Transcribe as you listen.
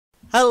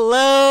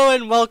Hello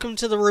and welcome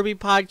to the RWBY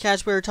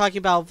podcast. We are talking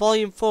about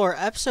Volume 4,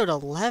 Episode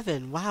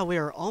 11. Wow, we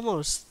are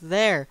almost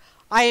there.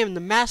 I am the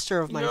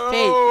master of my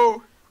fate.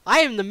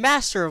 I am the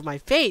master of my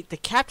fate, the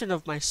captain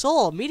of my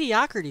soul,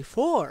 Mediaocrity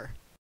 4.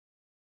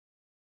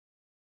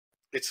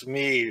 It's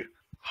me,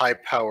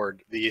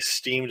 high-powered, the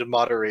esteemed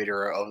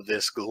moderator of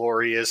this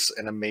glorious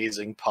and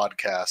amazing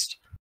podcast.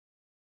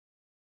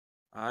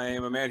 I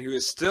am a man who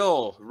is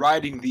still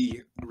riding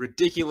the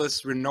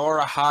ridiculous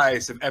Renora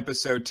highs of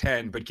episode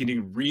 10, but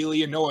getting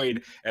really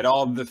annoyed at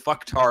all the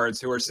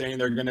fucktards who are saying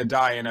they're going to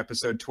die in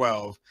episode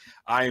 12.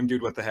 I am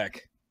Dudewuttheheck.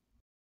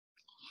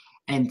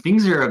 And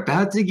things are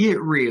about to get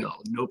real.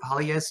 No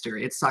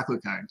polyester. It's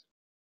Socklucard.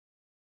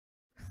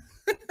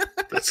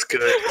 That's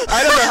good.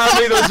 I don't know how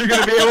many of those you're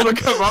going to be able to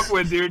come up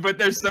with, dude, but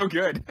they're so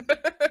good.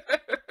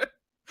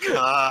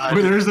 God,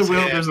 Where there's a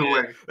will, there's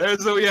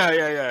a way.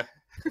 Yeah.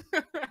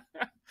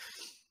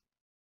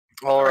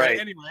 All right.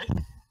 Anyway.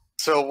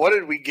 So what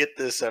did we get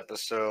this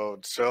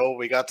episode? So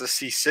we got to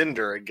see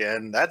Cinder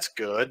again. That's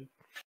good.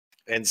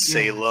 And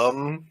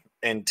Salem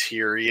and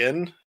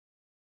Tyrion.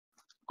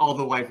 All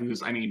the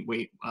waifus. I mean,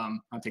 wait. I'll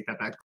take that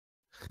back.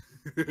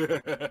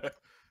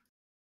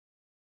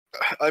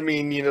 I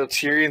mean, you know,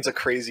 Tyrion's a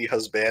crazy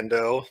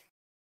husbando.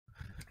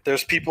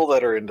 There's people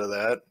that are into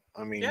that.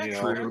 I mean, Yeah, you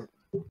know, true.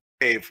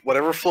 hey,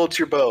 whatever floats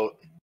your boat.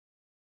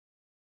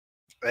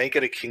 I ain't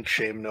gonna kink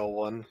shame no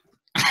one.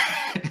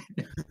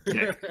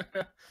 Yeah.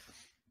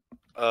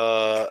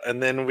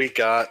 And then we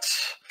got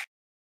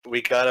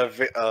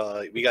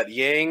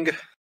Yang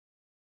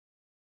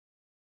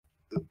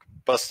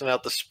busting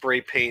out the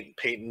spray paint,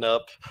 painting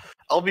up.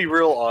 I'll be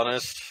real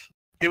honest.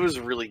 It was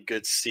really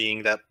good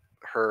seeing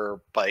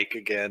her bike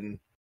again.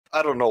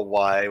 I don't know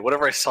why.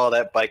 Whenever I saw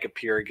that bike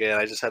appear again,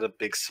 I just had a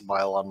big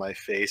smile on my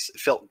face. It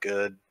felt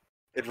good.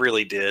 It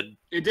really did.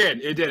 It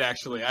did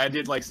actually. I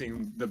did like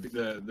seeing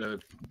the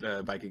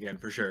bike again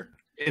for sure.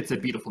 It's a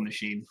beautiful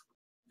machine.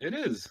 It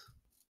is.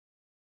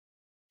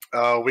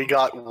 We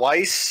got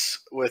Weiss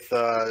with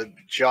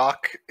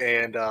Jock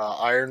and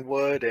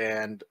Ironwood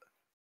and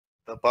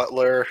the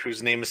butler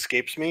whose name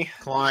escapes me.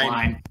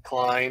 Klein.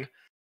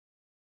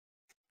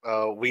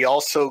 We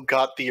also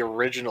got the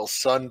original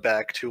Sun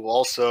back to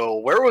also.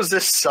 Where was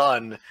this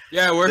Sun?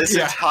 Yeah, This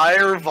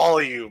entire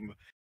volume.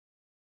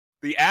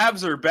 The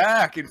abs are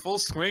back in full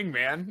swing,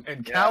 man.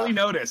 And Callie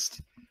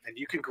noticed. And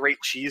you can grate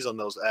cheese on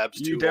those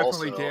abs too. You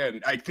definitely also.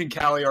 can. I think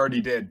Callie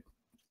already did.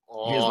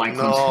 Oh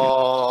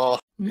no!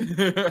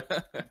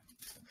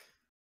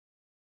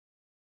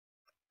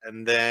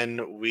 And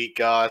then we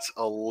got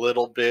a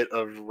little bit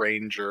of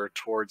Ranger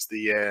towards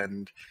the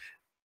end.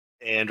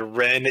 And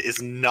Ren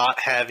is not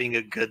having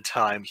a good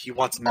time. He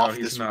wants off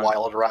this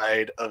wild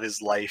ride of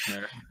his life.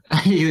 Yeah.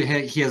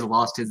 He has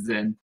lost his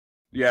zen.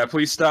 Yeah,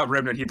 please stop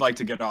Remnant. He'd like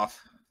to get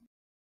off.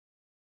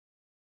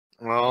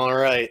 All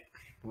right.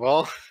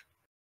 Well,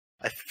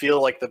 I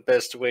feel like the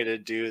best way to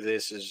do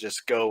this is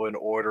just go in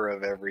order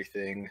of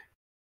everything.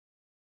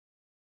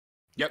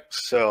 Yep.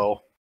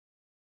 So,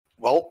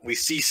 well, we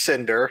see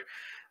Cinder,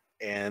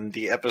 and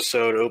the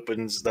episode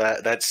opens,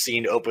 that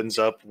scene opens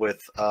up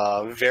with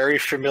very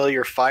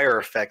familiar fire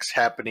effects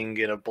happening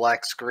in a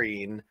black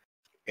screen,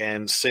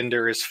 and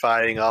Cinder is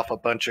fighting off a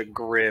bunch of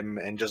Grimm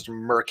and just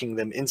murking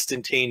them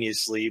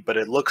instantaneously, but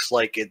it looks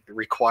like it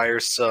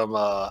requires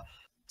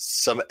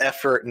some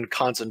effort and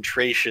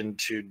concentration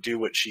to do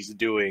what she's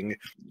doing.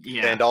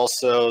 Yeah. And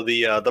also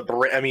the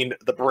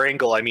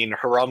Brangle,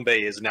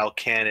 Harambe is now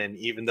canon,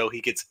 even though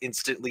he gets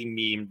instantly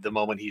memed the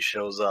moment he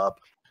shows up.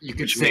 You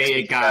could say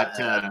it got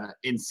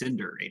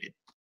incinerated.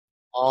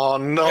 Oh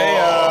no!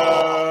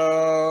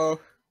 Hey-o!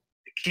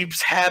 It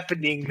keeps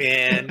happening,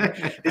 man.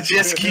 It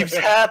just keeps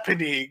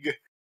happening.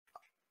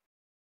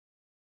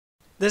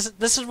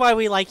 This is why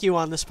we like you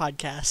on this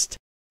podcast.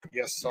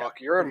 Yes,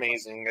 Sock, you're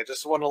amazing. I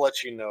just want to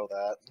let you know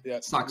that. Yeah,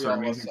 Socks we are all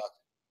love amazing. Sock.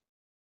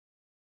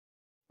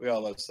 We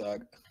all love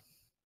Sock.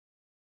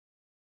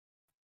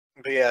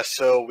 But yeah,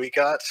 so we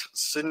got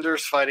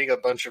Cinder's fighting a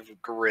bunch of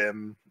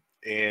Grimm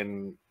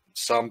in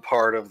some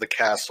part of the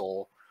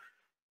castle.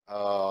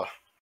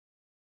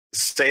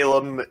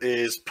 Salem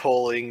is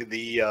pulling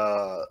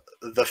the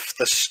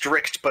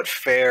strict but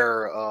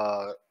fair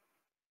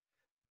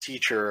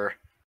teacher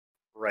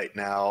right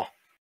now,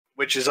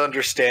 which is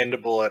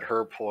understandable at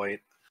her point.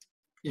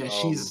 Yeah,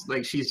 she's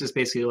just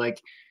basically like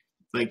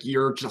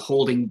you're just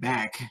holding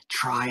back.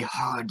 Try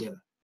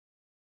harder.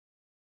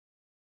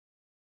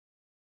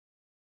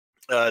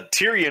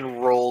 Tyrion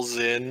rolls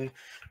in,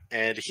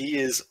 and he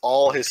is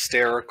all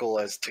hysterical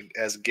as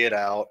Get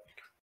Out.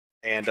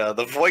 And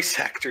the voice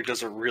actor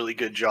does a really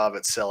good job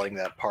at selling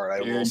that part. I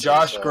will say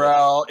Josh so.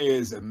 Grell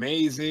is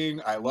amazing.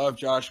 I love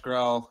Josh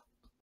Grell.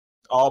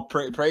 All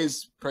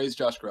praise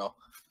Josh Grell.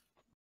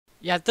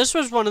 Yeah,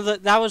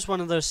 that was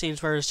one of those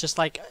scenes where it's just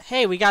like,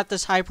 hey, we got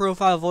this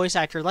high-profile voice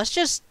actor. Let's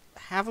just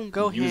have him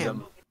go Use ham.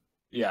 him.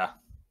 Yeah.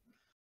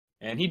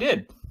 And he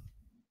did.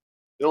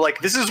 They're like,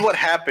 this is what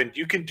happened.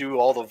 You can do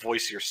all the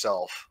voice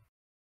yourself.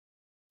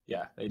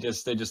 Yeah, they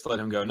just let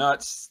him go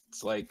nuts.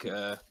 It's like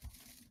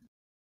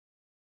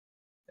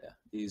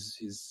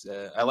He's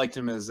I liked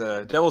him as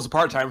Devil's a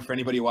Part-Time. For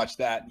anybody who watched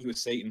that, he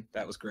was Satan.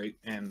 That was great,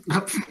 and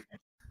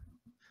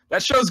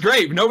that show's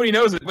great. Nobody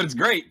knows it, but it's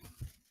great.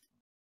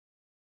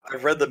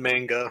 I've read the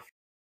manga.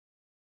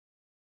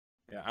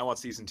 Yeah, I want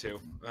season 2.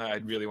 I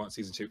really want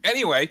season 2.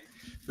 Anyway,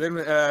 then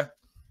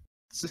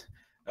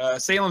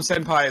Salem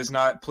Senpai is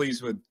not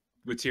pleased with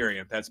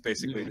Tyrion. That's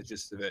basically the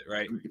gist of it,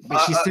 right?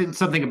 But she said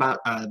something about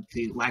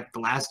the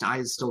last eye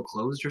is still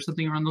closed or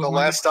something around those The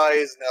lines? last eye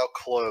is now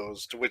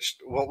closed.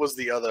 What was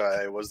the other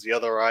eye? Was the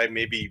other eye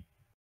maybe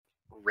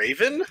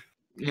Raven?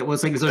 It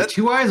was like, is there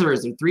 2 eyes or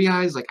is there 3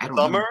 eyes? Like, I don't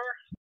Summer? know.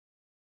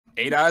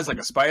 8 eyes like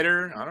a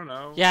spider? I don't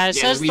know. Yeah, it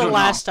says we the don't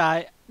last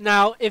eye.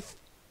 Now, if...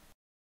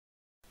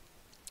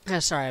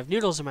 sorry, I have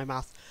noodles in my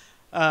mouth.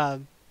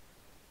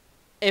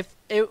 If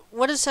it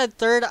would have said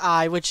third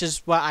eye, which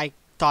is what I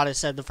thought it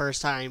said the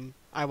first time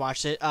I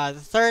watched it, the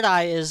third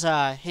eye is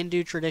a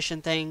Hindu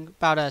tradition thing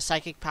about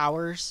psychic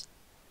powers.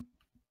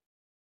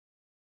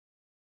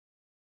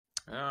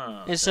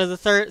 Oh, And so the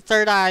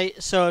third eye,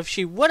 so if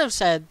she would have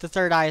said the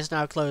third eye is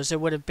now closed,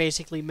 it would have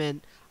basically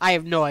meant I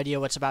have no idea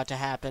what's about to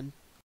happen.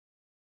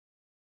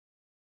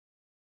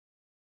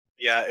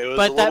 Yeah, it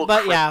was a little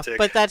cryptic.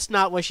 But that's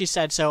not what she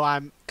said, so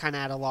I'm kind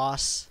of at a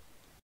loss.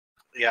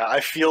 Yeah,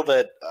 I feel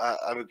that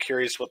I'm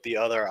curious what the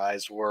other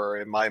eyes were.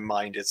 In my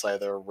mind, it's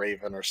either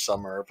Raven or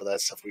Summer, but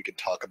that's stuff we could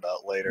talk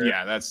about later.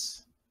 yeah,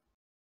 that's...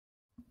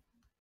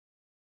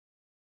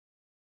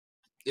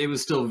 It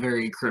was still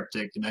very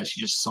cryptic, and then she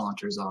just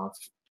saunters off.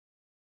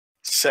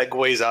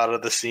 Segues out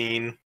of the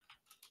scene.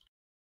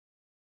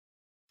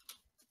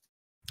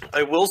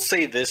 I will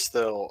say this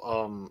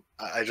though.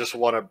 I just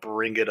want to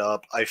bring it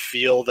up. I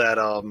feel that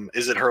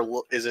is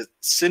it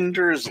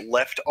Cinder's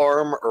left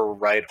arm or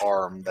right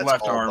arm that's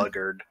Left all arm.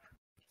 buggered?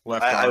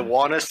 Left I arm.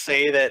 want to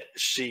say that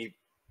she.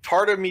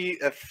 Part of me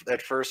at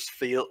first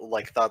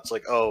thoughts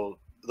like, oh,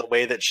 the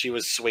way that she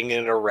was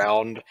swinging it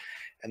around,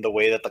 and the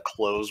way that the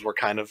clothes were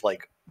kind of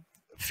like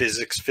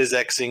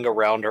physicsing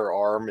around her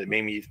arm. It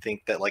made me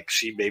think that like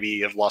she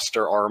maybe have lost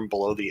her arm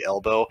below the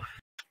elbow.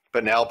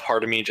 But now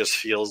part of me just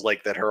feels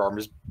like that her arm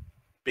is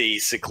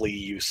basically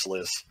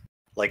useless.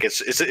 Like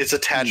it's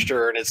attached to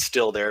her and it's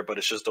still there, but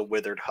it's just a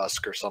withered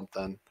husk or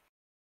something.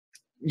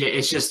 Yeah,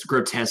 it's just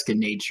grotesque in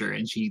nature,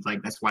 and she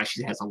that's why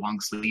she has a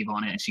long sleeve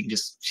on it, and she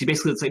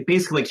basically it's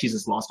like she's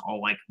just lost all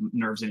like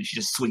nerves in it.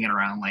 She's just swinging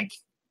around like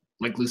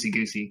loosey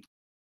goosey.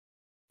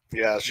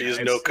 Yeah, she has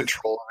no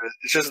control of it.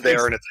 It's just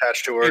there and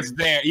attached to her. It's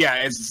there. Yeah,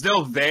 it's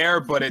still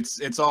there, but it's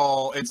been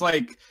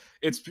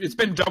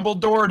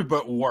Dumbledored,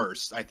 but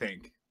worse, I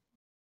think.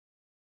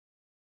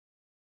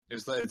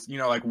 It's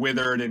like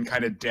withered and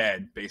kind of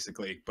dead,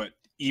 basically, but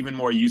even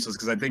more useless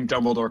because I think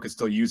Dumbledore could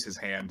still use his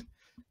hand.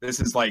 This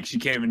is like she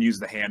can't even use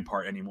the hand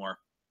part anymore.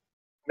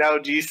 Now,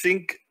 do you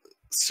think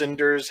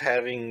Cinder's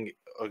having?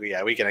 Oh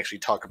yeah, we can actually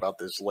talk about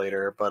this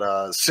later.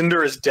 But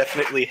Cinder is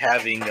definitely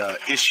having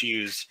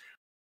issues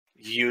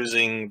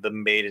using the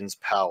Maiden's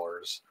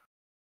powers.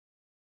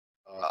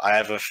 I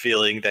have a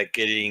feeling that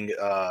getting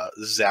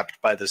zapped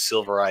by the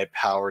Silver Eye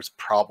powers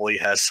probably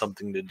has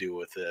something to do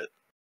with it.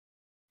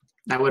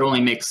 That would only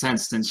make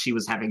sense since she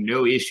was having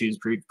no issues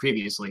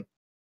previously.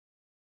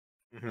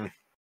 Mm-hmm.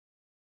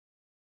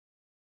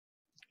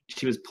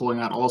 She was pulling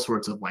out all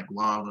sorts of like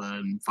lava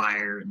and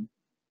fire and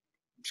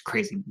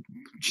crazy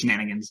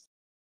shenanigans.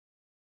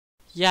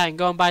 Yeah, and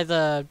going by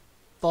the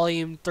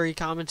Volume 3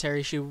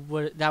 commentary,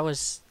 that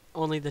was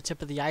only the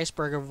tip of the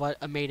iceberg of what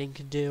a maiden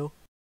could do.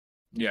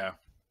 Yeah.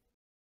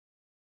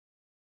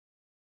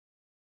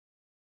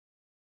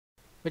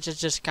 Which is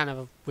just kind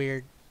of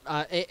weird.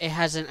 It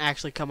hasn't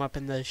actually come up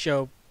in the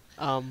show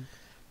proper,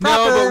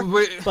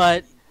 No,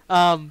 but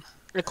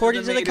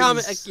according to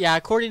maidens...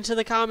 according to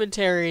the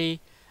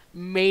commentary,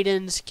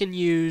 maidens can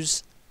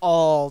use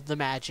all the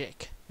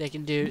magic. They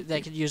can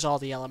use all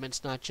the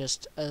elements, not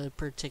just a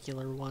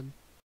particular one.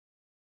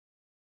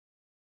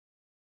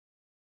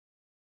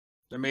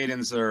 The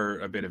maidens are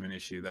a bit of an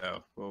issue,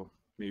 though. Well,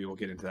 maybe we'll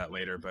get into that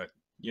later, but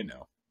you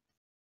know.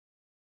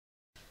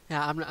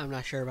 Yeah, I'm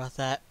not sure about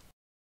that.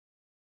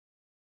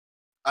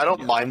 I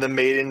don't mind the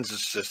Maidens.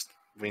 It's just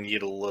we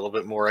need a little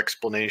bit more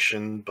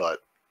explanation, but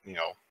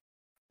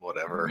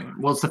whatever.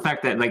 Well, it's the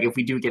fact that if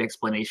we do get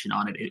explanation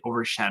on it, it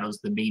overshadows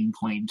the main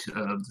point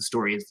of the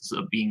story of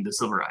being the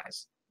Silver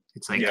Eyes.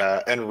 It's like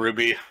and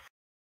Ruby.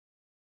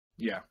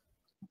 Yeah.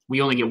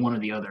 We only get one or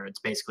the other. It's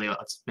basically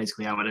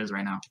how it is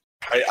right now.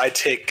 I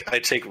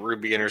take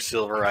Ruby and her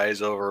Silver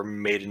Eyes over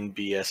Maiden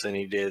BS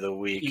any day of the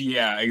week.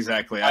 Yeah,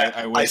 exactly.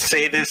 I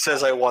say this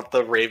as I want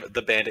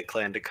the Bandit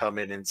Clan to come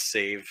in and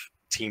save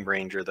Team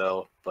Ranger,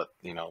 though. But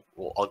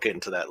I'll get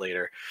into that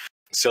later.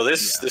 So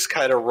this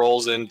kind of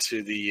rolls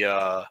into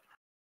the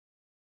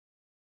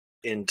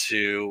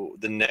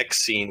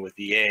next scene with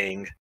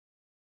Yang,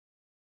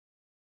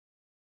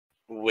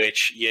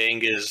 which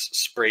Yang is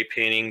spray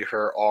painting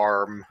her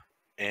arm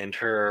and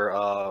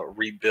her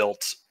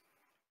rebuilt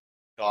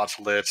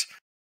gauntlet,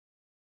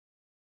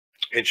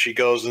 and she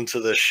goes into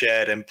the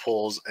shed and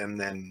pulls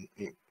the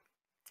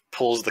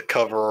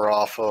cover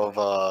off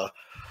of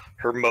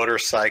her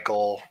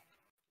motorcycle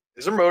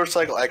Is her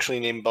motorcycle actually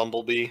named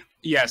Bumblebee?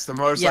 Yes, the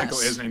motorcycle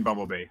Yes. is named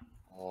Bumblebee.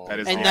 Oh, That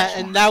is And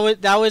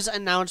awesome. that was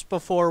announced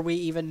before we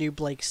even knew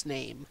Blake's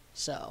name.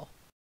 So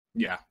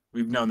Yeah,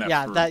 we've known that.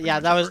 yeah, for that pretty yeah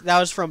much that was ever. that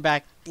was from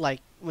back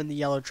like when the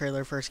yellow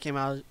trailer first came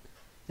out.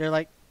 They're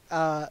like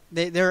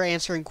they're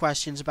answering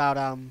questions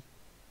about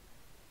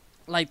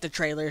like the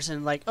trailers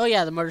and like, oh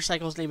yeah, the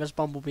motorcycle's name is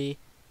Bumblebee.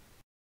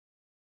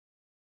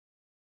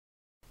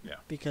 Yeah.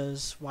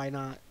 Because why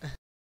not?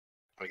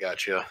 I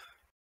gotcha.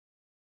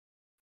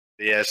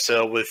 Yeah,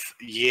 so with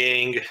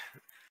Yang,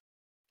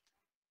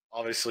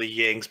 obviously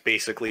Yang's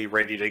basically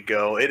ready to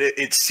go.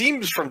 It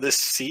seems from this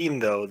scene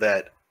though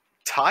that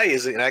Tai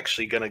isn't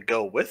actually going to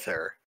go with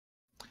her,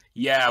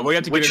 Yeah, we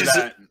have to get Which into is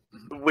that.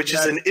 which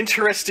is an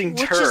interesting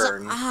Which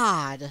turn. is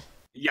odd.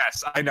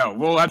 Yes, I know.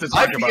 We'll have to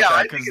talk about yeah, I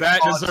that because think that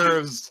it's odd, too.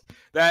 deserves.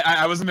 That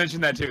I was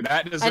mentioning that too.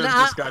 That deserves And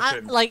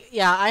discussion.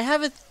 I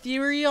have a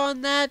theory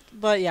on that,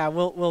 but yeah,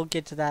 we'll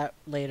get to that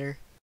later.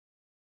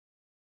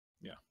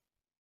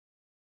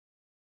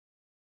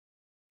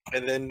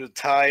 And then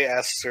Tai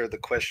asks her the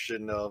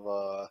question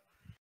of,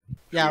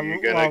 Yeah, Where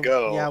you gonna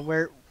go? Yeah,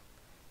 where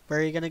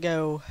are you gonna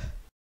go?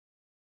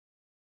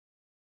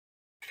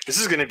 this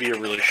is going to be a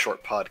really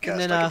short podcast,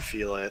 then, I can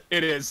feel it.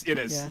 It is,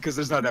 Yeah. because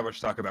there's not that much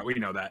to talk about. We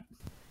know that.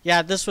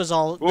 Yeah, this was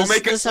all. We'll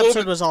this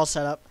episode was all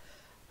set up,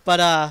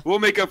 but We'll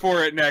make up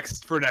for it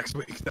next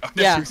week though. Next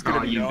Yeah. week's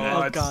gonna be you bet. oh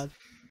nuts. god.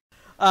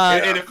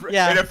 And if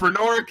yeah.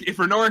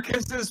 Renora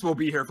kisses, we'll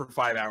be here for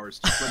 5 hours.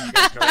 Just letting you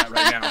guys know that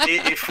right now.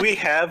 If we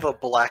have a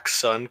Black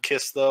Sun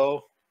kiss,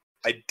 though,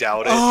 I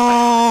doubt it.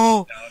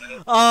 Oh,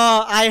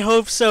 I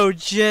hope so,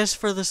 just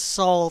for the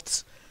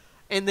salt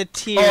and the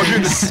tears Oh,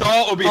 dude, the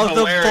salt will be of the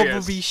hilarious.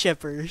 Bumblebee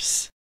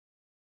shippers.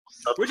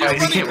 Which I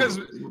is funny can't- because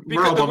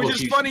we're all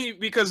which is Bumblebee funny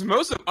because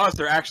most of us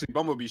are actually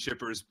Bumblebee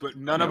shippers, but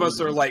none of us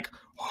are like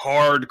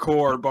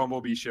hardcore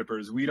Bumblebee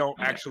shippers. We don't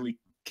actually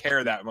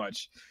care that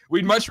much.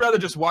 We'd much rather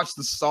just watch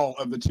the salt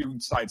of the two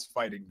sides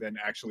fighting than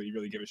actually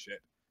really give a shit.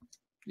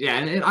 Yeah,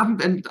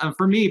 and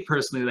for me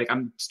personally, like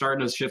I'm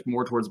starting to shift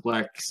more towards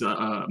Black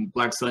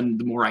Sun.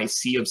 The more I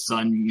see of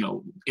Sun, you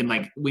know, in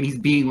like when he's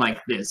being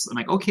like this, I'm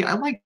like, okay, I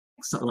like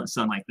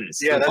Sun like this.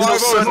 Yeah, Like, that's Oh, what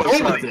I've Sun always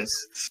looks liked like.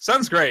 this.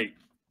 Sounds great.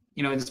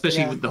 You know, and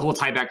especially Yeah. with the whole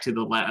tie back to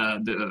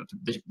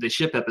the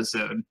ship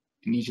episode, and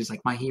he's just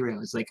like my hero.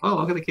 It's like, oh,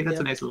 okay, that's Yep.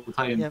 a nice little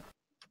tie-in. Yep.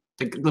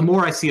 The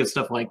more I see of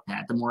stuff like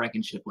that, the more I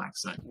can ship Black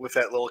Sun. With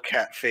that little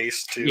cat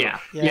face, too. Yeah,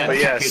 Yeah. But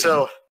yeah, okay.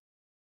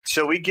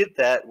 so we get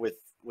that with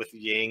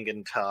Yang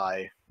and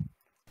Tai,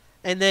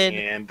 And then,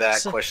 and that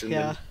so- question.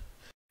 yeah.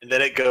 And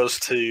then it goes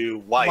to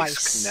Weiss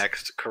Weiss.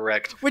 next,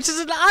 correct? which is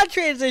an odd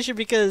transition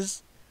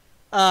because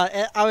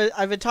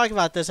I've been talking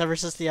about this ever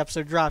since the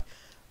episode dropped.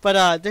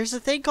 But there's a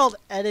thing called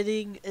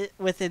editing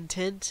with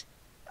intent,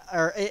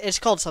 or it's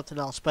called something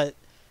else, but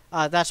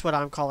that's what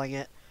I'm calling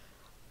it.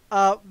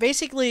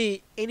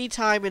 Basically,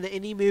 anytime in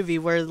any movie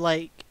where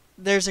like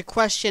there's a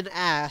question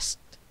asked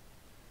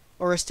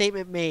or a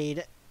statement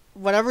made,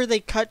 whatever they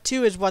cut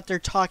to is what they're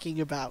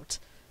talking about.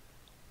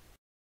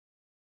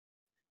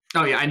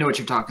 Oh yeah, I know what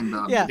you're talking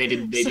about. Yeah. They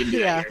didn't do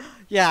Yeah. that here.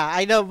 Yeah,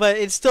 I know, but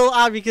it's still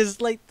odd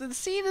because like the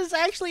scene is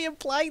actually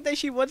implying that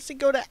she wants to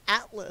go to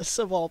Atlas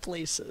of all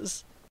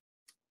places.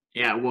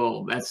 Yeah,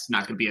 well, that's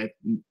not going to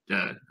be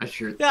a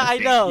sure. Yeah, I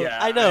thing. know, Yeah,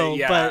 I know,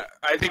 yeah, but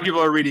I think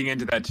people are reading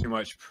into that too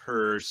much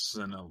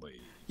personally.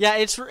 yeah,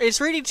 it's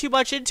reading too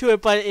much into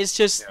it, but it's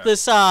just Yeah.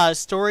 this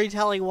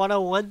storytelling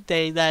 101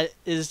 thing that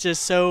is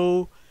just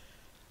so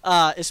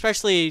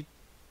especially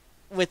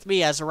with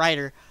me as a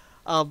writer,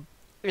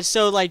 it's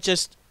so like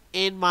just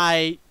in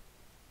my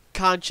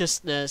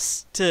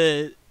consciousness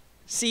to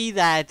see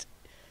that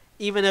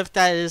even if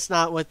that is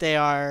not what they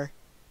are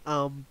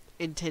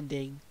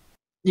intending.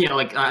 Yeah,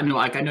 like I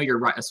know your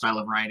style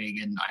of writing,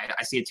 and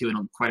I see it too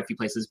in quite a few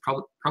places.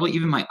 Probably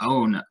even my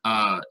own.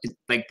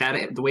 Like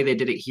that, the way they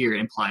did it here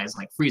implies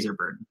like freezer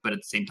burn, but at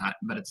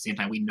the same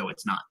time, we know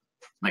it's not.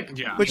 Like,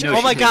 Yeah. Which, we know oh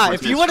she my takes god,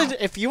 what's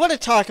if you want to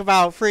talk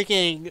about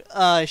freaking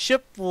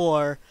ship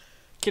war,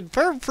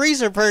 confirm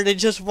freezer burn and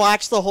just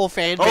watch the whole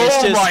fan base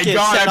Oh just my get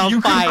God, set if on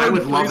you fire. I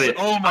would love it.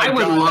 Oh my I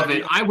would God, love that'd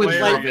it. be I would love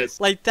hilarious.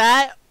 it. Like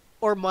that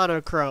or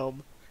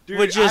monochrome Dude,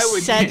 would just I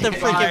would set the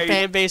freaking buy-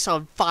 fan base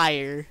on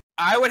fire.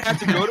 I would have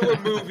to go to a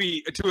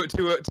movie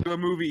to a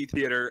movie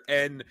theater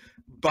and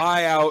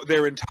buy out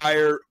their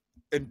entire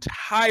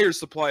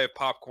supply of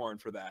popcorn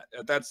for that.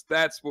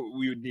 That's what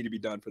we would need to be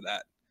done for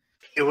that.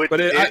 It would,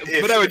 But I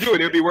would do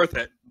it. It would be worth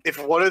it.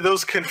 If one of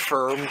those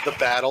confirmed, the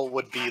battle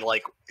would be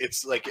like,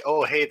 it's like,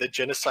 oh hey, the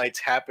genocide's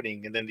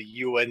happening, and then the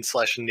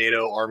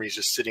UN/NATO armies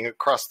just sitting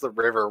across the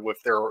river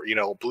with their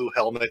blue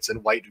helmets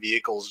and white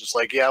vehicles, just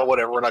like, yeah,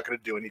 whatever, we're not going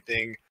to do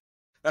anything.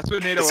 That's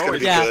what NATO It's gonna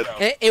always be does. good.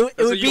 though. It That's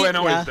would what be UN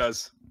always yeah,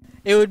 does.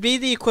 it would be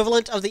the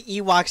equivalent of the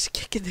Ewoks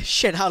kicking the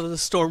shit out of the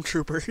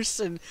stormtroopers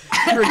and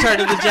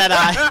Return of the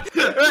Jedi.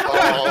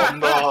 Oh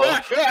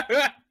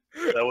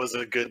no, that was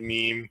a good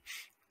meme.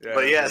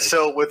 But yeah,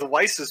 so with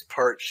Weiss's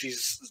part,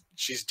 she's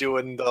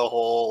doing the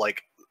whole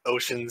like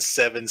Ocean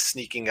 7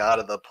 sneaking out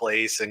of the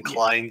place, and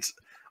Klein's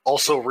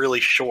also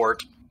really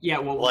short. Yeah,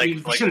 well, Like- we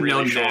like should have really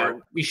known short.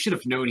 that. We should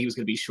have known he was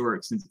going to be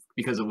short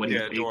because of what he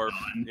played dwarf.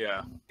 on. Yeah.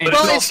 And But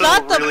Well, it's it's also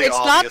not the really it's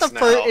not the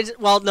obvious first. now.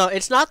 Well, no,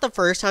 it's not the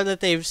first time that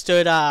they've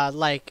stood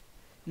like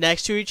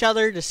next to each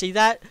other to see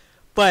that.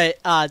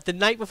 But the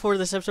night before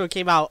this episode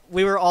came out,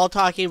 we were all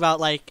talking about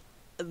like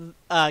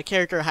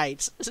character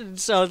heights.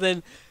 So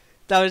then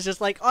that was just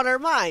like on our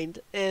mind,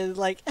 and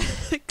like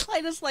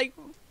Clyde is like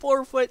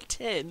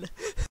 4'10".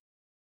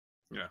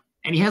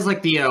 And he has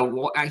like the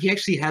he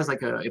actually has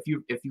like a if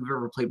you've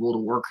ever played World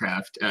of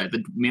Warcraft,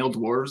 the male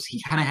dwarves,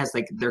 he kind of has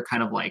like they're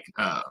kind of like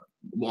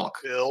walk.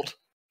 Build.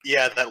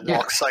 Yeah, that Yeah.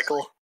 walk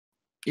cycle.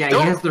 Yeah, he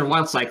has their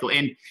wild cycle.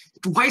 And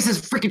why is this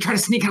freaking trying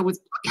to sneak out with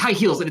high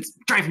heels? And it's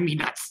driving me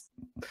nuts.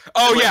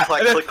 Oh Click, yeah, clack,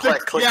 and then click, clack,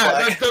 click, yeah.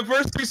 clack. The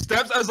first 2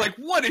 steps, I was like,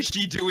 "What is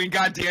she doing?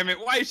 God damn it!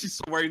 Why is she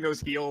still wearing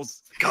those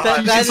heels?"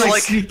 God, That It's is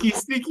like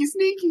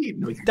sneaky.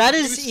 No, That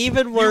is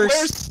even You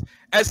worse.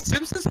 as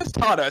Simpsons has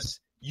taught us,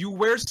 you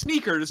wear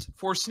sneakers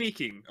for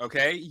sneaking.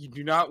 Okay, you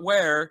do not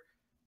wear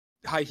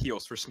high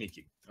heels for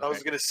sneaking. I was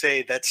okay? gonna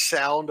say that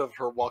sound of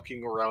her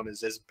walking around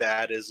is as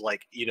bad as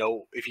like, you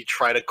know, if you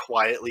try to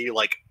quietly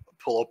like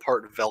pull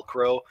apart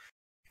Velcro,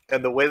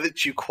 and the way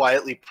that you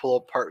quietly pull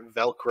apart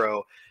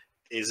Velcro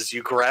is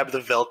you grab the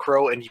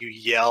Velcro and you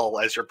yell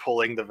as you're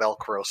pulling the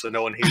Velcro, so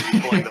no one hears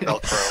you pulling the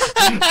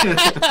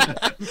Velcro.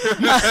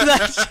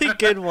 That's a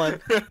good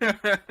one.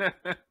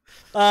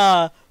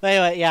 But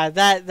anyway, yeah,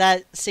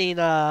 that scene,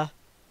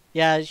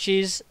 yeah,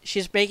 she's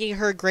making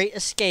her great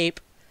escape,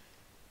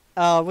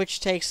 which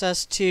takes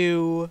us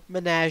to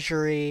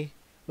Menagerie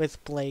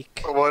with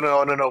Blake. Oh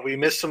no! We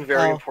missed some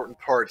very Oh. important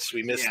parts.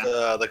 We missed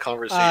the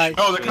conversation.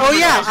 Oh, the Oh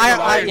yeah,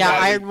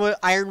 Ironwood.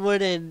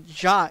 Ironwood and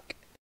Jacques.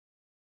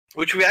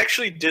 Which we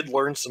actually did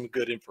learn some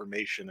good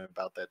information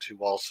about that too.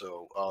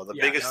 Also, the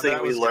Yeah, biggest no, thing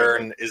that we was good.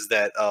 learn is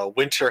that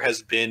Winter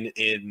has been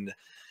in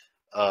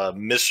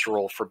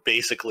Mistral for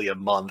basically a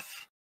month.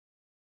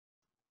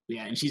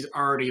 Yeah, and she's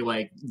already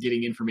like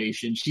getting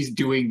information. She's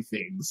doing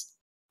things.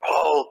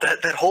 Oh,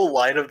 that whole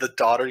line of the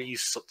daughter you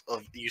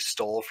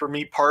stole from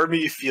me. Part of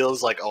me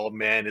feels like, oh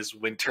man, is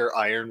Winter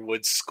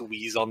Ironwood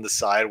squeeze on the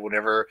side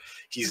whenever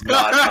he's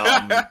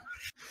not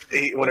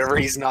whenever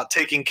he's not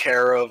taking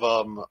care of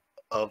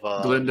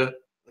Glinda.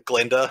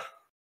 Glinda,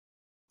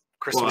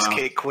 Christmas Wow.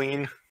 cake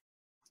queen.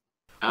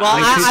 Well,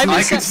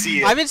 I could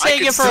see it. I've been saying I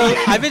could it for see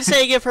it. I've been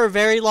saying it for a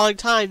very long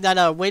time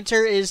that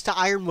Winter is to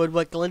Ironwood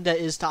what Glinda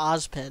is to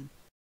Ozpin.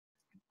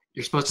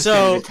 You're supposed to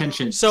So- pay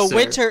attention. So sir.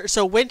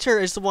 Winter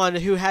is the one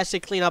who has to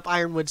clean up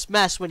Ironwood's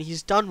mess when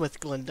he's done with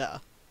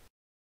Glinda.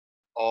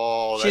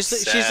 Oh, that's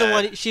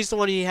She's the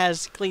one who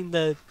has cleaned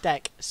the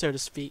deck, so to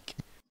speak.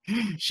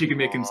 She can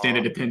make him stand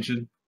at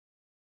attention.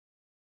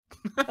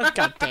 Oh,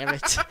 God damn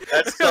it!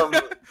 That's some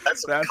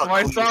That's cuckolding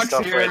my socks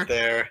stuff here. right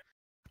there.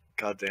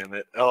 God damn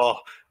it! Oh,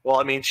 well,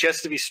 I mean, she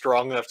has to be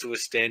strong enough to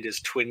withstand his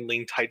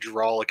twin-linked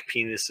hydraulic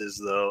penises,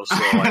 though. So,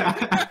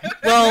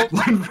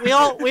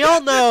 Well,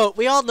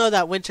 we all know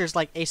that Winter's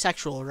like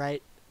asexual,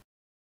 right?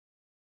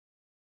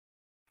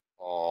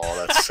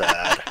 oh, that's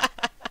sad.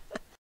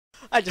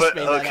 I just But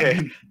made that up.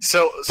 okay,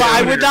 so But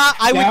I would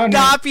Downer.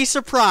 not be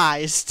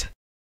surprised.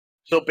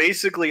 so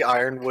basically,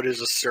 Ironwood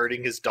is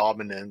asserting his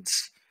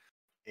dominance,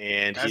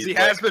 and As he's he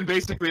like- has been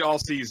basically all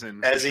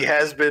season. as he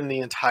has been the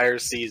entire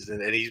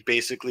season, and he's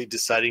basically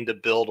deciding to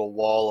build a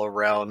wall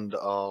around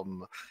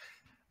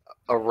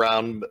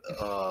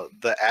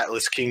the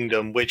Atlas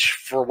Kingdom, which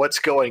for what's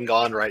going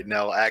on right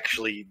now,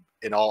 actually,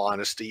 in all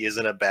honesty,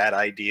 isn't a bad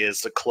idea.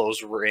 Is to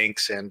close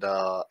ranks and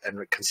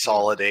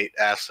consolidate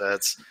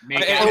assets.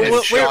 Make Oh, And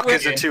we're- Shock we're-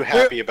 isn't too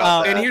happy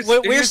about and that. here's-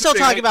 We're the still thing,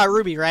 talking like- about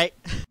RWBY, right?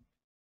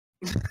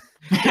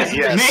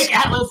 Yes. Make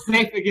Atlas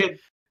safe again.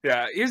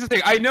 Yeah, here's the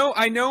thing. I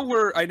know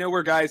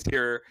we're guys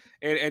here,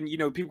 and you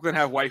know people can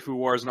have waifu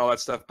wars and all that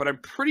stuff, but I'm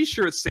pretty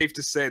sure it's safe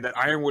to say that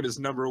Ironwood is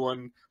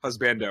 #1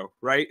 husbando,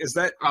 right? Is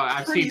that?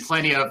 I've pretty- seen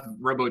plenty of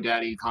Robo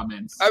Daddy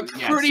comments. I'm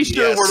Yes. pretty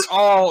sure yes. we're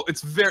all.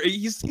 It's very.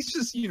 He's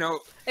just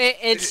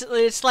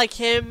It's like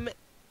him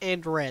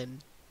and Ren.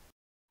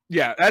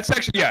 Yeah, that's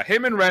actually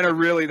him and Ren are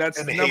really that's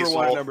And #1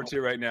 Hazel. and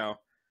 #2 right now.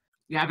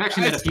 Yeah, I've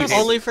actually met a It's few. just-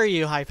 Only for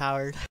you, high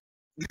powered.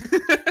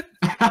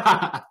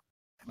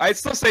 I'd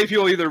still say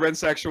people either Ren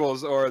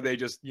sexuals or they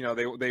just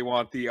they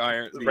want the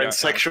iron. The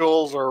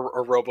Rensexuals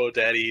or Robo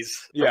Daddies.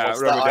 Yeah, What's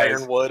the Robo Daddies.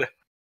 Ironwood.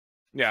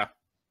 Yeah.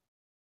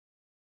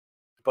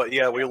 But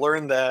yeah, we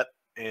learned that,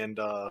 and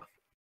I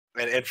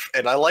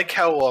like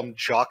how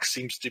Jock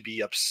seems to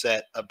be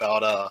upset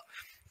about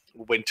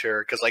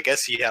Winter, because I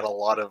guess he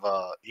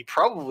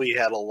probably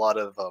had a lot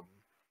of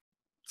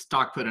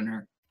Stock put in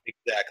her.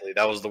 exactly,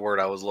 that was the word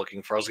I was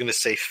looking for. I was going to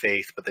say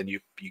faith, but then you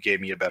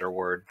gave me a better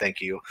word. Thank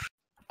you.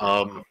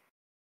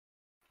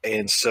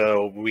 And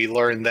so we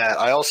learned that.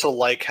 I also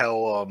like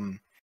how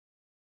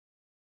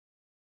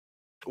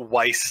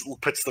Weiss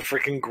puts the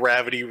freaking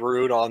gravity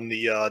rune on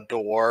the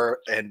door,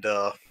 and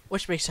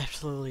Which makes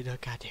absolutely no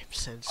goddamn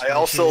sense. I Why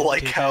also would you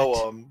like do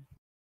how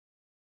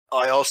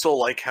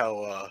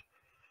that?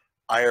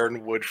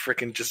 Ironwood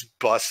freaking just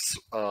busts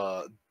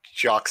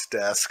Jock's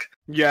desk.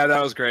 Yeah,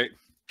 that was great.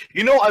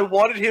 You know, I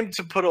wanted him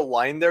to put a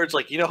line there. It's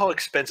like, you know how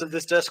expensive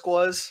this desk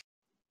was?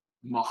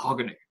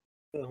 Mahogany.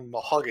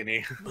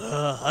 Mahogany.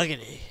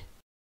 Mahogany.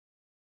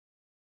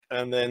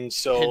 And then,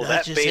 so And not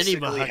that just any basically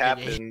mahogany.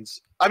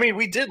 happens. I mean,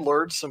 we did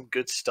learn some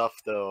good stuff,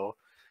 though.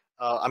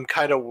 I'm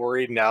kind of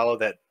worried now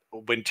that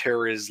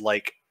Winter is,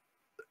 like,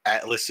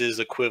 Atlas's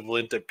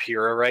equivalent to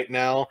Pyrrha right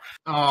now.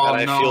 Oh,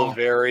 And no.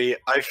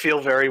 I feel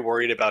very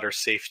worried about her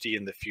safety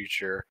in the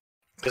future.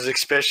 Because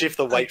especially if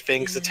the White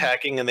Fang's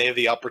attacking and they have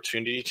the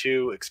opportunity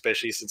to,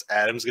 especially since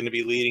Adam's going to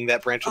be leading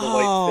that branch of the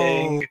White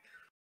Fang.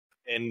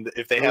 And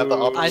if they have the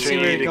Ooh. I see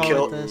where opportunity you're to going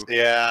kill... with this.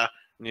 Yeah.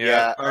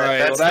 Yeah. All right.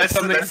 That's,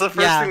 Well, that's the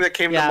first Yeah, thing that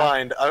came yeah. to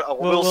mind. We'll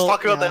We'll-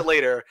 talk about yeah. that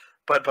later.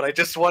 But I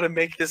just want to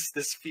make this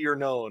fear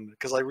known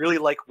because I really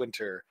like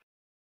Winter.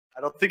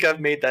 I don't think I've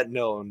made that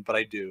known, but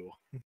I do.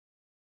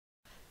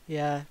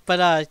 Yeah,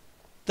 but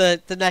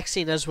the next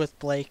scene is with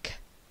Blake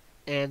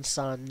and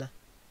Sun.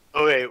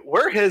 Okay,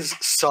 where has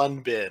Sun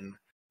been?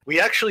 We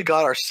actually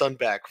got our son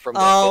back from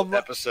that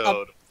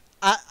episode.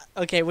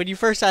 Okay, when you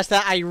first asked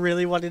that, I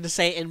really wanted to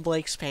say in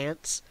Blake's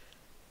pants,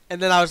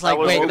 and then I was like,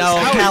 was- wait, it was no,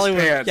 Callie's Callie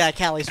was, pants. yeah,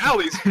 Callie's pants.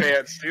 Callie's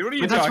pants, dude. What are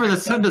you But that's talking where the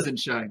about? sun doesn't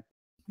shine.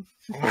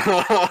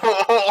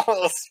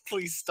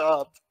 Please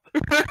stop.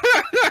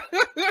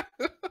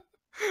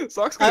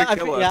 Sock's gonna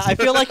kill us. Yeah, I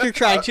feel like you're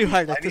trying too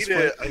hard I at need this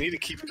point. to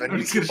keep I'm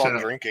just gonna on shut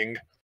up. drinking.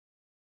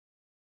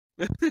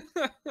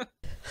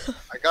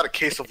 I got a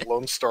case of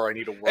Lone Star I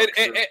need to work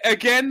through.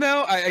 Again,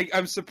 though,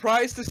 I'm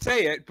surprised to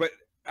say it, but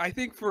I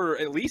think for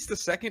at least the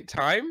second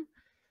time,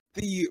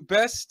 the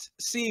best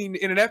scene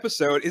in an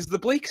episode is the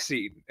Blake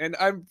scene, and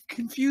I'm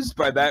confused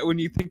by that when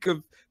you think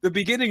of the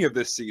beginning of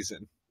this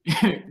season.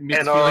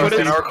 And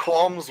our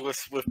qualms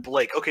with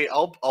Blake. Okay,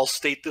 I'll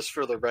state this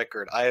for the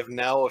record. I have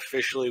now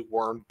officially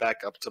warmed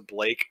back up to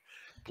Blake.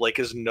 Blake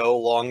is no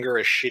longer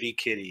a shitty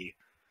kitty.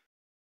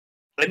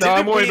 No,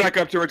 I'm warming back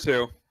up to her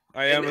too.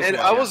 I am as And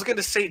well. I was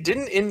gonna say,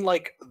 didn't in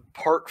like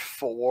part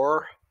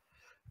 4,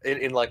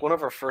 in like one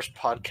of our first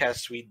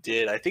podcasts we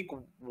did, I think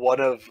one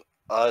of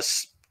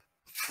us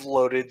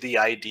floated the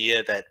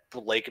idea that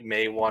Blake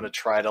may want to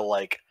try to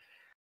like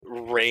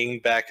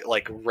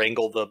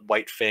wrangle the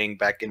White Fang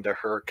back into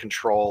her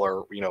control,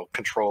 or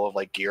control of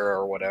like Gira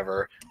or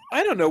whatever.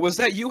 I don't know. Was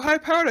that you high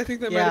powered? I think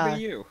that might have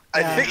been you.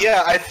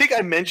 I think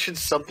I mentioned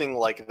something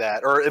like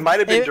that, or it might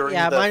have been during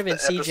it might have been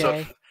the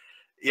episode. CJ.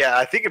 Yeah,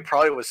 I think it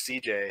probably was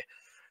CJ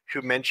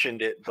who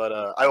mentioned it, but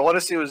I want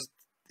to say it was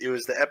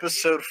the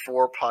episode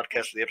 4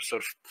 podcast or the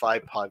episode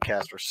 5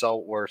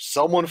 podcast where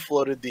someone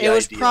floated the idea. It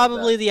was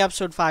probably the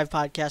episode 5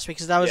 podcast,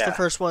 because that was the Yeah.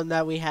 first one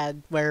that we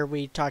had where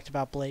we talked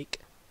about Blake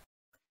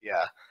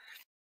Yeah.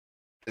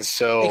 And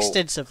so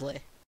extensively.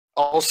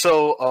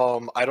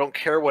 also, I don't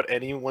care what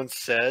anyone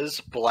says,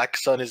 Black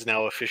Sun is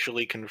now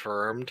officially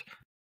confirmed.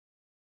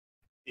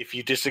 If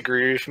you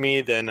disagree with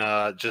me, then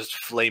just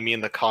flame me in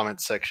the comment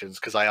sections,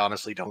 because I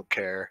honestly don't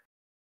care.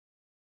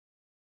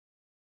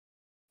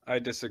 I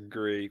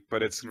disagree,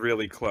 but it's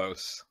really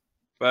close.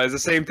 But it's the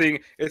same thing.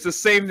 It's the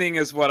same thing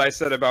as what I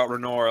said about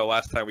Renora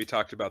last time we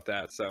talked about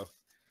that. So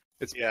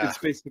it's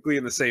basically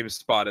in the same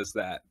spot as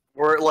that.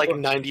 We're at like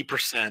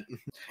 90%.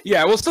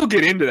 Yeah, we'll still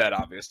get into that,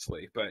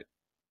 obviously, but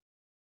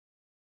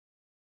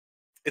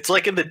It's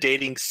like in the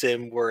dating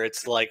sim where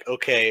it's like,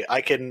 okay,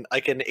 I can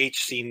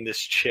H-scene this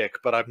chick,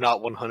 but I'm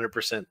not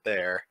 100%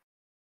 there.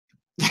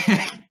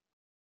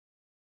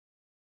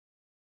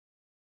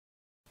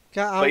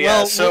 But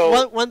yeah,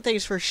 so- one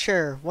thing's for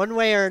sure. One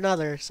way or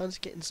another, Sun's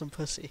getting some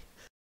pussy.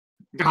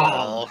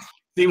 Oh,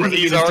 see what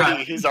he's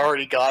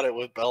already got it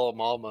with Bella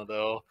Mama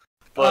though.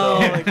 But Oh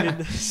my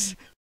goodness.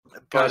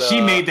 God, she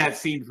made that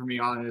scene for me,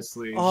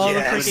 honestly. All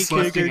Yes. the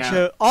freaking cougar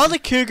jokes. All the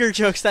cougar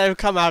jokes that have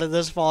come out of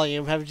this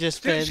volume have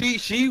just been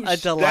she a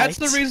delight. that's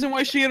the reason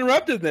why she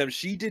interrupted them.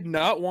 She did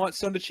not want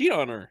Sun to cheat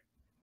on her.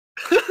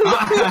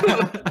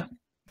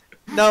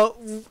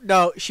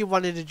 No, she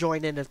wanted to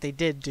join in if they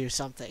did do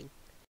something.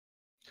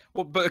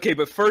 Well, but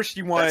first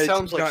you wanted. that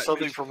sounds like to-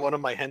 something from one of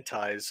my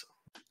hentais.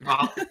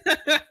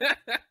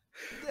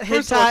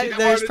 First of all, she There's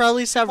wanted-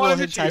 probably several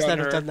wanted to cheat hentais on that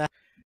have her. done that.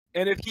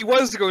 And if he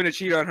was going to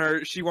cheat on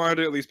her, she wanted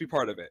to at least be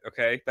part of it.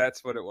 Okay,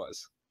 that's what it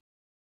was.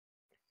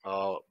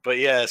 But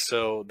yeah,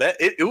 so that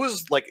it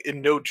was like,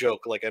 in no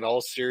joke, like in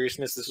all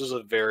seriousness, this was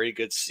a very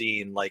good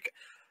scene. Like,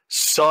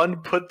 Sun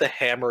put the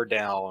hammer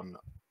down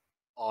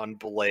on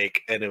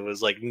Blake, and it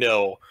was like,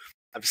 no,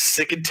 I'm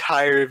sick and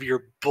tired of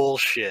your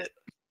bullshit.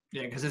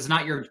 Yeah, because it's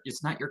not your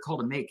call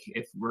to make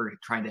if we're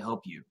trying to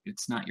help you.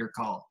 It's not your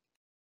call.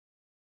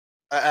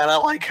 And I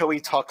like how he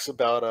talks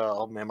about,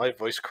 oh man, my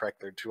voice cracked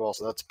there too.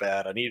 Also, that's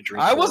bad. I need a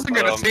drink. I more, wasn't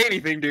but, gonna say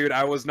anything, dude.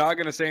 I was not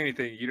gonna say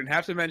anything. You didn't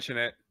have to mention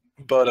it.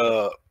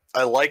 But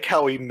I like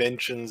how he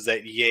mentions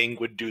that Yang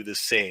would do the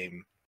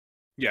same.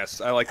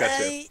 Yes, I like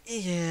that too.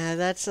 Yeah,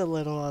 that's a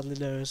little on the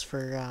nose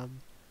for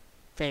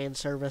fan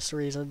service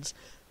reasons.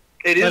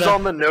 It is But,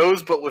 on the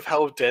nose, but with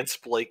how dense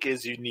Blake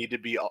is, you need to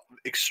be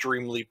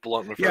extremely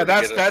blunt with her. Yeah, to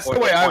that's get the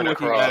way I'm point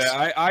looking across.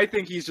 at it. I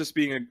think he's just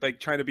being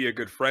trying to be a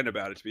good friend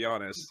about it. To be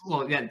honest.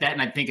 Well, yeah, that,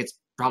 and I think it's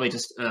probably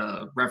just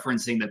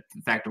referencing the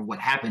fact of what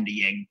happened to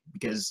Yang,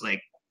 because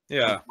like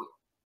Yeah.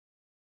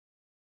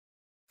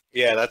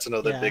 Yeah, that's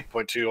another big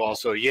point too.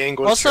 Also, Yang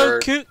was also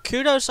hurt.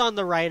 kudos on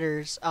the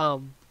writers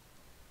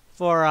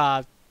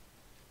for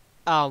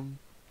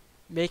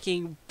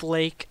making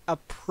Blake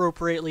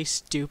appropriately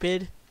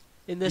stupid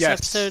in this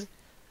episode.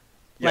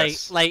 Like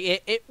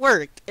it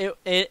worked.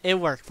 It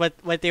worked.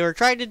 What they were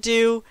trying to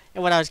do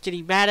and what I was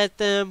getting mad at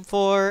them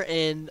for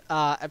in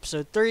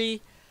episode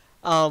 3,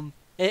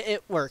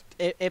 it worked.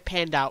 It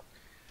panned out.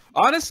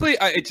 Honestly,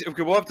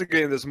 okay, we'll have to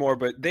get into this more,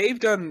 but they've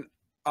done.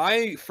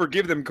 I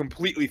forgive them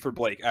completely for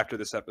Blake after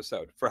this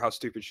episode for how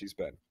stupid she's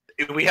been.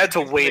 We had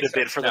to wait a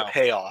bit for the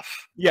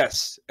payoff.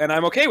 Yes, and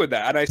I'm okay with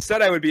that. And I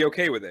said I would be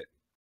okay with it.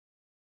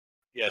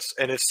 Yes,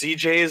 and if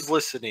CJ is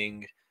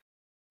listening,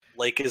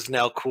 Blake is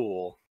now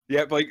cool.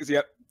 Yeah, Blake is.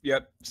 Yep.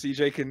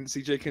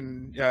 CJ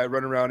can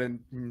run around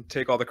and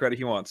take all the credit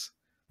he wants.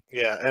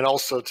 Yeah, and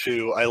also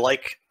too, I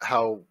like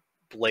how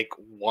Blake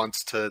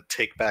wants to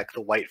take back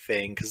the White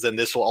Fang, because then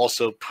this will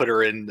also put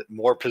her in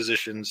more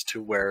positions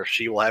to where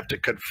she will have to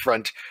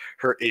confront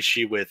her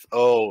issue with,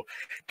 oh,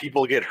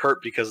 people get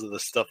hurt because of the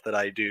stuff that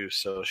I do,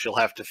 so she'll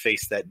have to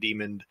face that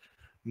demon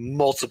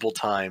multiple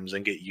times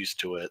and get used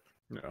to it.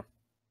 Yeah.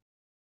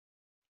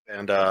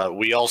 And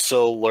we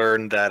also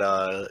learned that,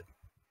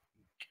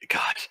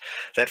 God,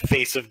 that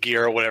face of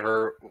Gira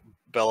whenever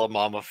Bella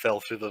Mama fell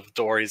through the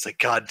door, he's like,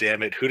 God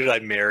damn it, who did I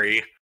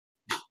marry?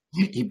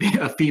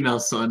 A female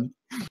son.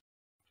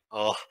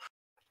 Oh,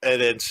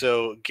 and then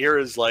so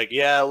Gira's like,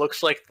 yeah, it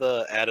looks like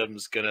the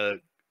Atom's gonna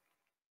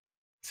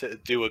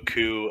do a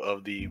coup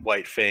of the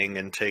White Fang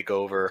and take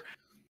over.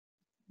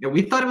 Yeah,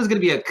 we thought it was gonna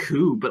be a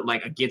coup, but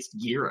like against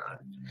Gira.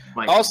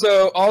 Like,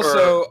 Also,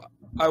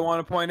 I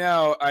want to point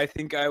out, I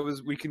think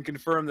we can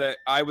confirm that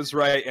I was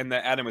right and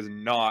that Adam is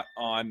not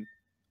on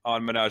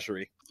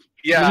Menagerie.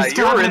 Yeah, we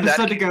still have an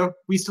episode to go.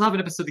 We still have an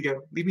episode to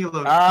go. Leave me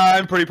alone.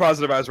 I'm pretty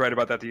positive I was right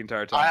about that the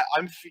entire time.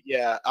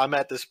 I'm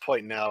at this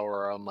point now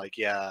where I'm like,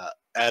 yeah,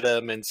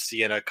 Adam and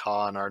Sienna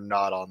Khan are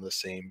not on the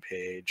same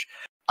page.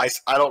 I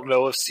don't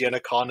know if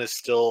Sienna Khan is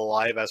still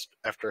alive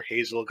after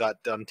Hazel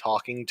got done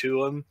talking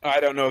to him.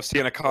 I don't know if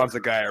Sienna Khan's a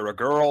guy or a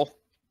girl.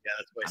 Yeah,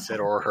 that's what I said,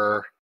 or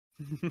her.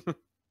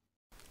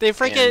 They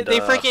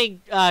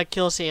freaking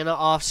kill Sienna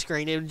off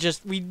screen and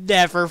we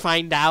never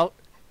find out.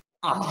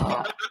 We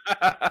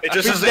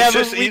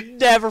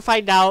never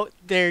find out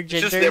their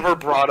gender. It's just never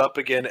brought up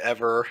again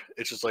ever.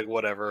 It's just like,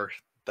 whatever,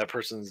 that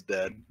person's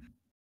dead.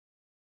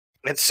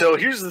 And so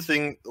here's the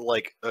thing,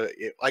 like,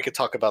 I could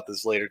talk about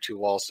this later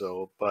too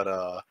also, but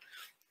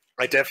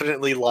I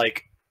definitely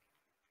like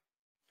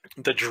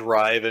the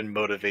drive and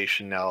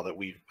motivation now that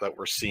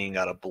we're seeing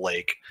out of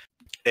Blake.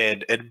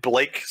 And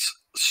Blake's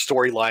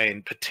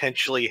storyline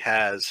potentially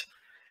has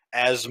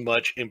as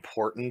much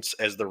importance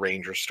as the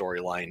Ranger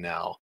storyline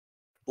now.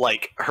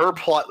 Like, her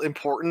plot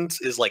importance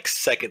is like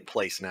second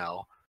place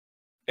now.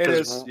 It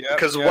is,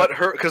 because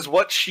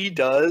what she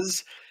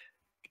does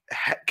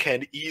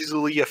can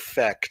easily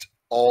affect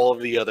all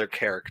of the other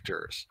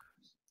characters.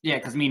 Yeah,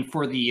 because I mean,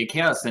 for the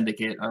Chaos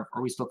Syndicate, are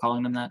we still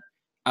calling them that?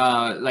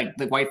 Like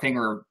the White Fang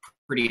are a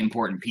pretty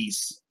important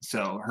piece,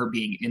 so her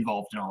being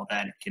involved in all of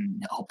that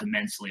can help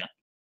immensely.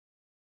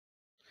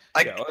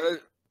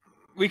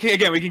 We can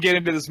get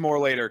into this more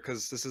later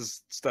because this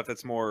is stuff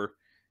that's more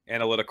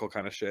analytical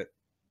kind of shit.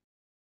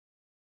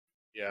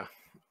 Yeah.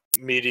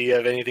 Me, do you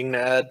have anything to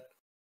add?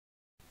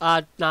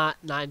 Not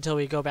until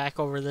we go back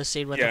over this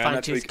scene with the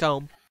fine-tooth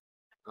comb.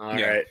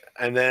 Alright.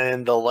 And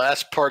then the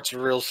last part's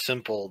real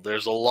simple.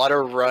 There's a lot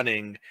of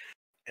running,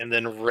 and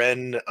then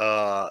Ren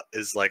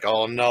is like,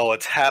 oh no,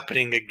 it's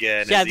happening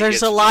again. Yeah,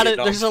 there's a lot of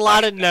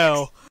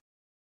no.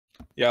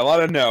 Yeah, a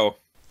lot of no.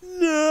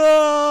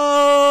 No.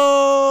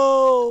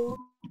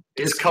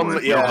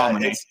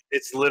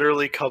 It's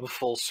literally come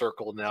full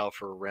circle now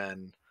for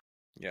Ren.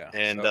 Yeah.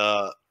 And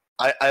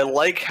I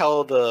like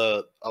how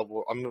was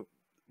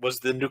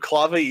the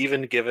Nuklava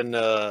even given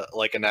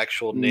like an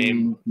actual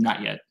name?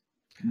 Not yet.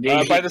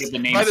 By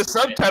the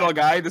subtitle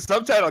guy. The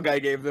subtitle guy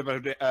gave them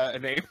a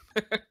name.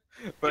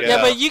 But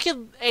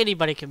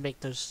anybody can make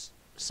those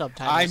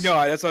subtitles. I know,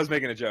 that's why I was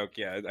making a joke.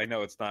 Yeah, I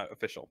know it's not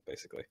official,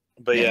 basically.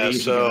 But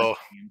so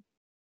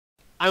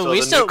I mean,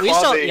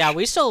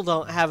 we still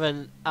don't have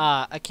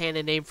a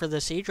canon name for the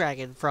Sea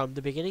Dragon from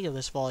the beginning of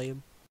this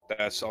volume.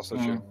 That's also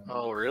true.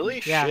 Oh,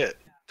 really? Yeah. Shit.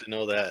 To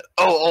know that.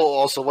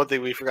 Also one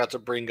thing we forgot to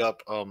bring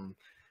up,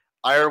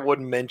 Ironwood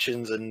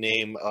mentions a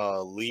name,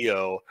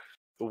 Leo,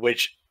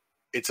 which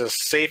it's a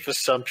safe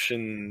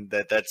assumption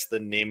that that's the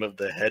name of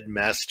the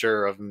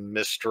headmaster of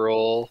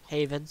Mistral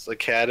Haven's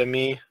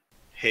Academy.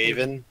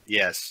 Haven?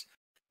 Yes.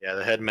 Yeah,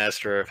 the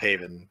headmaster of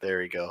Haven.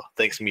 There you go.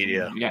 Thanks,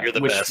 Media. Yeah, you're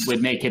the best. Which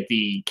would make it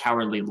the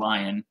cowardly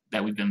lion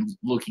that we've been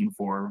looking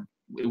for.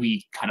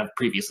 We kind of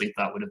previously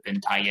thought would have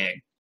been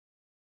Taiyang.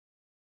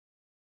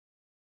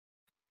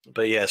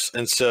 But yes,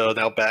 and so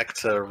now back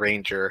to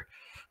Ranger.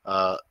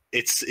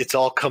 It's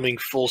all coming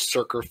full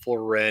circle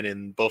for Ren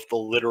in both the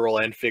literal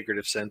and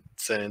figurative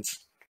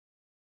sense.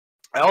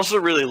 I also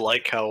really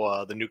like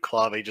how the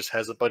Nuklave just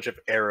has a bunch of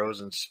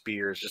arrows and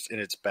spears just in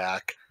its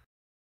back.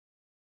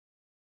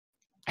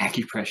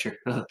 Acupressure.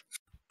 Ugh.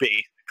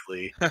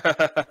 basically.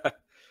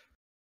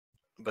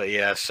 But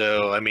yeah,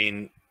 so I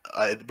mean,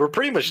 we're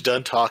pretty much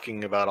done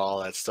talking about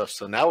all that stuff.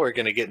 So now we're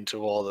gonna get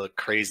into all the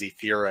crazy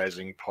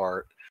theorizing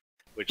part,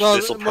 which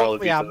this will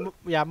probably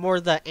be more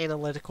the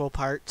analytical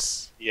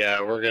parts.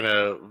 Yeah, we're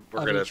gonna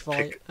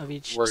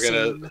each we're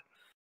gonna. scene.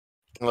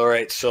 All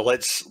right, so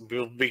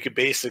we could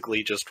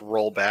basically just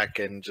roll back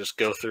and just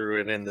go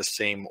through it in the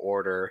same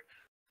order.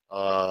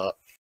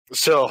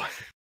 So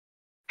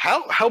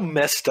how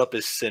messed up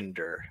is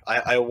Cinder?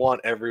 I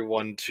want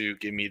everyone to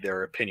give me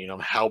their opinion on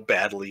how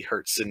badly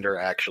hurt Cinder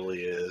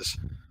actually is.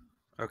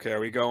 Okay, are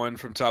we going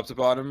from top to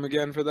bottom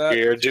again for that?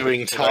 We're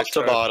doing top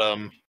to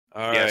bottom.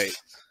 All yes.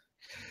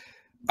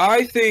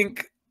 right. I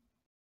think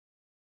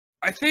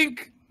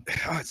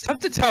it's tough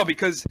to tell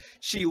because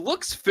she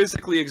looks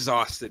physically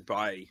exhausted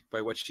by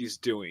what she's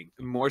doing,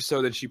 more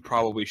so than she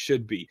probably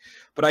should be.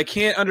 But I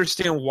can't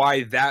understand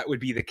why that would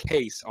be the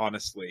case,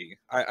 honestly.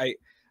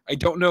 I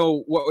don't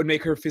know what would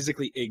make her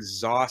physically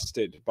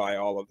exhausted by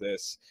all of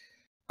this.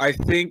 I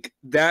think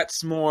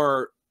that's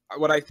more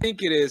what I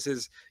think it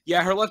is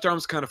yeah, her left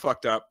arm's kind of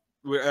fucked up.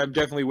 I'm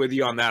definitely with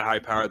you on that high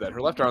power that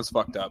her left arm's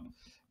fucked up.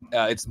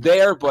 It's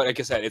there, but like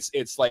I said,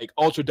 it's like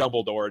ultra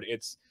Dumbledored.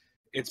 It's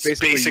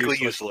basically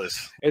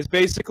useless. It's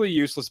basically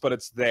useless, but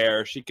it's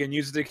there. She can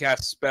use it to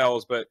cast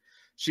spells, but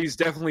she's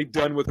definitely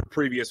done with her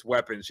previous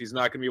weapon. She's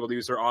not going to be able to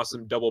use her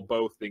awesome double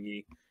bow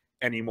thingy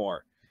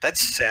anymore.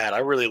 That's sad. I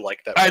really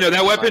like that. I know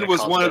that weapon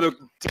was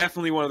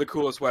definitely one of the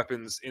coolest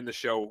weapons in the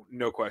show,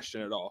 no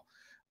question at all.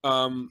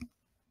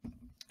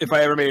 If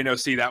I ever made an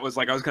OC, that was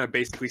like I was going to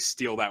basically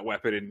steal that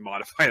weapon and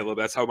modify it a little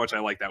bit. That's how much I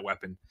like that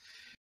weapon.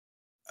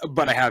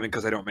 But I haven't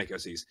because I don't make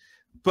OCs.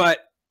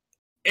 But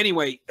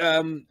anyway,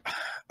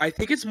 I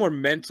think it's more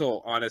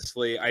mental,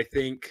 honestly. I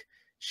think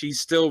she's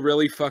still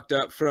really fucked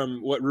up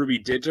from what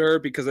RWBY did to her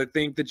because I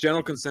think the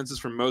general consensus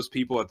from most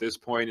people at this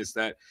point is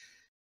that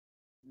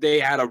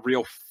they had a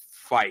real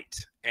fight.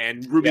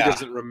 And RWBY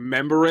doesn't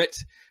remember it,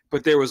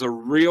 but there was a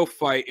real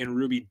fight and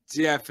RWBY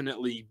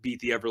definitely beat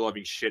the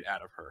ever-loving shit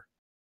out of her.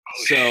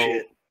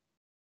 Shit.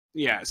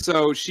 Yeah,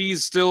 so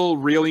she's still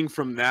reeling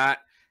from that,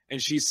 and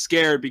she's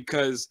scared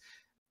because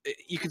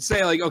you could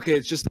say, like, okay,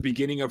 it's just the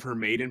beginning of her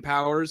maiden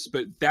powers,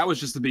 but that was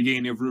just the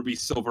beginning of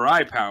RWBY's Silver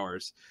Eye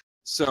powers.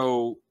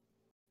 So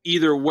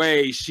either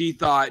way, she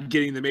thought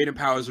getting the maiden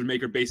powers would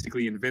make her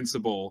basically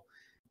invincible,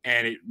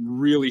 and it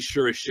really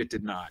sure as shit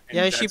did not.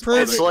 And she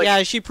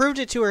proved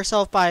it to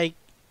herself by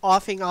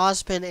offing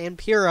Ozpin and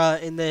Pyrrha,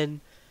 and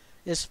then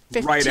this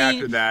 15, right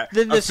after that,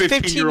 then this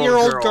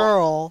 15-year-old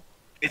girl.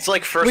 It's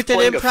like first with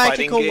playing an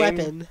impractical a fighting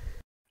weapon.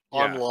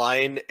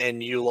 Online,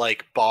 and you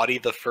like body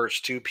the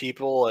first two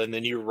people, and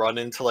then you run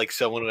into like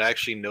someone who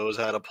actually knows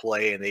how to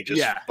play, and they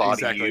just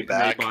body you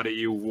back. They body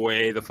you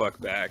way the fuck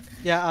back.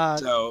 Yeah.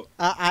 So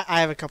I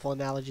have a couple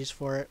analogies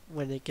for it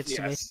when it gets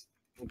to me.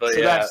 But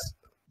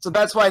so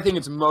that's why I think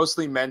it's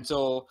mostly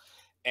mental,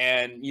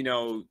 and you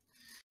know,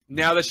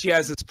 now that she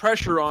has this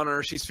pressure on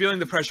her, she's feeling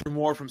the pressure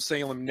more from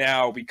Salem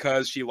now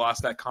because she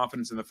lost that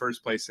confidence in the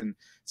first place, and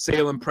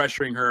Salem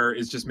pressuring her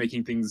is just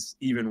making things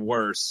even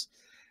worse.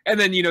 And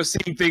then, you know,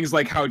 seeing things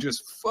like how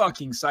just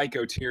fucking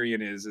psycho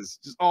Tyrion is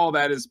just all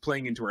that is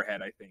playing into her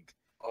head, I think.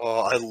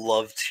 Oh, I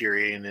love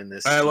Tyrion in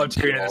this. I love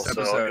Tyrion in this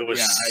episode. It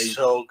was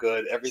so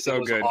good.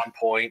 Everything was on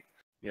point.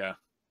 Yeah.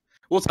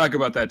 We'll talk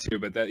about that too,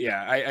 but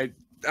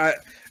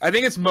I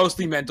think it's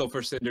mostly mental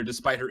for Cinder,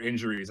 despite her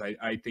injuries.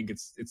 I think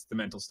it's the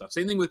mental stuff.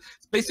 Same thing with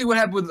basically what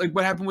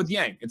happened with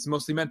Yang. It's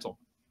mostly mental.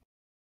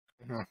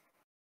 Mm-hmm.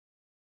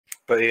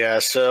 But yeah,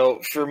 so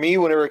for me,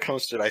 whenever it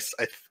comes to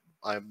it,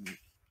 I'm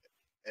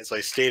as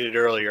I stated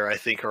earlier, I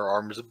think her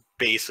arm is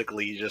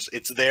basically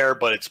it's there,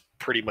 but it's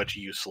pretty much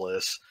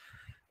useless.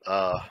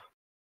 Yeah,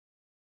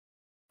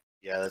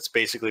 that's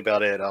basically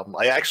about it.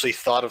 I actually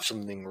thought of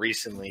something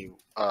recently.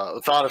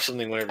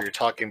 Whenever you're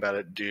talking about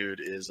it,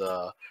 dude, is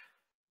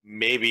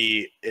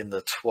maybe in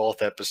the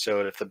 12th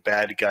episode, if the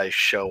bad guys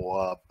show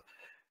up,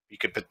 you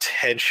could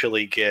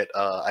potentially get.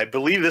 I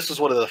believe this was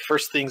one of the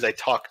first things I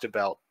talked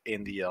about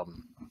in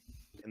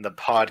the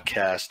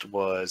podcast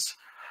was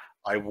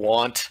I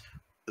want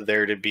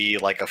there to be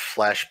like a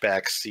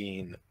flashback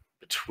scene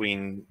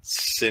between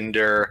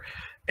Cinder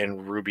and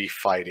RWBY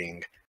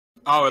fighting.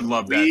 I would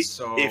love that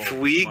so if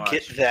we much.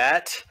 get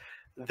that,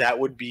 that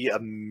would be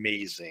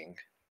amazing.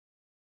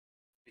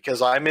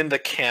 Because I'm in the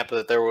camp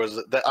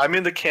I'm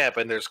in the camp,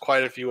 and there's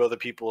quite a few other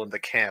people in the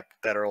camp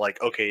that are like,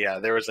 okay, yeah,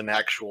 there was an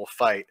actual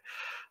fight,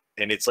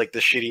 and it's like the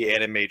shitty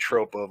anime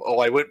trope of, oh,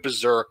 I went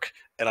berserk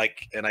and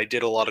I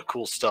did a lot of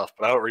cool stuff,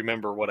 but I don't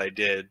remember what I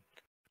did.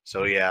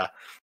 So yeah.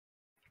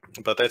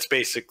 But that's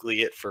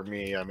basically it for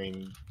me. I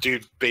mean,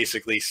 dude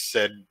basically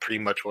said pretty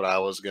much what I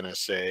was gonna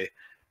say.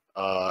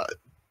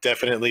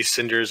 Definitely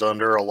Cinder's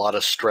under a lot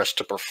of stress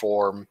to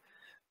perform,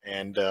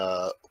 and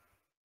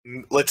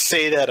let's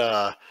say that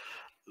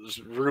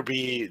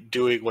RWBY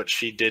doing what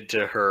she did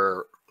to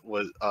her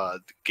was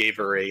gave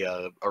her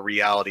a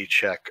reality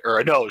check,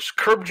 or no,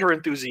 curbed her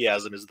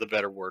enthusiasm is the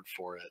better word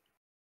for it.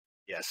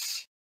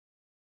 Yes.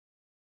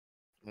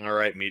 All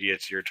right, Media,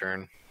 it's your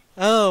turn.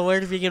 Oh, where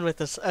to begin with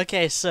this?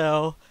 Okay,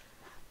 so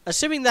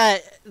assuming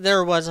that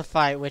there was a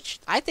fight, which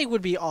I think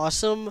would be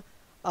awesome,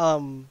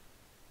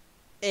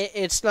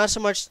 it's not so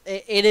much.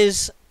 It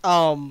is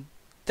that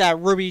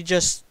RWBY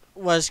just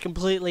was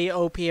completely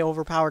OP,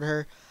 overpowered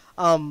her,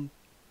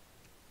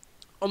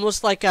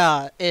 almost like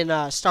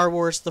in Star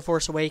Wars: The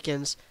Force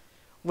Awakens,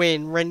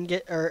 when Rey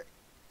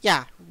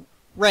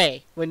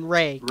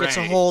gets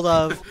a hold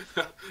of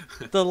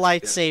the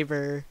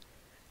lightsaber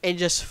and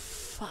just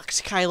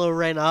fucks Kylo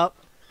Ren up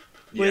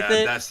with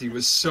it. That scene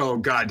was so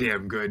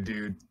goddamn good,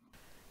 dude.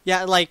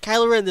 Yeah, like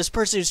Kylo Ren, this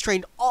person who's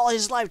trained all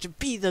his life to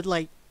be the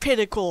like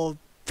pinnacle of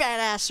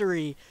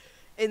badassery,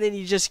 and then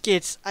he just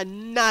gets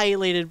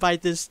annihilated by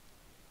this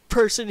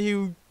person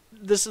who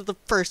this is the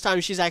first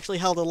time she's actually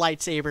held a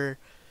lightsaber.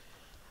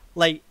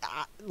 Like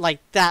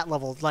that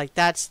level, like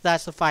that's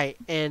the fight,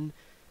 and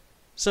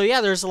so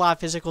yeah, there's a lot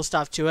of physical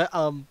stuff to it.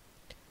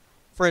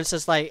 For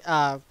instance, like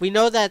we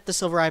know that the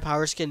Silver Eye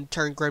powers can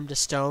turn Grim to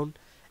stone,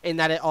 and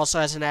that it also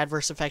has an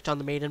adverse effect on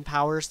the Maiden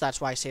powers. That's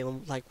why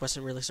Salem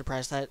wasn't really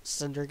surprised that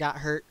Cinder got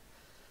hurt.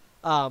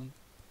 And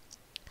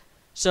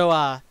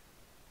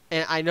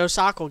I know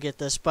Sokka will get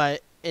this,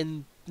 but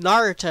in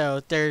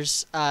Naruto,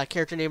 there's a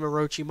character named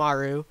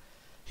Orochimaru,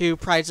 who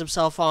prides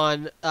himself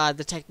on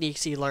the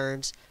techniques he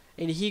learns,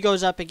 and he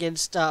goes up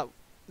against the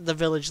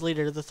village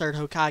leader, the third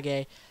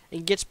Hokage,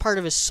 and gets part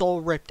of his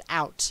soul ripped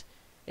out.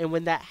 And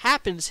when that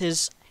happens,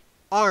 his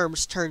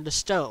arms turn to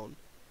stone,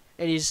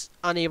 and he's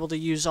unable to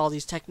use all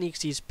these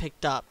techniques he's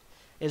picked up,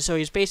 and so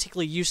he's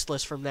basically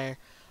useless from there.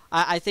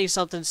 I think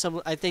something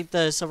similar. I think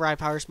the Silver Eye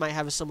powers might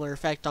have a similar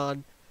effect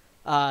on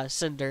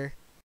Cinder.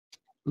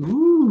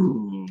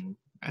 Ooh,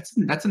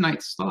 that's a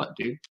nice thought,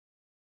 dude.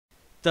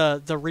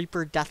 The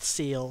Reaper Death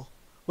Seal,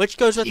 which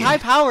goes with high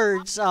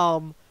powers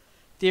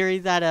theory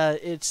that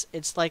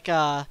it's like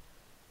a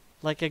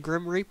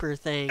Grim Reaper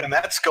thing. And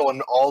that's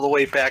going all the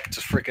way back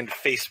to freaking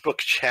Facebook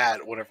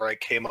chat whenever I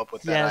came up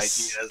with that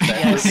idea.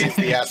 That is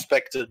the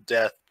aspect of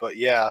death. But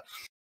yeah,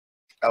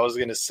 I was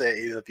going to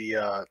say that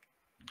the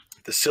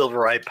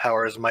Silver Eye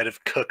powers might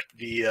have cooked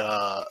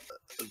the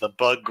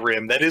Bug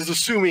Grim. That is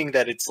assuming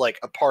that it's like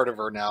a part of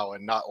her now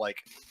and not like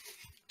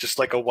just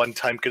like a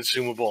one-time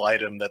consumable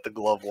item that the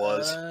glove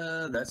was.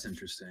 That's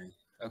interesting.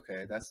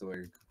 Okay, that's the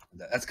way.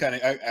 That's kind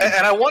of.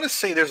 And I want to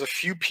say there's a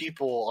few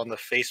people on the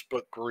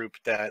Facebook group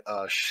that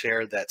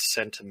share that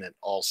sentiment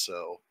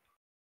also,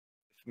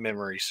 if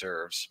memory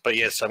serves. But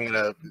yes, I'm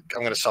gonna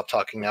stop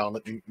talking now and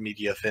let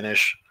media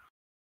finish.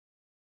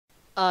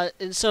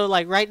 And so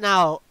like right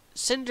now,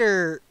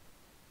 Cinder,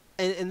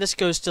 and this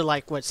goes to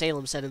like what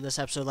Salem said in this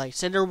episode. Like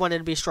Cinder wanted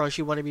to be strong,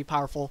 she wanted to be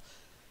powerful.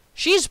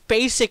 She's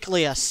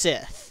basically a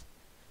Sith.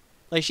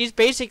 Like she's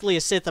basically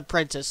a Sith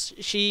apprentice.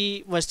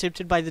 She was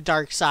tempted by the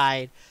dark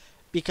side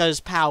because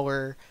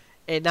power,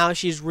 and now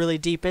she's really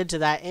deep into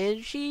that,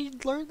 and she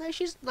learned that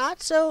she's not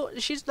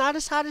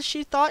as hot as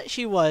she thought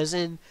she was.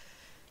 And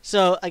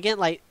so again,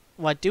 like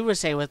what Dude was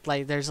saying with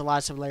like there's a lot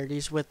of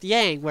similarities with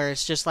Yang, where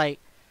it's just like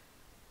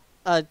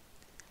a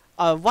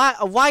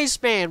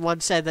wise man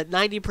once said that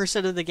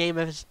 90% of the game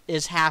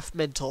is half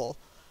mental.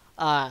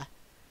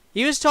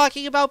 He was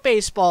talking about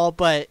baseball,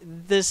 but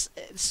this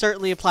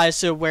certainly applies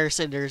to where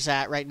Cinder's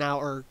at right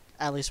now, or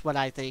at least what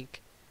I think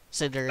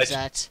Cinder is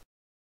at.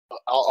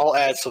 I'll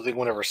add something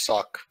whenever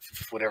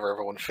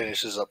everyone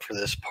finishes up for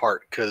this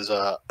part, because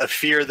a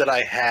fear that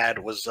I had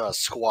was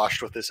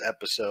squashed with this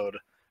episode,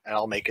 and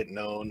I'll make it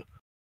known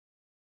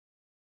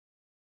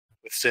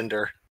with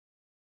Cinder.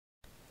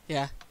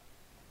 Yeah,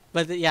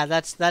 but yeah,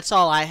 that's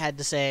all I had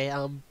to say.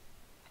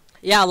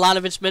 Yeah, a lot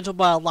of it's mental,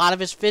 but a lot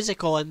of it's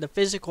physical, and the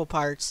physical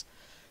parts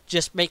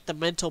just make the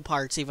mental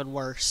parts even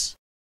worse.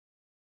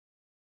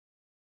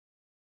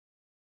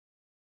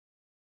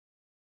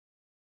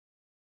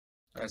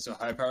 All right, so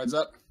high powered's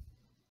up.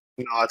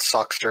 No, it's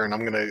Sock's turn.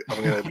 I'm gonna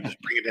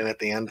just bring it in at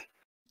the end.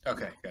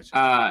 Okay,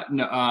 gotcha.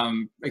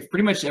 No, like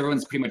pretty much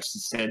everyone's pretty much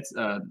said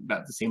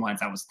about the same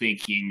lines I was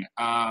thinking.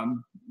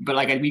 But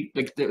like we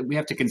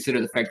have to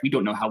consider the fact we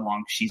don't know how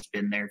long she's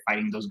been there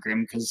fighting those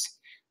Grim, because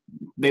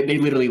they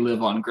literally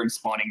live on Grim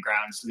spawning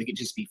grounds, so they could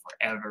just be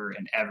forever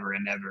and ever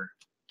and ever.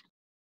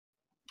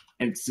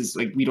 And it's just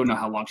like we don't know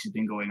how long she's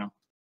been going on.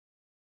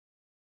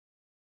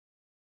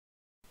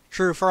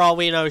 True, for all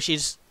we know, she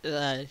is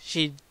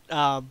doing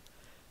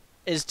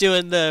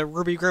the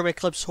RWBY Grim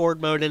Eclipse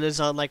Horde mode and is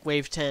on like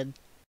wave 10.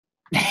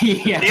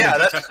 Yeah,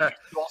 that's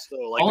also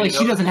like. Only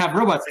she doesn't have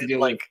robots to do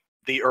like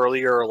the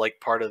earlier like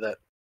part of that.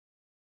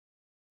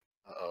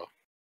 Uh-oh.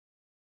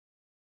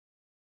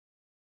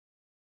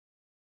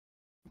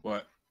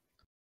 What?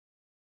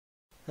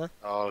 Huh?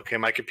 Oh, okay,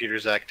 my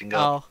computer's acting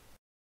up.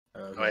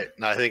 Oh. Wait,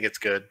 no, I think it's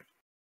good.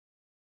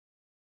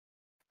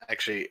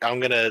 Actually, I'm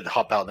gonna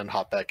hop out and then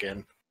hop back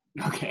in.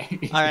 Okay.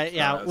 All right.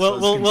 Yeah.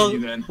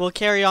 So We'll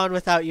carry on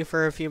without you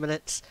for a few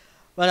minutes,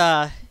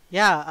 but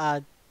yeah.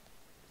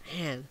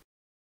 Man.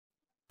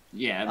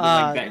 Yeah, but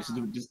like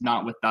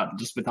that,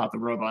 just without the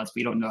robots,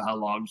 we don't know how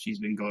long she's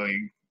been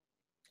going.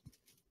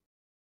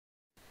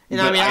 And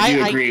but I mean, I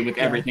do agree with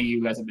everything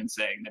you guys have been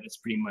saying, that it's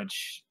pretty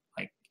much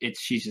like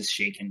she's just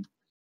shaken.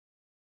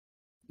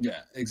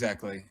 Yeah,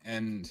 exactly.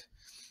 And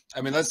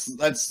I mean,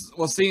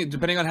 we'll see.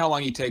 Depending on how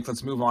long he takes,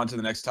 let's move on to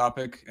the next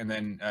topic, and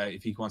then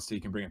if he wants to,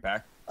 he can bring it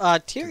back.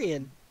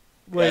 Tyrion.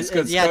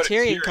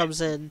 Tyrion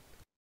comes in.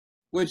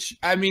 Which,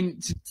 I mean,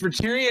 for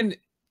Tyrion,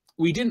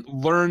 we didn't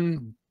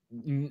learn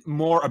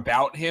more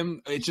about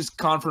him. It's just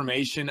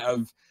confirmation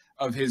of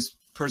his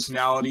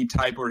personality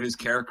type or his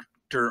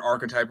character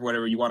archetype or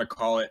whatever you want to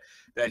call it.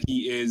 That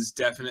he is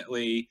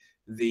definitely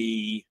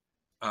the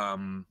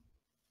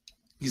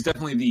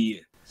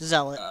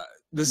zealot.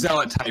 The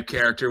zealot type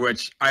character,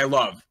 which I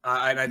love,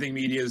 and I think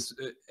media has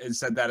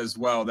said that as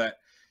well.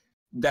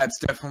 That's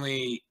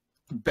definitely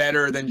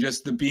better than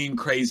just the being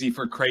crazy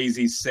for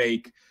crazy's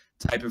sake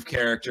type of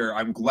character.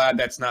 I'm glad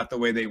that's not the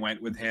way they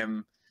went with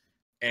him,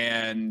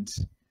 and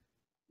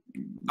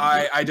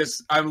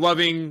I'm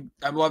loving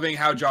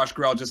how Josh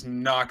Grell just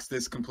knocks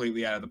this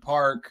completely out of the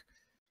park.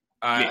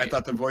 I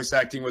thought the voice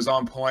acting was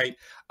on point.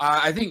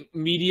 I think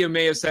media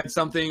may have said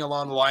something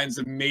along the lines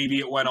of maybe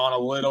it went on a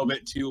little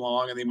bit too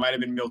long and they might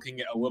have been milking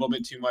it a little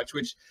bit too much,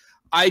 which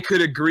I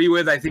could agree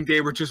with. I think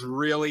they were just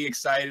really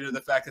excited of the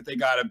fact that they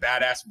got a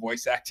badass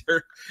voice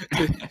actor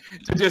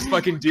to just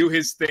fucking do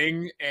his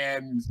thing,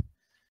 and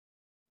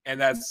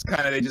that's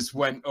kind of, they just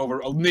went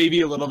over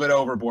maybe a little bit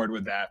overboard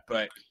with that.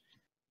 But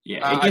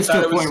yeah, it gets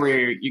to a point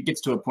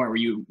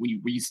where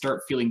you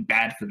start feeling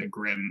bad for the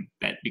Grimm.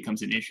 That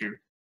becomes an issue.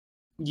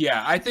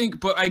 Yeah, I think,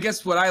 but I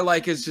guess what I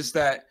like is just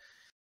that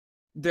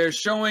they're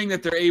showing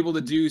that they're able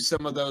to do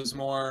some of those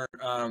more,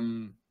 I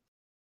want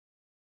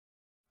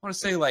to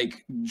say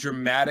like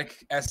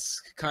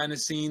dramatic-esque kind of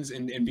scenes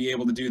and be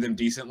able to do them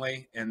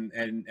decently. And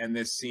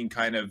this scene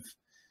kind of,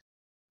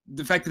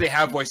 the fact that they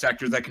have voice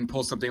actors that can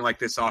pull something like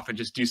this off and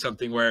just do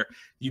something where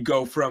you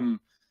go from,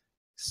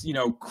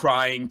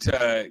 crying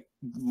to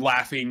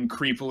laughing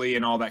creepily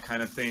and all that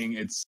kind of thing.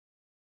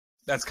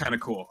 That's kind of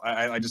cool.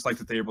 I just like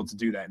that they're able to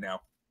do that now.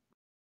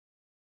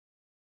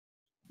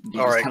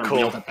 All right,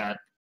 cool.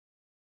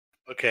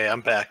 Okay,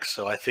 I'm back,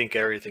 so I think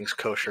everything's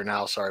kosher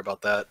now. Sorry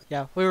about that.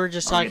 Yeah, we were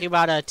just talking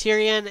about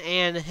Tyrion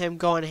and him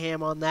going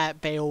ham on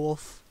that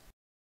Beowulf.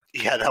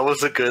 Yeah, that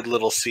was a good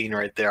little scene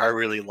right there. I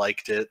really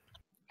liked it.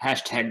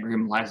 Hashtag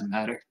Grim Lives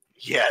Matter.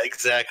 Yeah,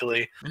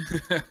 exactly.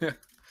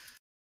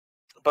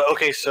 But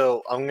okay,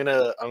 so I'm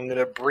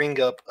gonna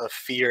bring up a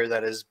fear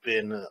that has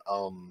been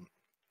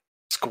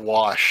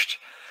squashed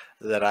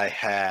that I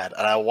had,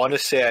 and I want to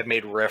say I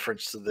made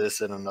reference to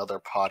this in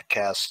another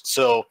podcast.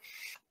 So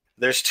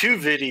there's two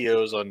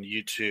videos on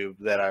YouTube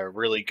that are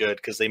really good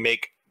because they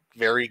make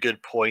very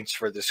good points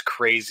for this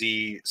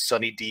crazy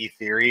Sunny D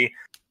theory.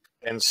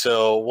 And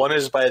so one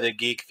is by the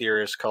geek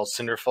theorist called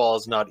Cinderfall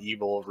is Not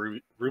Evil,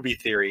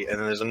 RWBY theory, and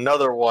then there's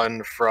another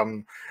one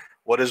from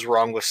What is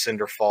Wrong with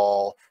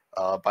Cinderfall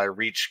by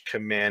Reach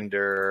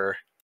Commander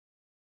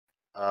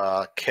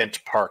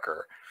Kent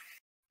Parker.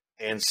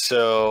 And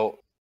so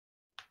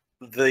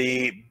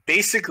the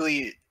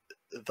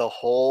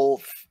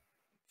whole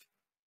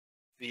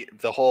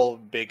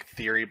big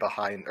theory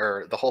behind,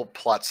 or the whole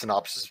plot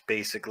synopsis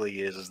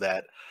basically is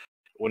that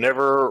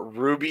whenever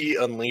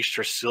RWBY unleashed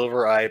her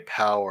Silver Eye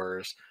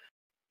powers,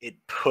 it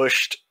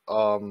pushed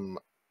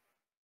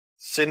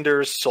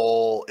Cinder's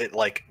soul.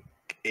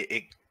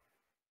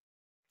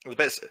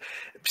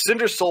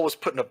 Cinder's soul was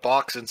put in a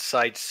box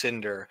inside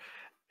Cinder,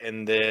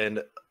 and then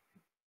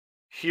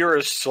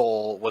Hera's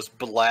soul was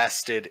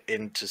blasted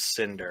into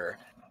Cinder.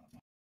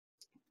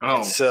 Oh,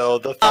 and so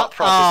the thought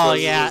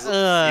process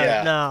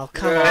was, no,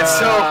 come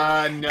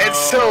on.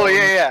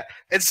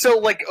 And so,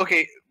 like,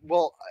 okay,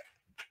 well,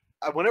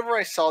 whenever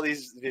I saw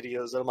these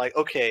videos, I'm like,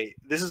 okay,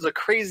 this is a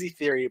crazy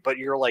theory, but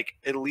you're like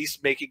at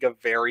least making a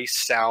very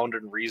sound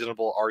and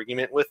reasonable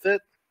argument with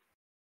it.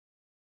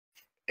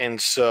 And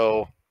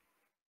so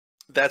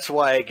that's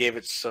why I gave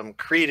it some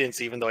credence,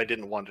 even though I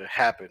didn't want it to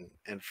happen.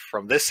 And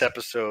from this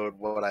episode,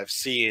 what I've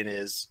seen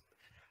is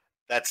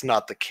that's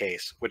not the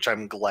case, which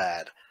I'm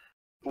glad.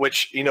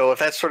 Which, if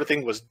that sort of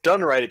thing was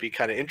done right, it'd be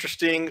kind of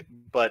interesting,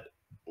 but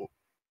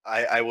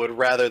I would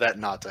rather that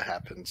not to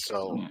happen.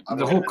 So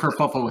the whole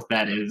kerfuffle with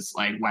that is,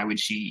 like, why would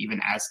she even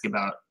ask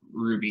about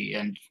RWBY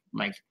and,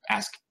 like,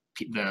 ask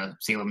the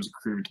Salem's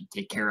crew to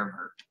take care of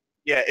her?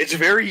 Yeah, it's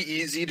very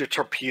easy to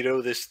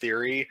torpedo this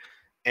theory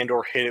and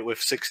or hit it with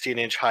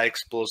 16-inch high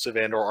explosive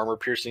and or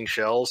armor-piercing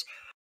shells.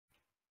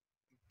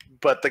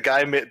 But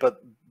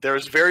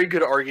there's very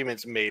good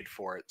arguments made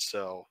for it,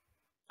 so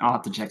I'll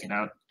have to check it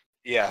out.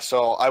 Yeah,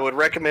 so I would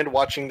recommend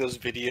watching those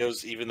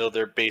videos, even though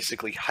they're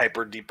basically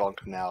hyper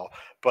debunked now.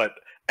 But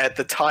at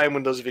the time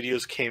when those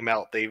videos came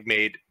out, they've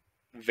made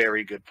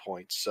very good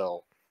points.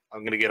 So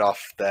I'm going to get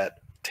off that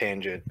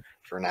tangent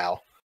for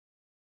now.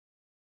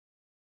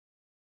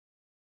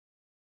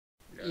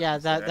 Yeah,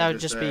 that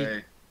would just be...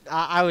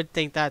 I would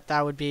think that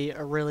would be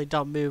a really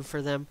dumb move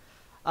for them.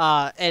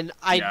 And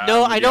I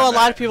know a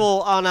lot of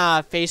people on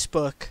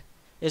Facebook,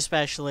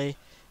 especially,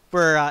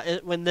 were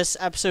when this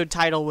episode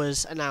title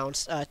was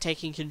announced,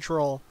 "Taking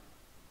Control."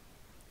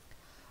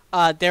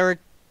 They were,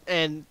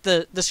 and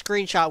the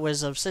screenshot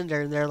was of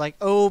Cinder, and they're like,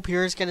 "Oh,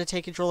 Pyrrha's gonna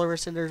take control over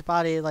Cinder's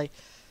body." Like,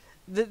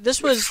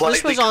 this was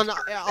on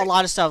a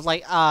lot of stuff.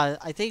 Like,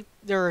 I think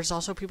there's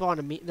also people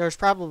on there's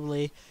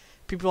probably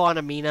people on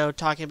Amino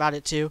talking about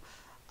it too,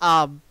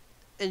 and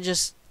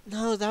just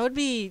no, that would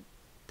be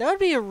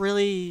a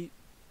really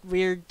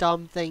weird,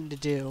 dumb thing to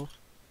do.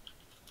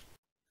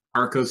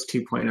 Arcos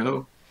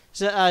 2.0.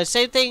 So,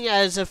 same thing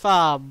as if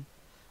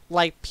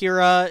like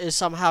Pyrrha is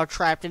somehow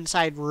trapped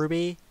inside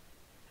RWBY.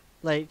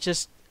 Like,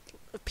 just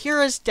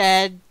Pyrrha's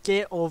dead.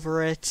 Get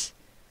over it.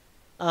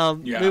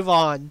 Move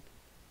on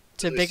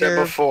to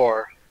bigger.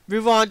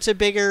 Move on to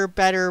bigger,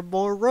 better,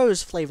 more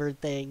rose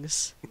flavored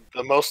things.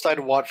 The most I'd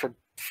want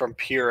from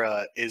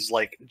Pyrrha is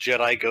like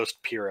Jedi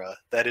Ghost Pyrrha.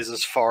 That is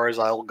as far as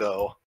I'll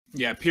go.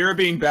 Yeah, Pyrrha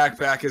being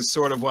back is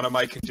sort of one of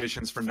my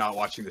conditions for not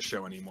watching the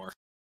show anymore.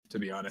 To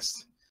be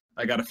honest,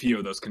 I got a few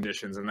of those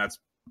conditions, and that's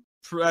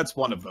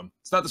one of them.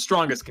 It's not the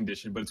strongest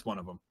condition, but it's one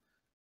of them.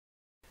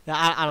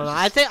 I don't know.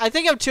 I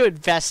think I'm too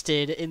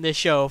invested in the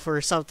show for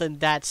something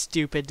that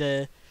stupid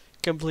to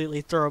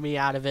completely throw me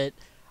out of it.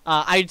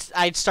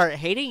 I'd start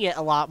hating it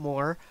a lot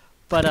more,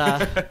 but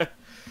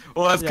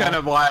well, that's kind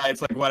of why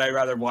it's like, would I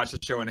rather watch the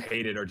show and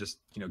hate it or just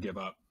give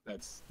up?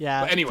 That's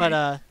But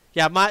anyway,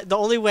 the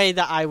only way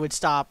that I would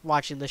stop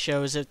watching the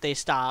show is if they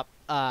stop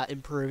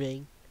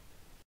improving.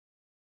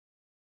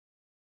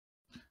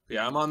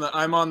 Yeah, I'm on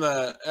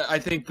the. I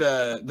think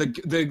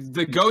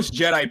the Ghost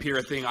Jedi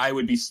Pyrrha thing. I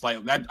would be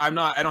slightly. I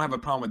don't have a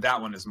problem with that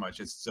one as much.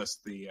 It's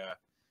just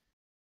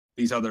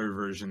these other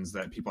versions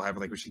that people have,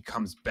 like where she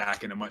comes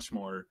back in a much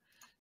more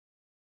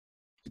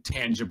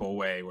tangible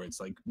way, where it's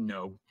like,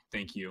 no,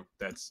 thank you.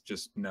 That's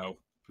just no,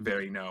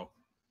 very no.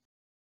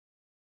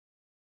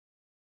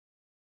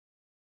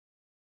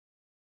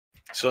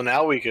 So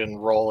now we can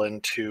roll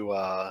into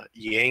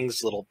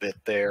Yang's little bit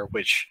there,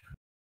 which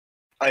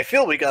I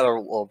feel we got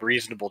a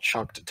reasonable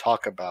chunk to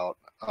talk about.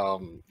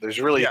 There's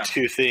really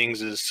two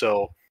things.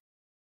 So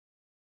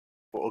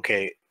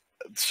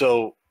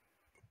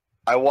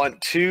I want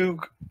two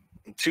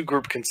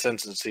group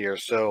consensus here.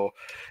 So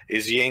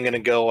is Yang gonna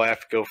go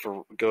to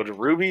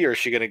RWBY, or is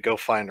she gonna go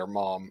find her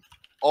mom?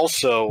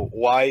 Also,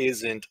 why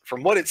isn't,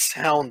 from what it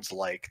sounds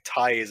like,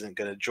 Tai isn't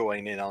gonna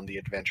join in on the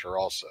adventure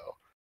also?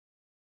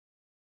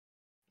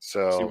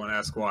 So you want to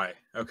ask why?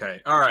 Okay,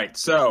 all right.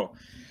 So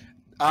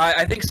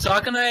I think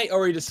Sock and I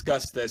already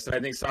discussed this, and I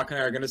think Sock and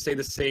I are going to say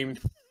the same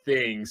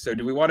thing. So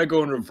do we want to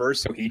go in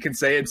reverse so he can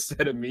say it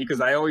instead of me?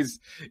 Because I always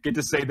get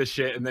to say the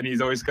shit, and then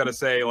he's always got to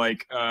say,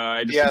 like,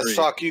 I disagree. Yeah,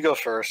 Sock, you go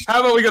first. How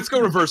about let's go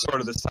reverse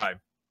order this time?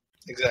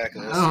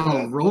 Exactly.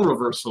 Oh, role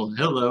reversal.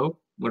 Hello.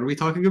 What are we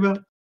talking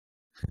about?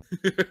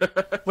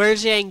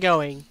 Where's Yang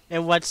going,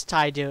 and what's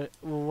Tai going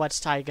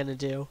to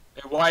do?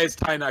 And why is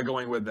Tai not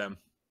going with them?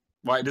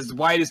 Why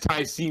does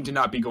Tai seem to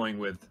not be going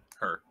with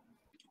her?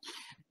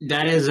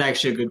 That is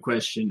actually a good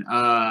question.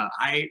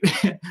 I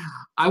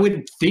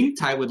would think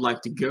Tai would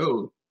like to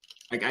go.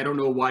 Like, I don't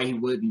know why he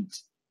wouldn't,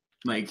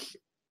 like,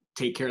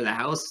 take care of the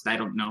house. I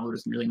don't know.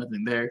 There's really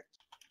nothing there.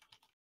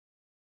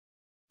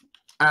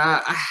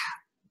 I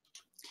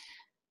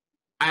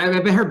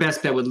bet her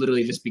best bet would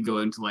literally just be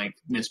going to, like,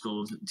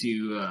 Mistral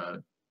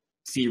to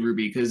see RWBY.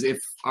 Because if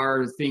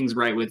our thing's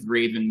right with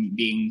Raven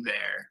being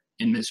there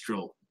in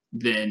Mistral,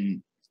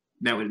 then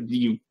that would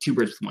be two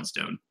birds with one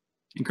stone.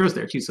 And Crow's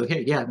there too, so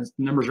hey, yeah, the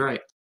number's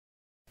right.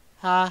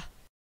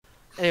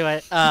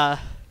 Anyway,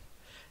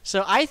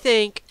 so I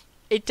think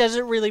it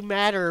doesn't really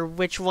matter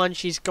which one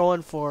she's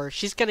going for.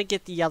 She's gonna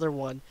get the other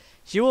one.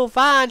 She will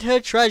find her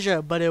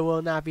treasure, but it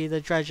will not be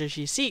the treasure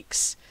she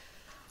seeks.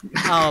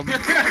 I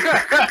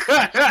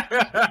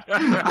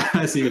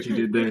see what you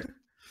did there.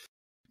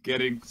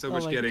 Getting so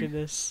much getting.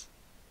 Goodness.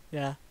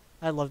 Yeah,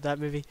 I love that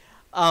movie.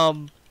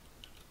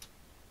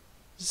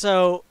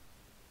 So,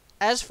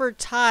 as for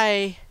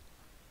Tai,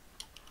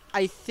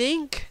 I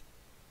think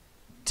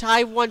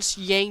Tai wants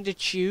Yang to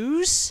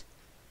choose,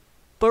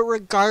 but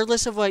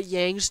regardless of what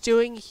Yang's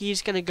doing,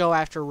 he's going to go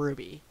after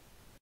RWBY.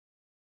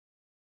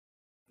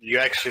 You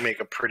actually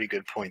make a pretty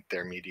good point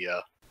there,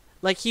 Media.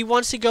 Like, he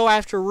wants to go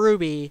after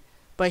RWBY,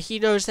 but he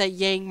knows that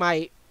Yang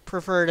might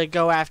prefer to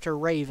go after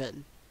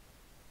Raven.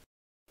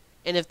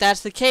 And if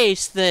that's the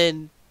case,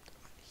 then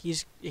he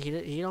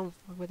don't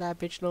fuck with that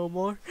bitch no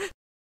more.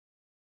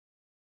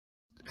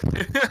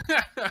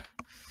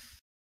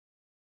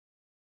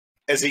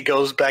 As he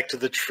goes back to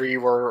the tree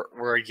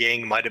where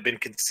Yang might have been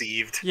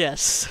conceived.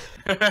 Yes.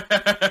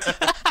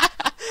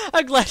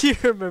 I'm glad you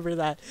remember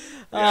that.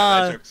 Yeah,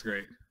 that joke's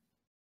great.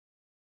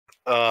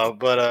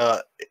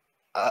 But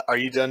are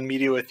you done,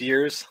 Media, with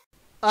yours?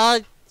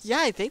 Yeah,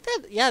 I think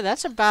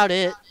that's about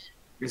it.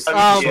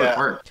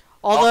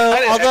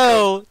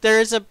 Although there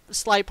is a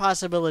slight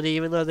possibility,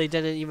 even though they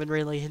didn't even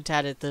really hint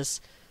at it this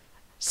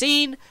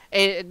scene,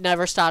 it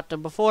never stopped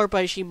them before,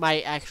 but she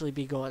might actually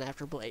be going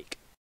after Blake.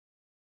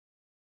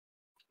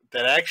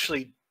 That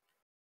actually,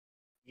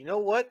 you know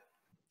what?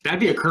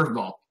 That'd be a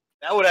curveball.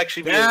 That would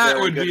actually be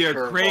a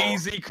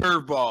crazy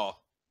curveball.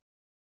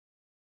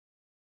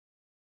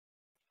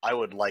 I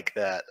would like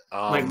that.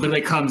 Like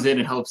literally comes in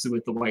and helps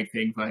with the White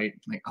Fang fight.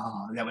 Like,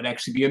 oh, that would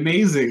actually be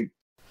amazing.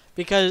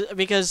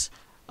 Because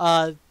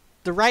the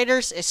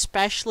writers,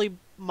 especially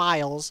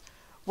Miles,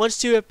 wants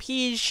to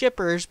appease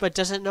shippers but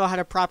doesn't know how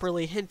to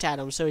properly hint at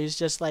them. So he's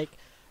just like,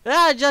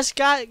 just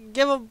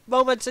give them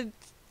moments and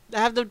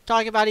have them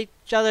talk about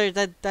each other.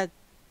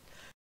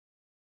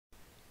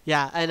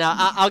 Yeah, and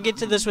I'll get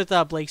to this with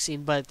Blake's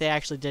scene, but they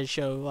actually did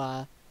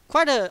show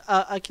quite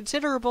a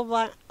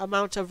considerable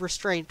amount of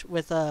restraint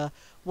with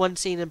one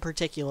scene in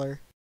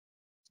particular.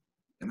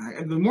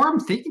 And the more I'm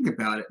thinking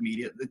about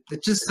it,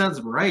 that just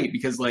sounds right,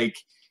 because like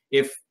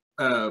if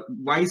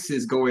Weiss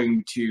is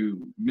going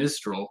to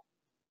Mistral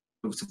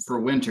for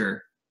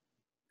winter,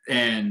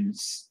 and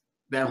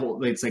that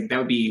whole it's like that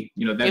would be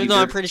even though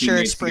I'm pretty sure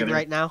it's spring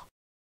right now.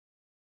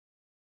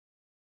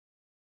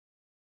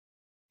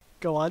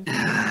 Go on.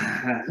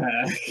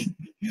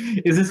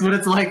 Is this what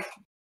it's like?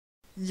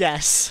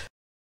 Yes.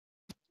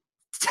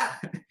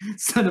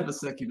 Son of a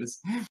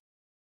succubus.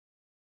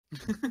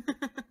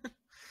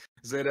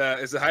 Is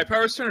it High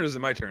Power's turn or is it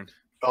my turn?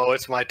 Oh,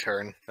 it's my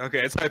turn. Okay,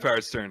 it's High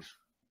Power's turn.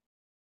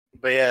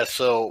 But yeah,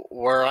 so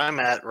where I'm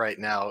at right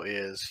now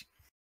is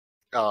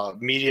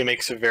Media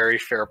makes a very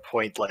fair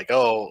point, like,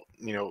 oh,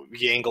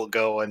 Yang will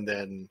go and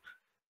then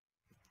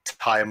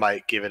Ty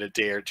might give it a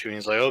day or two, and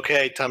he's like,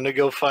 okay, time to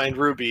go find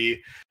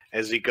RWBY,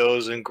 as he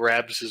goes and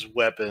grabs his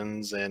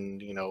weapons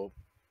and,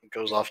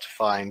 goes off to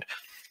find.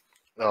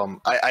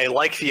 I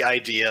like the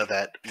idea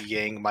that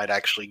Yang might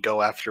actually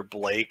go after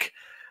Blake.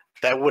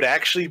 That would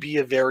actually be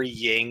a very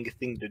Yang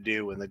thing to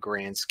do in the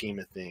grand scheme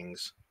of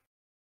things.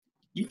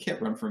 You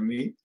can't run from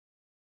me.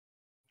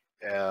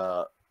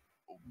 I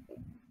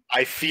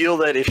feel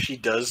that if she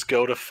does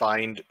go to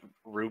find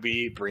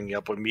RWBY, bringing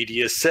up what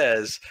Media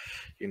says,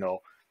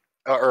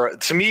 or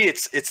to me,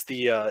 it's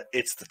the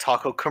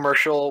taco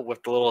commercial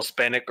with the little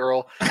Hispanic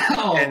girl,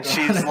 and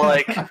she's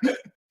like,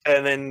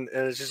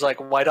 and she's like,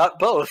 why not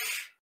both?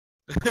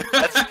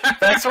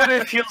 That's what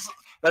it feels.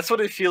 That's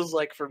what it feels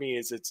like for me.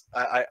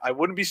 I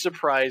wouldn't be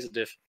surprised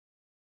if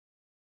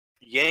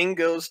Yang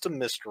goes to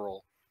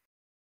Mistral.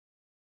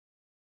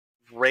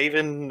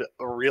 Raven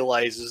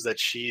realizes that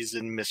she's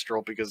in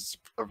Mistral because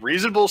a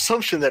reasonable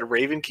assumption that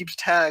Raven keeps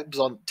tabs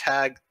on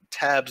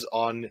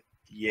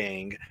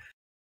Yang,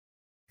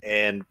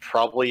 and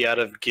probably out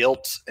of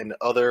guilt and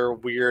other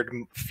weird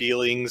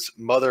feelings,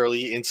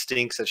 motherly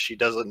instincts that she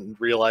doesn't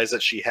realize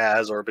that she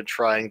has or been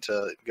trying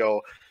to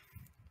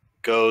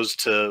goes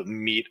to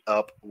meet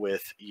up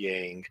with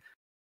Yang,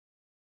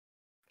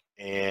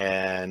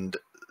 and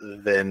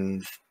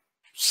then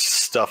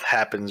stuff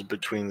happens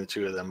between the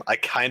two of them. I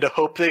kind of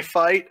hope they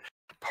fight.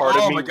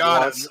 Oh my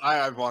god,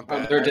 I want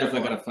that. They're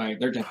definitely gonna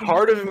fight.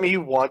 Part of me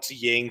wants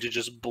Yang to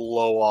just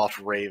blow off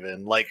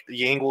Raven. Like,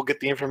 Yang will get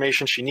the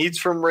information she needs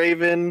from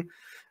Raven,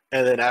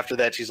 and then after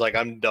that, she's like,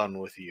 "I'm done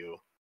with you."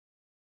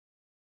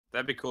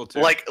 That'd be cool too.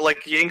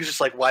 Like Yang's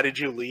just like, "Why did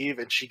you leave?"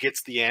 And she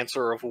gets the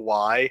answer of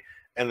why,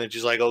 and then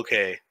she's like,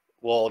 "Okay,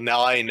 well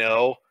now I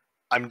know.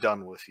 I'm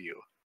done with you.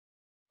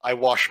 I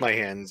wash my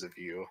hands of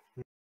you."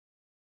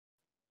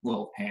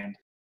 Well, hand.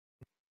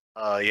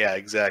 Yeah,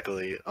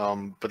 exactly.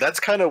 But that's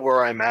kind of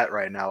where I'm at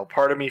right now.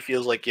 Part of me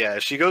feels like, yeah,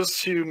 if she goes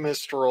to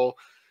Mistral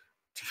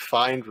to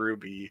find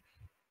RWBY,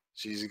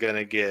 she's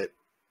gonna get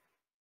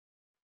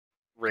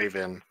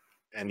Raven,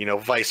 and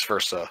vice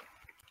versa.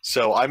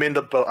 So I'm in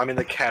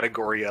the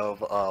category of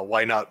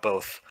why not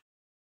both.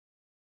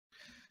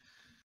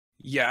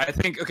 Yeah, I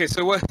think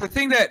so. The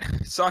thing that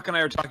Sock and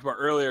I were talking about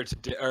earlier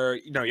today, or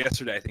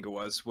yesterday, I think it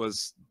was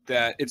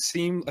that it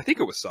seemed. I think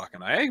it was Sock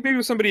and I. Maybe it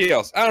was somebody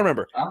else. I don't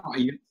remember. I don't know.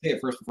 You say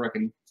it first before I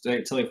can tell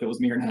you if it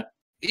was me or not.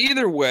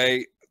 Either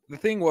way, the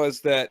thing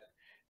was that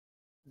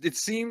it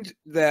seemed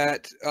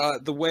that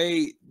the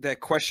way that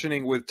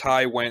questioning with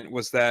Ty went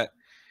was that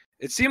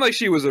it seemed like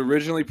she was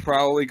originally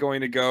probably going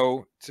to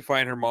go to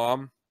find her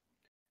mom,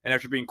 and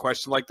after being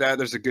questioned like that,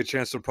 there's a good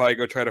chance she'll probably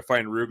go try to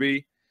find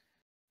RWBY.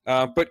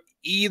 But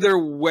either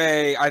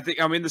way, I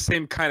think I'm in the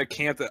same kind of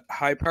camp that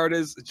High Powered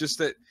is. Just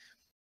that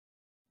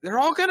they're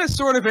all gonna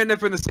sort of end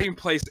up in the same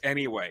place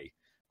anyway.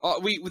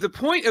 The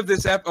point of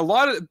this I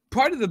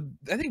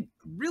think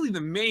really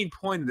the main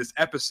point of this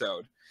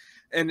episode,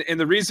 and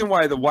the reason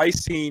why the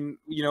Weiss scene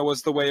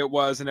was the way it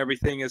was and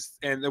everything is,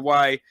 and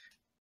why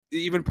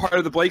even part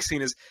of the Blake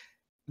scene is,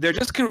 they're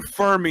just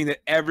confirming that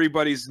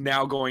everybody's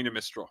now going to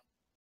Mistral.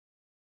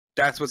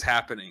 That's what's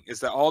happening,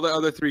 is that all the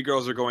other three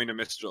girls are going to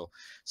Mistral.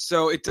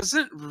 So it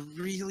doesn't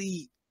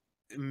really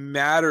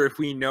matter if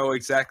we know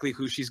exactly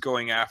who she's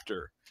going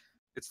after.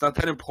 It's not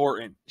that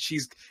important.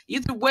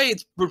 Either way,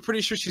 we're pretty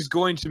sure she's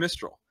going to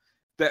Mistral,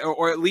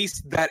 or at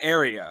least that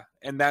area.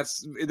 And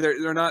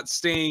they're not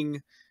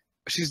staying.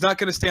 She's not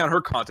going to stay on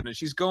her continent.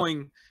 She's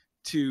going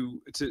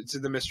to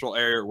the Mistral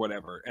area or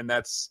whatever. And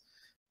that's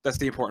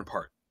the important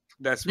part.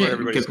 That's where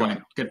everybody's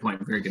going. Good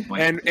point. Very good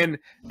point.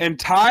 And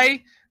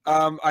Ty.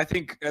 I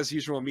think, as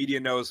usual, Media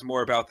knows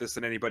more about this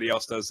than anybody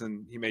else does,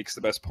 and he makes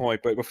the best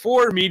point. But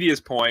before Media's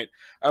point,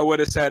 I would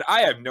have said,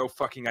 I have no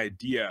fucking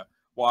idea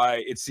why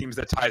it seems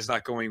that Ty's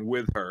not going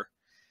with her.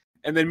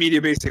 And then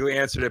Media basically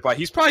answered it by,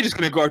 he's probably just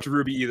going to go after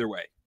RWBY either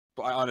way,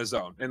 on his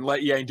own, and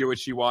let Yang do what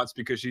she wants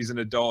because she's an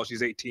adult.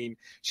 She's 18.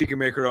 She can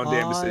make her own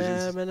damn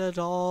decisions. I am an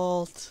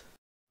adult.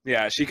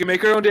 Yeah, she can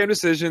make her own damn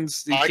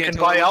decisions. I can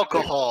buy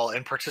alcohol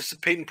and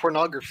participate in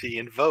pornography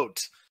and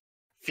vote.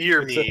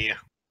 Fear me.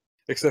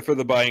 Except for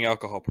the buying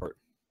alcohol part.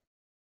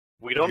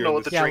 We don't know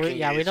what the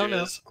drinking age we don't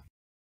know. is.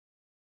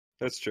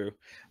 That's true.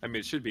 I mean,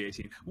 it should be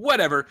 18.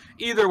 Whatever.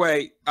 Either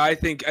way, I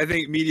think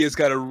Media's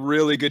got a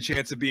really good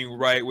chance of being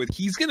right with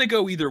he's going to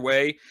go either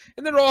way,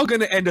 and they're all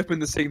going to end up in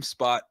the same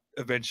spot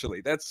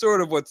eventually. That's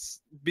sort of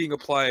what's being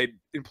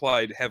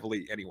implied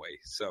heavily anyway.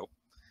 So,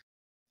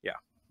 yeah.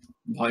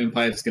 Volume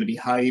 5 is going to be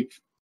hype.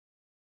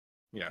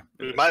 Yeah.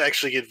 We might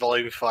actually get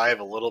Volume 5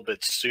 a little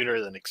bit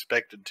sooner than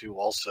expected to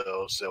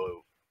also,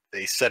 so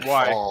they said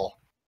fall.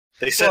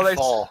 They said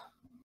fall.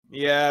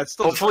 Yeah, it's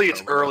still hopefully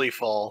it's early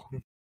fall.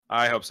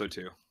 I hope so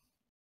too.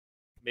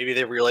 Maybe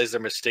they realized their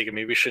mistake and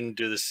maybe we shouldn't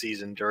do this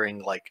season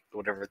during like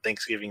whatever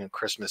Thanksgiving and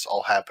Christmas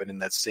all happen in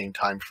that same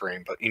time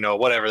frame. But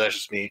whatever, that's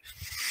just me.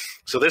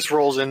 So this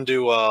rolls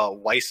into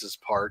Weiss's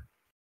part.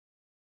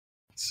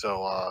 So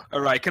all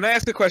right, can I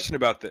ask a question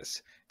about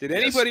this? Did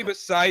anybody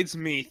besides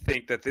me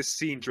think that this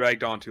scene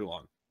dragged on too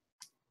long?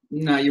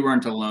 No, you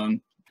weren't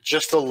alone.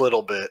 Just a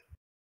little bit.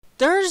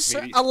 There's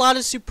a lot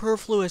of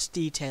superfluous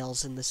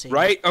details in the scene.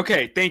 Right?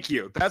 Okay, thank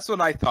you. That's what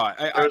I thought.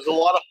 There's a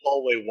lot of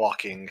hallway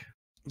walking.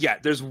 Yeah,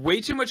 there's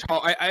way too much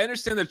I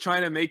understand they're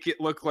trying to make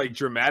it look like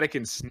dramatic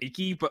and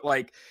sneaky, but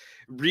like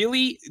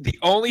really the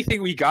only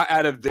thing we got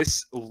out of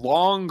this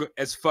long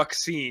as fuck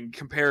scene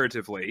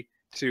comparatively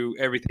to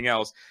everything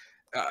else,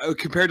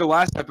 compared to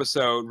last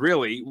episode,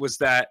 really, was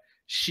that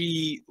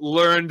she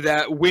learned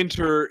that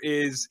Winter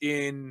is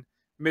in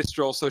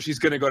Mistral, so she's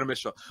going to go to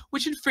Mistral,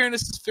 which in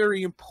fairness is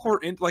very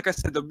important. Like I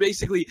said, the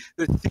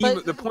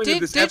point of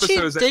this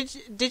episode is that...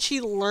 Did she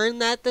learn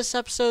that this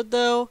episode,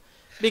 though?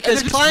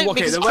 Because Klein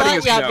was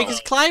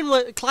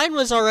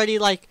already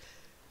like,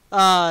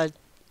 the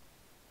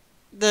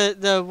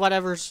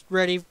whatever's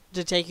ready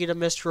to take you to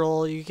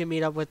Mistral. You can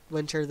meet up with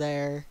Winter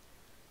there.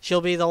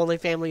 She'll be the only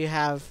family you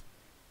have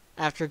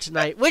after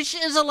tonight, which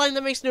is a line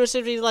that makes no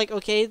sense. Like,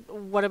 okay,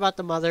 what about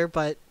the mother?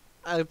 But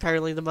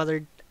apparently the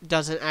mother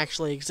doesn't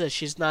actually exist.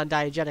 She's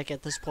non-diegetic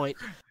at this point.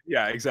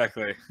 Yeah,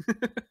 exactly.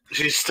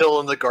 She's still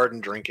in the garden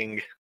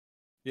drinking.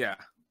 Yeah.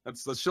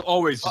 She'll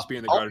always just be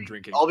in the garden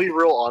drinking. I'll be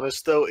real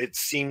honest, though. It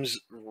seems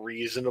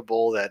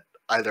reasonable that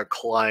either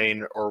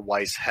Klein or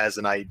Weiss has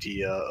an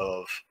idea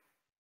of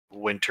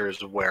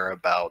Winter's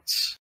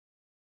whereabouts.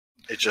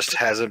 It just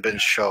hasn't been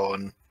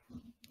shown.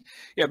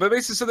 Yeah, but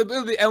basically, so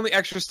the only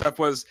extra stuff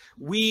was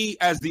we,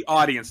 as the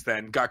audience,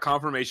 then got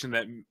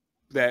confirmation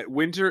that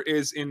Winter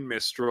is in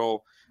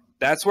Mistral.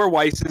 That's where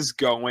Weiss is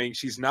going.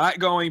 She's not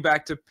going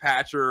back to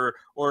Patcher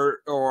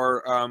or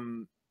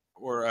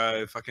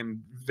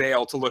fucking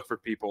Vale to look for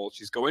people.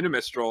 She's going to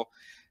Mistral,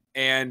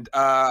 and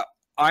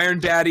Iron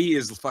Daddy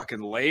is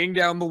fucking laying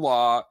down the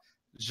law.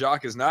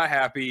 Jacques is not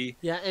happy.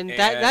 Yeah, and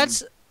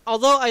that's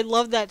although I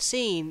love that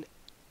scene,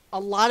 a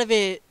lot of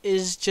it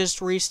is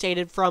just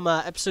restated from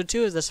episode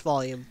 2 of this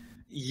volume.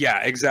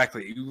 Yeah,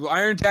 exactly.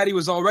 Iron Daddy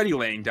was already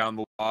laying down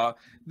the law.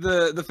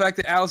 The fact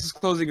that Alice is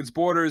closing its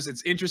borders,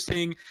 it's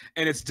interesting,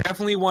 and it's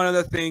definitely one of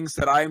the things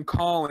that I am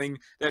calling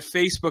that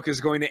Facebook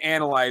is going to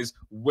analyze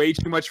way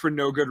too much for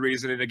no good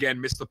reason, and again,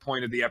 miss the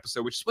point of the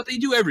episode, which is what they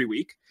do every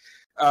week.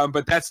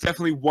 But that's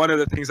definitely one of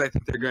the things I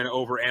think they're going to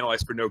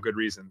overanalyze for no good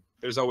reason.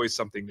 There's always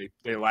something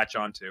they latch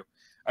onto.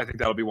 I think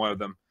that'll be one of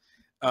them.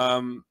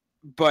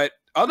 But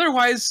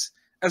otherwise,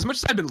 as much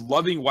as I've been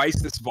loving Weiss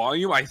this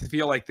volume, I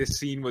feel like this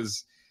scene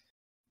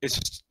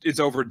it's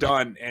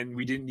overdone, and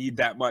we didn't need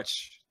that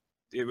much.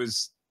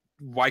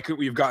 Why couldn't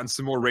we have gotten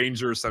some more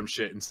Ranger or some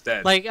shit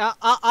instead? Like,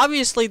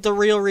 obviously the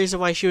real reason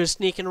why she was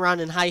sneaking around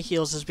in high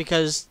heels is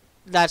because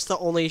that's the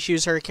only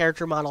shoes her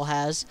character model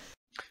has.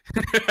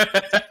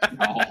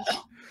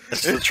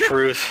 It's the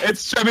truth. That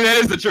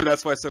is the truth.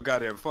 That's why it's so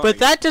goddamn funny. But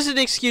that doesn't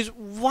excuse...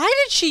 Why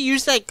did she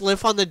use that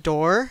glyph on the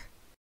door?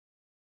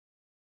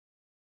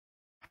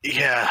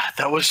 Yeah,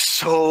 that was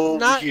so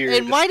weird.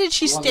 And why did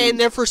she stand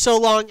there for so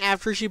long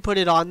after she put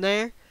it on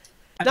there?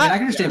 I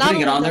can understand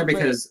putting it on there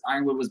because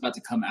Ironwood was about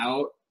to come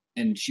out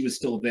and she was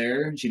still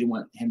there and she didn't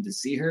want him to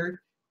see her.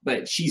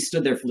 But she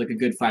stood there for like a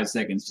good 5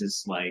 seconds,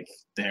 just like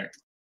there.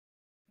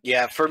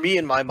 Yeah, for me,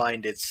 in my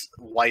mind, it's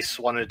Weiss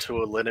wanted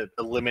to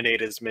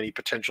eliminate as many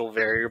potential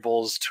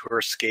variables to her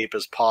escape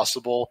as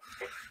possible.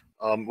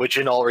 Which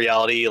in all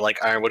reality,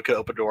 like Ironwood could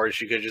open doors,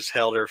 she could just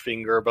held her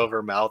finger above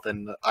her mouth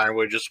and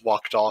Ironwood just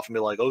walked off and be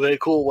like, okay,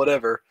 cool,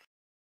 whatever.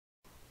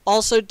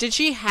 Also, did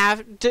she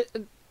have...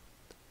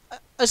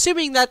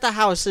 assuming that the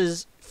house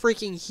is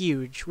freaking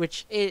huge,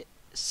 which it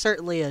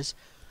certainly is,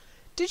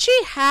 did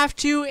she have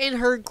to, in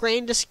her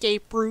grand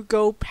escape route,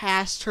 go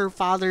past her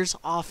father's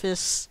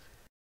office?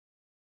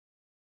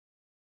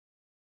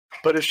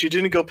 But if she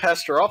didn't go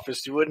past her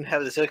office, you wouldn't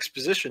have this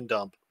exposition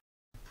dump.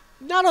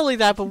 Not only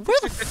that, but where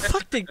the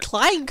fuck did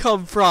Klein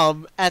come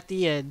from at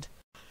the end?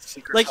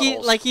 Secret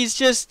tunnels.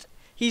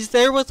 He's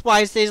there with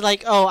Weiss. He's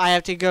like, oh, I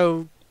have to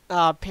go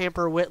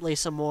pamper Whitley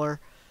some more.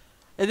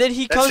 And then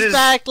he comes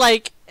back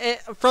like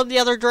from the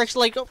other direction.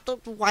 Like,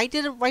 why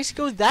didn't Weiss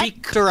go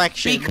that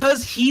direction?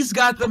 Because he's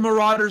got the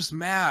Marauders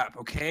map.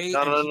 Okay.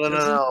 No. He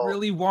doesn't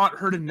really want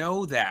her to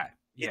know that.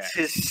 Yeah. It's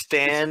his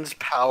Stan's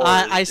power.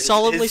 I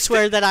solemnly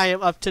swear that I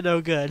am up to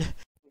no good.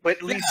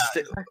 Whitley's.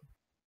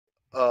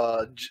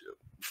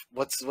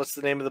 What's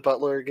the name of the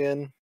butler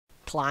again?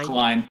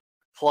 Klein.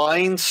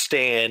 Klein's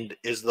stand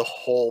is the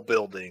whole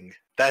building.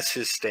 That's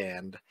his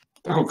stand.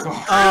 Oh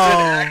god.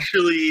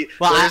 Actually,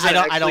 well,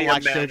 I don't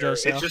watch JoJo,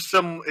 so.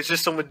 It's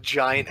just some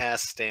giant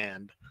ass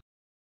stand.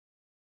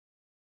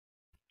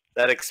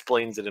 That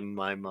explains it in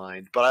my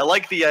mind. But I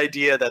like the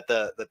idea that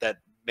that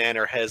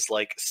manor has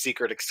like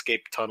secret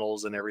escape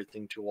tunnels and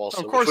everything too.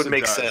 Also, of course, which would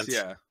make does, sense.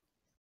 Yeah.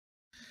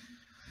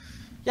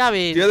 Yeah, I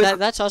mean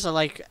that's also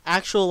like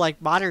actual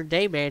like modern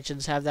day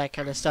mansions have that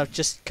kind of stuff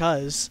just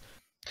cause.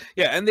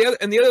 Yeah, and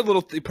the other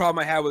little problem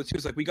I have with it too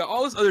is like we got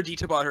all this other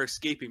detail about her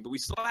escaping, but we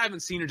still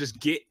haven't seen her just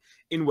get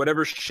in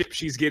whatever ship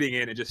she's getting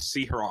in and just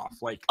see her off.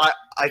 Like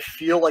I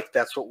feel like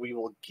that's what we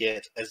will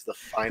get as the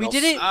final. We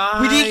didn't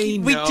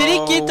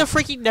get the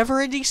freaking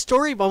never-ending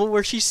story moment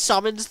where she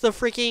summons the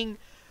freaking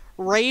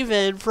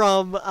Raven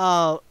from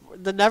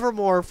the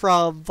Nevermore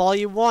from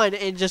Volume 1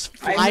 and just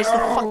flies the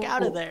fuck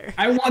out of there.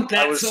 I want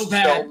that so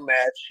bad. I was so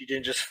mad she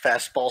didn't just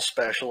fastball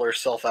special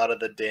herself out of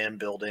the damn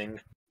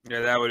building.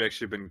 Yeah, that would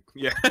actually have been...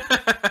 Yeah,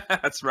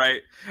 that's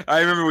right. I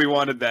remember we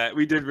wanted that.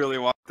 We did really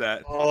want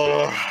that.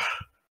 Oh,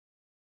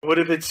 it would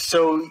have been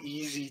so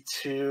easy,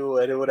 too,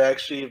 and it would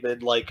actually have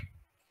been, like,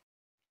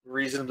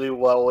 reasonably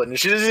well. And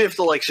she doesn't have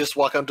to, like, just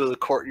walk onto the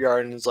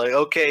courtyard and it's like,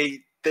 okay,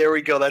 there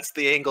we go, that's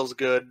the angle's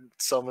good,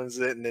 summons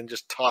it, and then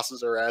just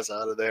tosses her ass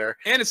out of there.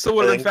 And it still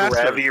would have been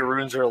faster. Gravity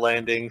ruins her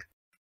landing.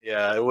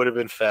 Yeah, it would have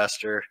been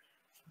faster.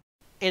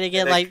 And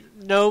again, like,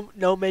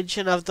 no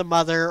mention of the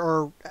mother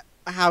or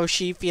how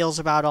she feels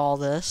about all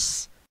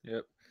this.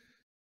 Yep.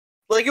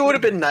 Like, it would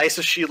have been nice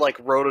if she, like,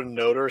 wrote a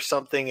note or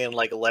something and,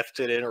 like, left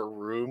it in her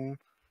room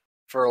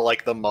for,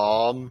 like, the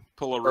mom.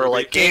 Pull a or,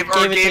 like, gave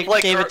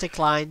it to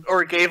Klein.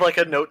 Or gave, like,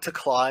 a note to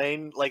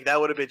Klein. Like, that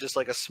would have been just,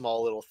 like, a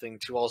small little thing,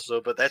 too, also.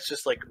 But that's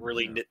just, like,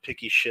 really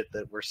nitpicky shit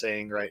that we're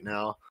saying right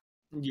now.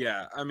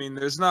 Yeah, I mean,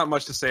 there's not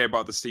much to say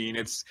about the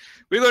scene.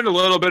 We learned a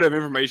little bit of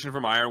information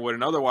from Ironwood,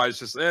 and otherwise,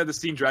 just the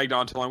scene dragged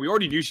on too long. We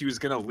already knew she was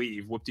gonna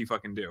leave.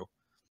 Whoop-de-fucking-do.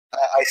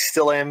 I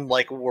still am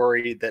like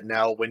worried that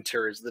now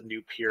Winter is the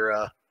new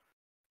Pyrrha,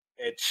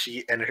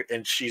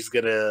 and she's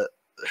gonna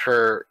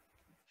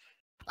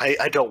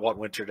I don't want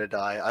Winter to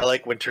die. I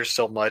like Winter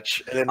so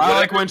much. And then I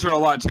like Winter a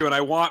lot too, and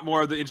I want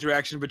more of the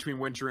interaction between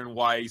Winter and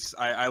Weiss.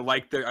 I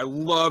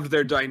loved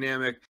their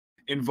dynamic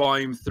in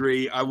Volume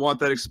 3. I want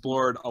that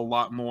explored a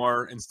lot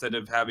more instead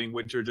of having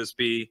Winter just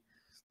be,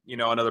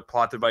 another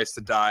plot device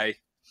to die.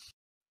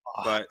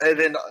 But and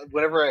then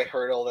whenever I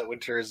heard all that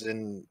Winter is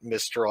in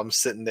Mistral, I'm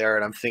sitting there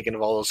and I'm thinking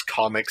of all those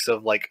comics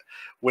of like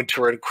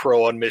Winter and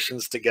Crow on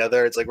missions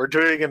together. It's like, we're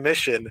doing a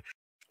mission,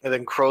 and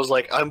then Crow's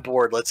like, I'm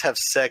bored, let's have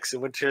sex,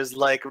 and Winter's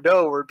like,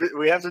 no,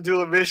 we have to do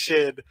a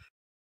mission.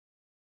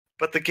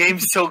 But the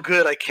game's so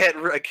good, I can't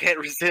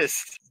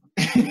resist.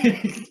 Oh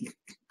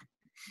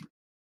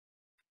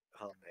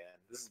man,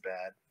 this is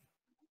bad.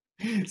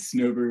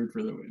 Snowbird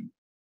for the win.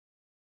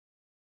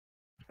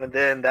 And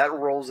then that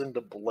rolls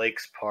into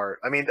Blake's part.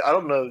 I mean, I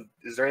don't know.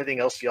 Is there anything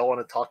else y'all want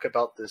to talk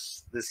about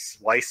this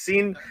Weiss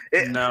scene?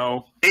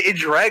 No. It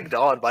dragged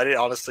on, but I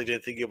honestly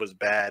didn't think it was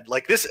bad.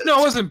 Like this. No,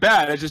 it wasn't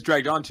bad. It just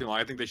dragged on too long.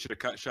 I think they should have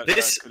could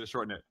have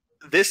shortened it.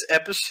 This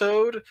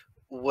episode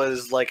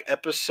was like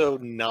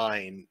episode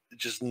 9,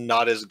 just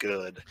not as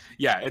good.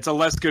 Yeah, it's a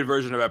less good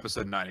version of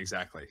episode 9,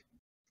 exactly.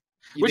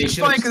 Which is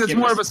funny because it's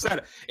more of a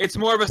setup. It's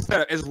more of a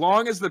setup. As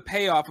long as the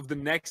payoff of the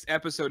next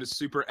episode is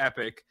super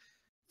epic.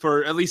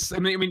 For at least,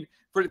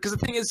 because the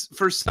thing is,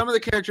 for some of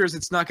the characters,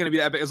 it's not going to be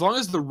that epic. As long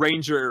as the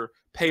Ranger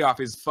payoff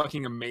is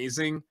fucking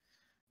amazing,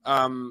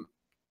 then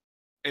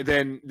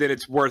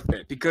it's worth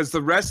it. Because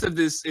the rest of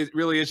this, it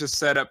really is just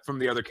set up from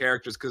the other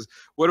characters. Because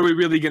what are we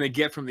really going to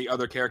get from the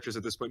other characters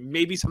at this point?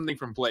 Maybe something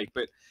from Blake,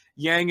 but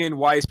Yang and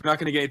Weiss, we're not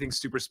going to get anything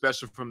super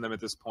special from them at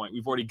this point.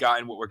 We've already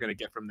gotten what we're going to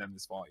get from them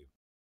this volume.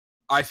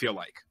 I feel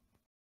like.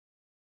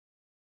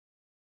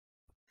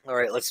 All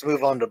right, let's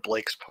move on to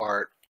Blake's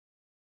part.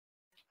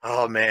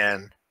 Oh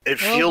man, it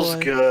feels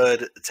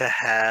good to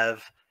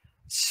have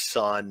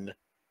Sun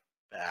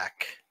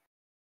back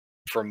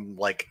from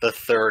like the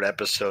 3rd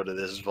episode of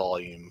this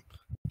volume.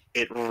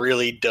 It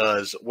really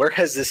does. Where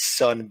has this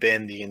Sun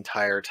been the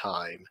entire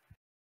time?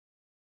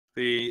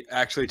 The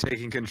actually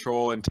taking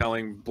control and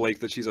telling Blake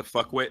that she's a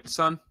fuckwit,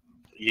 Sun?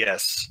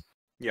 Yes.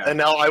 Yeah. And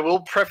now I will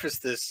preface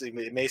this.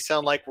 It may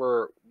sound like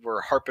we're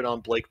harping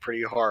on Blake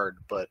pretty hard,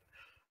 but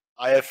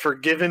I have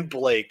forgiven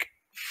Blake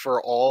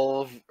for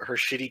all of her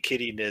shitty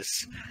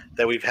kittiness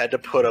that we've had to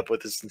put up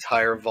with this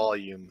entire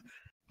volume.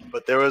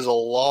 But there was a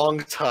long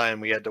time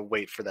we had to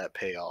wait for that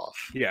payoff.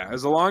 Yeah, it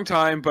was a long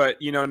time, but,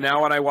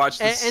 now when I watch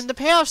this... And the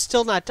payoff's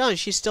still not done.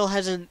 She still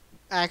hasn't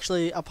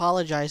actually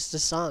apologized to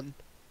Sun.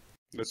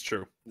 That's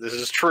true. This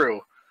is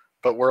true.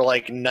 but we're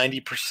like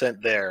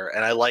 90% there,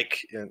 and I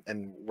like,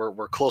 and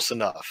we're close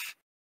enough.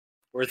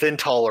 We're within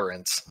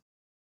tolerance.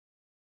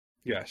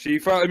 Yeah,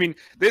 I mean,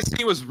 this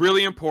scene was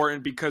really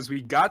important because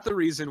we got the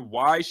reason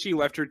why she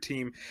left her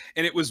team,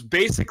 and it was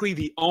basically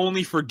the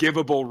only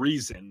forgivable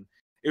reason.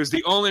 It was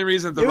the only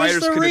reason the writers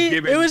could have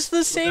given. It was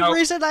the same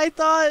reason I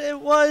thought it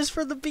was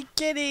from the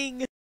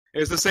beginning. It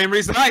was the same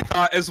reason I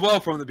thought as well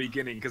from the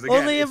beginning. Because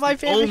only in my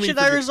fanfiction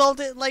I resolved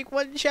it in like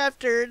one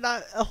chapter,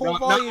 not a whole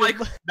volume.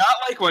 Not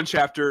like one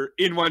chapter.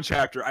 In one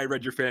chapter, I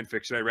read your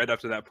fanfiction. I read up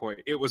to that point.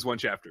 It was one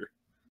chapter.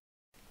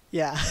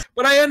 Yeah.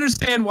 But I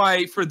understand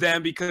why for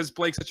them, because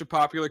Blake's such a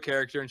popular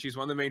character and she's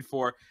one of the main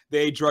four,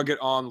 they drug it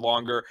on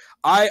longer.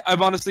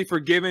 I've honestly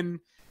forgiven.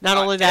 Not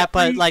only that,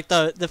 but like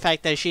the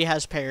fact that she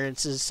has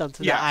parents is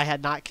something that I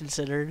had not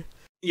considered.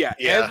 Yeah.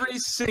 And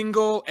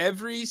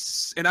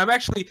I'm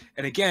actually,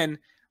 and again,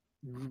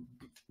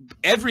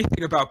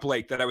 everything about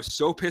Blake that I was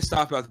so pissed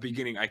off about at the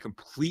beginning, I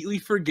completely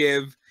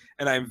forgive,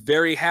 and I'm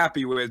very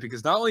happy with,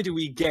 because not only do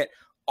we get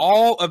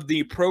all of the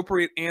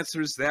appropriate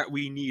answers that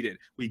we needed.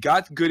 We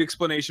got good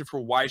explanation for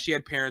why she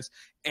had parents,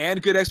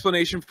 and good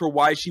explanation for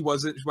why she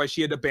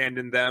had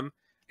abandoned them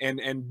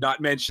and not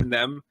mentioned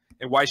them,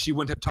 and why she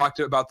wouldn't have talked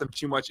about them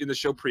too much in the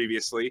show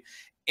previously.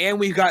 And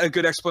we got a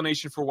good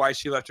explanation for why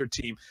she left her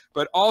team.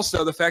 But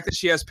also the fact that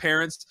she has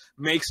parents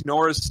makes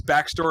Nora's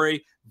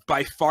backstory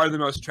by far the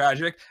most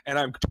tragic, and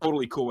I'm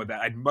totally cool with that.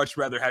 I'd much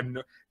rather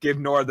give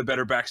Nora the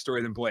better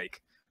backstory than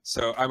Blake.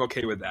 So I'm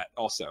okay with that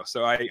also.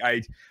 So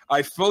I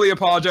fully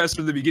apologize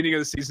for the beginning of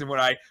the season when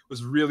I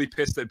was really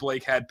pissed that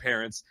Blake had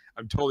parents.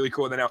 I'm totally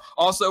cool with that now.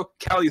 Also,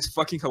 Callie is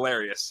fucking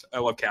hilarious. I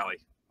love Callie.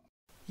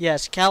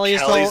 Yes, Callie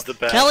is the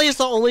best. Callie is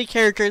the only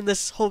character in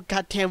this whole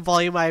goddamn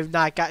volume I have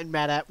not gotten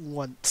mad at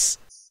once.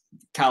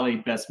 Callie,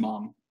 best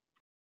mom.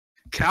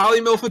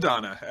 Callie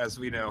Milfadonna, as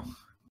we know.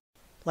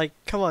 Like,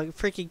 come on,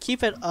 freaking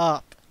keep it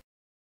up.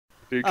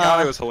 Dude,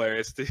 Callie was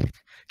hilarious.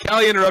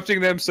 Callie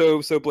interrupting them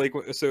so Sun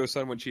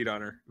would cheat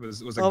on her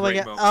was a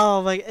great moment.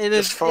 Oh my! And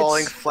just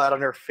falling flat on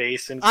her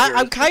face and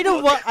I'm kind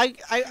of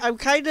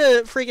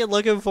freaking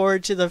looking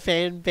forward to the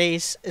fan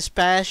base,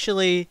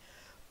 especially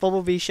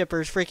Bumblebee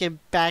shippers, freaking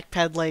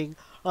backpedaling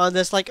on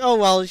this. Like, oh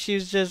well,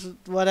 she's just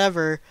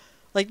whatever.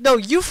 Like, no,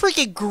 you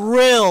freaking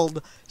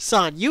grilled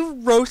Sun. You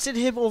roasted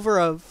him over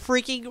a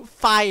freaking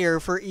fire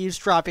for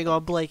eavesdropping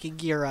on Blake and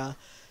Gira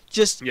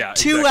just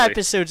 2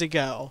 episodes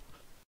ago.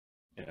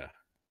 Yeah.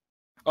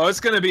 Oh,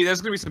 there's gonna be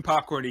some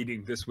popcorn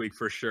eating this week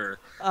for sure.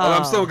 Although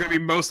I'm still gonna be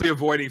mostly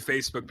avoiding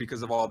Facebook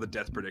because of all the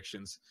death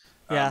predictions.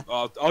 Yeah,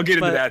 I'll get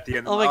into that at the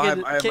end. I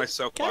have my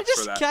soapbox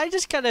for that. Can I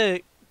just kind of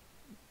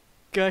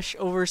gush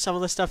over some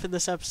of the stuff in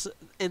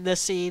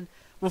this scene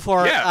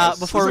before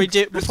we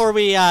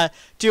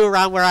do a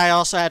round where I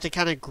also have to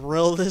kind of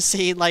grill the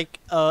scene like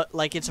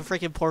it's a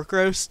freaking pork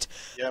roast.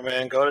 Yeah,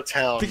 man, go to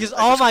town. Because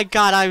my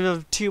god, I'm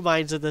of two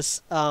minds of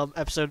this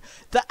episode.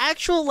 The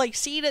actual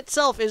scene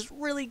itself is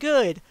really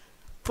good.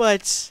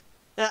 But,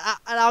 and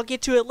I'll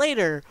get to it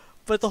later,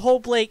 but the whole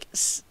Blake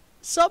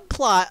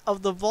subplot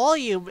of the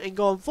volume and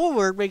going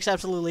forward makes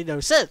absolutely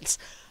no sense.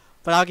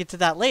 But I'll get to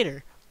that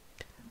later.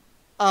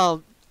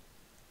 But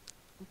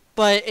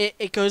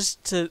it goes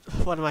to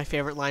one of my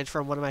favorite lines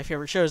from one of my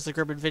favorite shows, The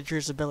Grim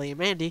Adventures of Billy and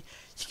Mandy.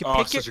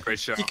 Such a great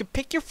show. You can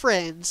pick your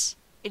friends,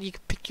 and you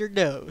can pick your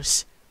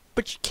nose,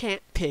 but you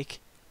can't pick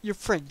your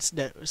friend's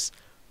nose.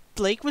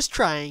 Blake was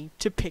trying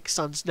to pick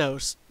Sun's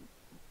nose.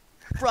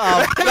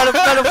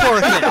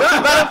 Metaphorically.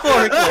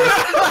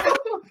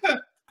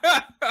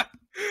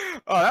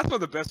 Oh, that's one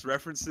of the best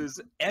references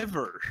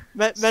ever.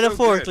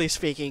 Metaphorically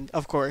speaking,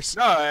 of course.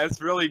 No,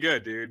 that's really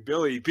good, dude.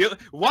 Billy,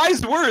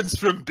 wise words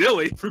from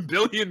Billy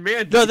and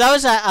Mandy. No, that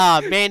was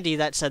Mandy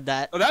that said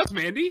that. Oh, that was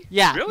Mandy?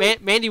 Yeah, really?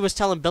 Mandy was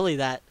telling Billy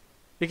that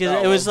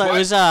because it was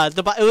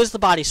the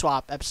body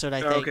swap episode,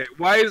 I think. Okay,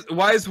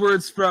 wise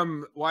words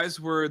from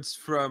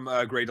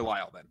Grey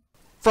Delisle then.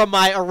 From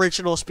my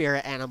original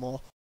spirit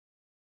animal.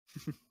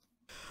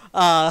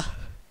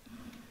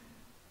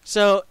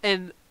 So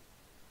and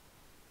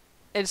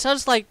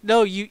Sun's like,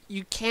 no, you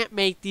can't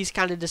make these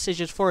kind of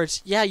decisions for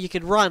us. Yeah, you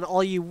can run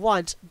all you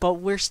want, but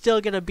we're still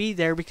gonna be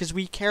there because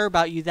we care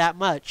about you that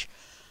much.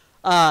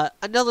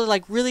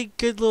 Another really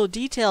good little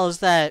detail is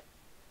that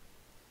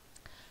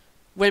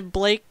when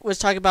Blake was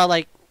talking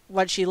about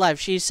what she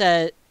left, she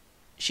said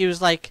she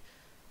was like,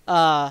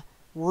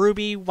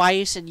 Ruby,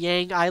 Weiss, and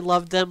Yang, I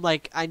loved them.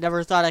 I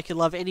never thought I could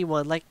love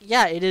anyone.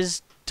 Yeah, it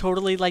is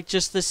totally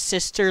just the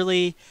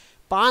sisterly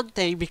bond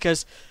thing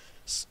because,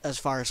 as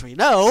far as we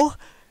know,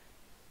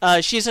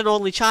 she's an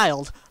only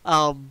child.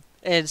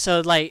 And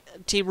so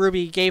Team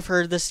RWBY gave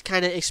her this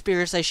kind of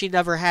experience that she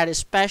never had,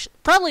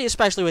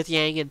 especially with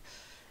Yang, and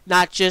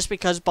not just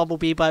because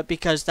Bumblebee, but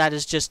because that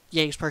is just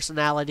Yang's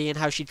personality and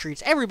how she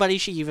treats everybody.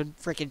 She even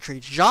freaking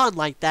treats Jean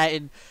like that,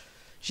 and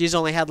she's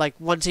only had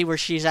one scene where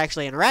she's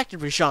actually interacted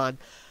with Jean.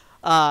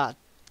 But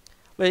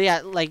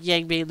yeah,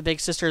 Yang being the big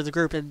sister of the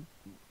group, and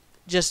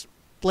just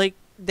Blake,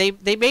 they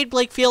made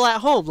Blake feel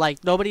at home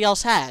like nobody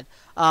else had.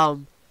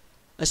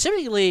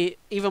 Assumingly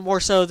even more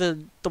so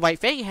than the White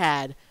Fang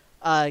had,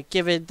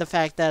 given the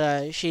fact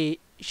that she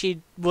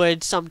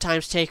would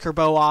sometimes take her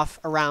bow off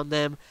around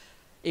them,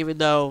 even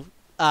though,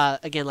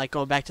 again, like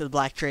going back to the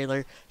Black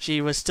trailer,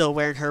 she was still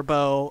wearing her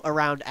bow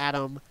around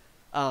Adam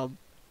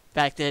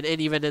back then, and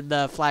even in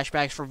the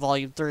flashbacks from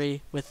Volume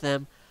 3 with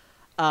them.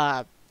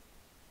 And,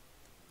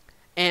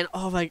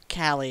 oh my,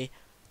 Callie.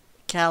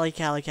 You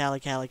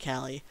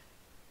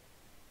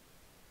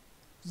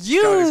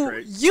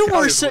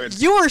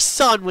were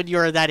Sun when you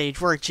were that age,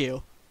 weren't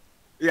you?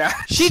 Yeah,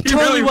 she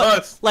totally really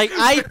was. Like,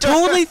 I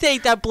totally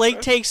think that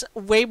Blake takes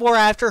way more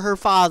after her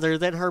father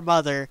than her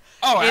mother.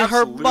 Oh, and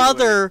absolutely. Her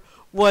mother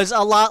was a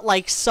lot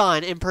like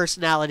Sun in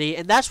personality,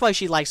 and that's why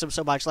she likes him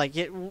so much. Like,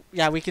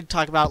 yeah, we could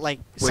talk about like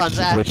Sun's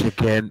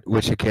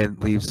which again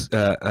leaves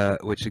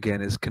which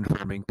again is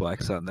confirming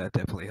Black Sun. That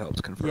definitely helps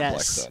confirm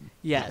Black Sun.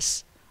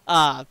 Yes.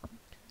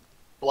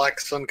 Black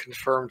Sun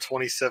confirmed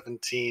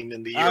 2017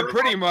 in the year.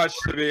 Pretty much,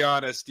 to be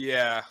honest,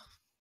 yeah.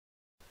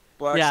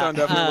 Black Sun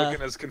definitely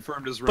looking as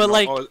confirmed as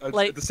Renora, but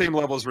like at the same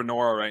level as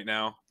Renora right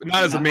now. But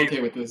not as I'm amazing.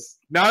 okay with this.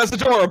 Not as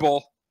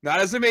adorable. Not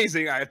as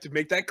amazing. I have to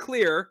make that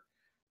clear.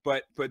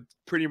 But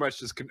pretty much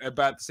just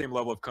about the same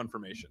level of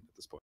confirmation at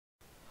this point.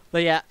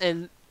 But yeah,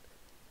 and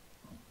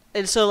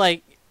so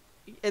like,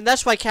 and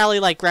that's why Callie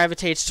like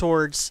gravitates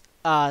towards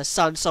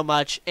Sun so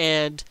much,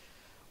 and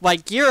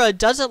like Gira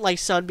doesn't like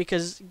Sun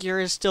because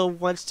Gira still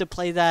wants to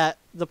play the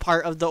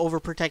part of the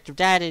overprotective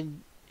dad, and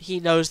he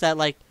knows that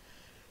like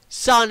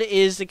Sun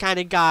is the kind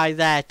of guy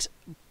that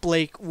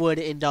Blake would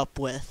end up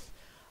with.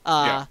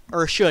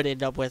 Or should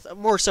end up with,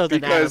 more so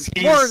than because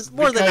Adam.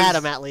 More than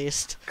Adam, at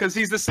least. Because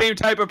he's the same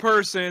type of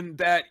person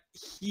that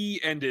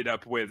he ended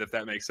up with, if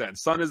that makes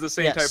sense. Sun is the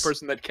same type of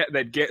person that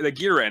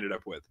Gira ended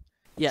up with.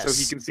 Yes. So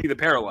he can see the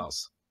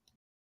parallels.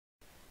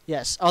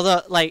 Yes,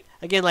 although, like,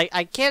 again, like,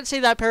 I can't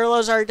say that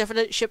parallels are a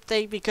definite ship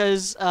thing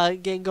because,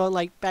 again, going,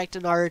 like, back to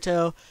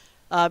Naruto,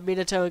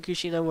 Minato and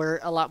Kushina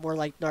were a lot more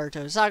like Naruto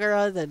and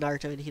Sakura than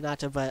Naruto and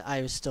Hinata, but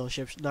I was still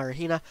ship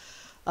Naruhina.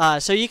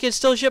 So you can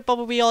still ship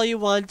Bumblebee all you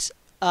want.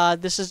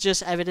 This is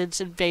just evidence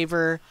in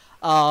favor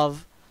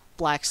of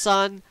Black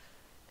Sun,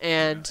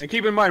 and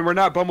keep in mind, we're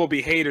not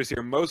Bumblebee haters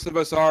here. Most of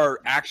us are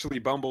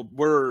actually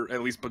we're,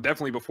 at least, but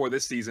definitely before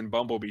this season,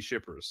 Bumblebee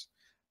shippers.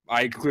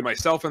 I include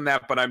myself in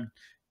that, but I'm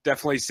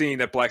definitely seeing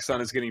that Black Sun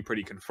is getting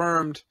pretty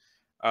confirmed.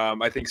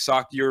 I think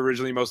Sock, you were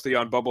originally mostly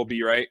on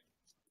Bumblebee, right?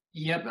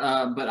 Yep,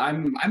 but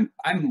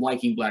I'm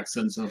liking Black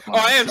Sun so far. Oh,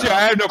 I am too.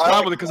 I have no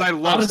problem with it because I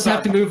love. I'll just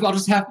have to move.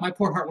 My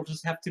poor heart will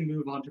just have to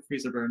move on to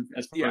Freezer Burn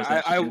as far as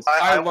that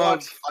I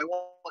want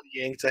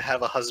Yang to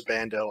have a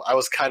husbando. I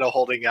was kind of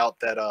holding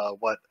out that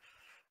what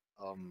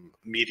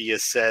media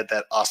said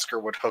that Oscar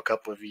would hook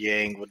up with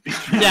Yang would be.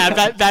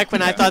 Yeah, back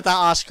when I thought that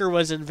Oscar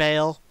was in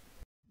Vale.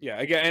 Yeah,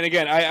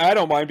 again, I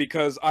don't mind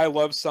because I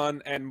love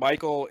Sun, and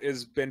Michael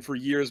has been for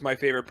years my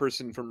favorite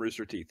person from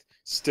Rooster Teeth.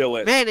 Still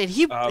is. Man, and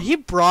he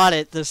brought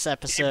it this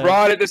episode. He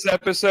brought it this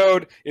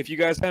episode. If you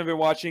guys haven't been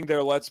watching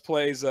their Let's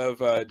Plays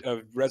of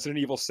Resident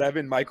Evil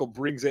 7, Michael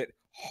brings it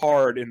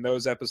hard in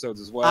those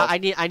episodes as well. I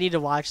need to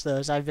watch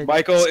those. I've been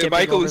Michael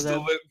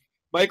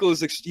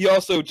is he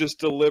also just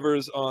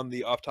delivers on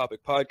the Off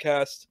Topic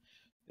podcast.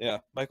 Yeah,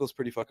 Michael's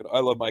pretty fucking. I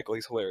love Michael.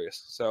 He's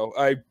hilarious. So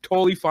I'm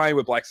totally fine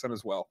with Black Sun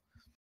as well.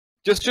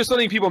 Just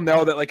letting people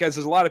know that, like, as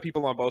there's a lot of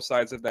people on both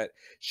sides of that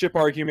ship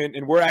argument,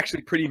 and we're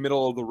actually pretty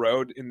middle of the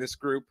road in this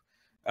group.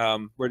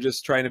 We're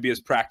just trying to be as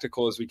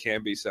practical as we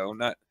can be. So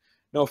no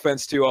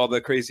offense to all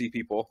the crazy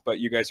people, but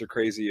you guys are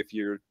crazy if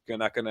you're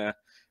not gonna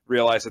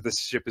realize that this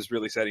ship is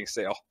really setting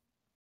sail.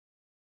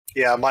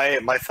 Yeah,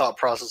 my thought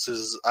process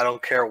is I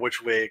don't care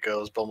which way it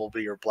goes,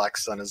 Bumblebee or Black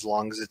Sun, as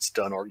long as it's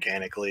done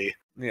organically.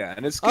 Yeah,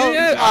 and it's good. Oh,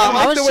 yeah,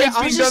 I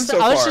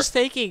was just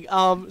thinking.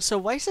 So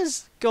Weiss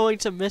is going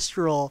to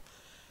Mistral.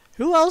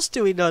 Who else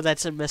do we know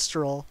that's in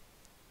Mistral?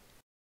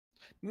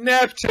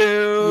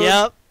 Neptune.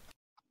 Yep.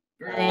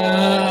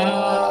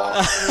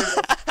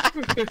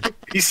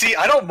 You see,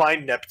 I don't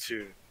mind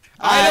Neptune.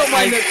 I don't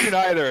mind Neptune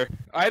either.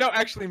 I don't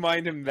actually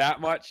mind him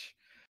that much.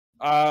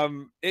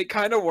 It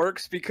kind of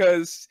works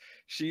because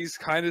she's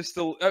kind of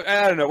still.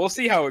 I don't know. We'll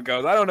see how it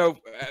goes. I don't know.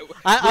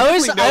 I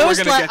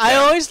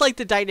always like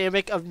the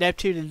dynamic of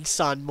Neptune and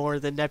Sun more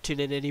than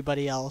Neptune and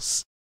anybody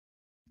else.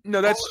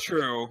 No, that's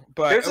true.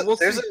 But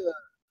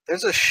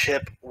there's a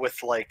ship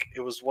with, like, it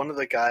was one of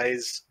the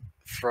guys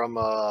from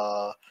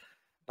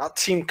not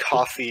Team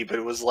Coffee, but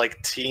it was like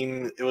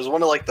it was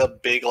one of, like, the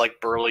big, like,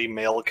 burly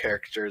male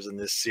characters in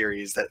this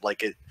series that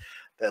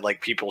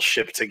people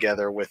ship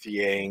together with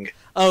Yang.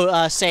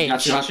 Oh, Sage.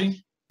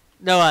 Yashihashi?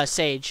 No,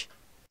 Sage.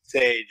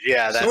 Sage,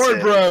 yeah, that's Sword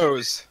it.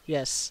 Bros.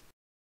 Yes.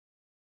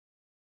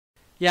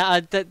 Yeah,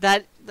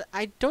 that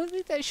I don't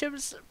think that ship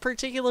is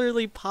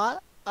particularly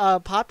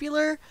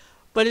popular.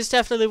 But it's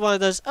definitely one of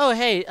those. Oh,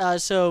 hey,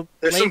 so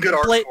there's some good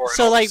art for it.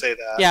 So, like, say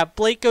that. yeah,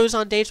 Blake goes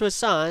on dates with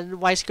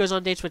Sun, Weiss goes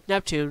on dates with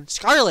Neptune,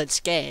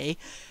 Scarlet's gay,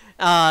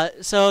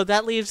 so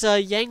that leaves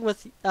Yang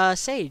with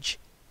Sage.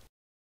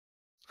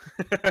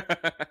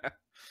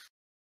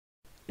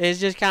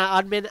 It's just kind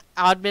of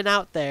odd men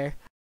out there.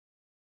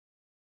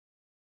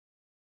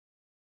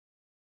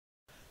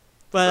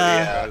 But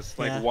yeah, it's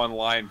like one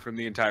line from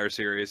the entire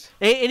series.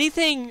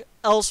 Anything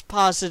else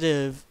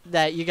positive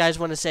that you guys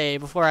want to say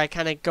before I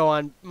kind of go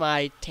on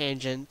my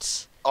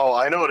tangents? Oh,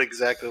 I know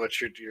exactly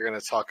what you're going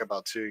to talk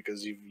about too,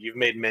 because you've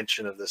made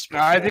mention of this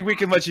before. I think we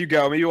can let you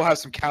go. Maybe we'll have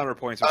some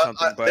counterpoints or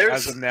something. But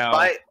as of now,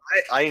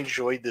 I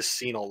enjoyed this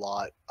scene a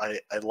lot. I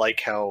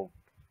like how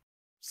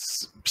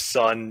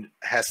Sun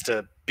has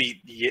to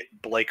beat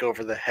Blake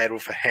over the head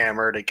with a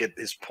hammer to get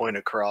his point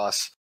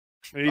across.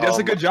 He does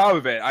a good job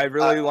of it. I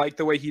really like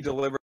the way he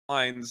delivers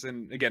lines,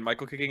 and again,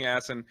 Michael kicking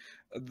ass, and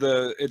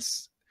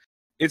it's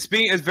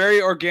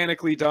very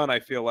organically done. I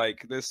feel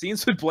like the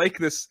scenes with Blake,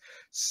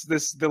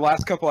 the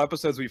last couple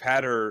episodes we've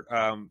had her.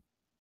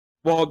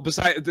 Well,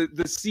 besides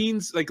the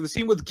scenes, like the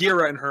scene with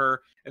Gira and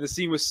her, and the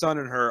scene with Sun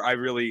and her, I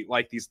really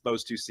like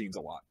those two scenes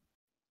a lot.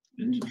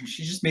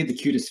 She just made the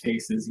cutest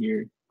faces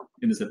here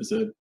in this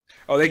episode.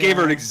 Oh, they gave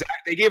her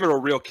a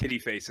real kitty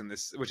face in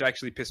this, which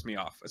actually pissed me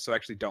off. So I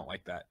actually don't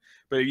like that.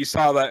 But you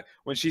saw that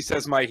when she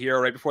says "my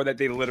hero" right before that,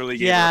 they literally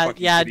gave her a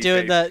fucking kitty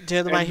doing face.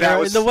 the my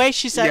hero, and the way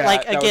she said,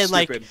 like again,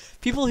 like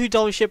people who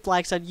don't ship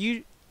Black Sun,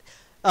 you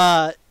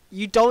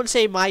don't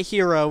say "my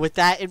hero" with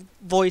that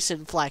voice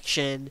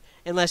inflection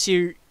unless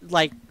you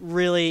like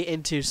really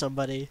into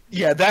somebody.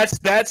 Yeah, that's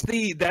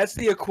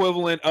the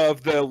equivalent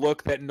of the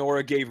look that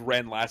Nora gave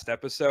Ren last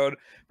episode.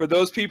 For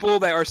those people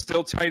that are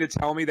still trying to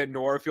tell me that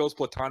Nora feels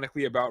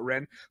platonically about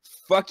Ren,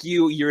 fuck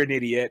you, you're an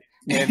idiot.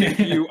 And if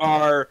you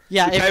are the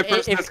type of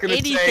person that's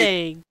going to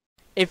say...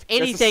 If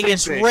anything,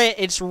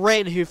 it's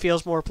Ren who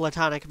feels more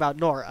platonic about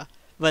Nora.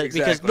 But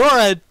exactly. Because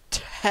Nora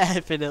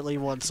definitely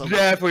wants something.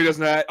 Definitely does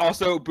not.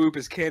 Also, Boop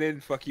is canon.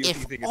 Fuck you if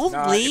you think it's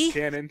not. It's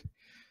canon.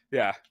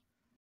 Yeah.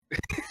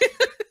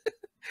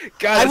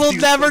 God, I will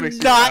never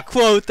not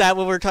quote that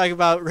when we're talking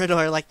about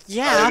Renor. Like,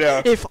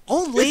 yeah, if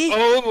only.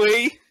 If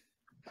only.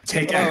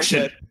 Take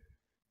action.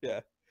 Yeah.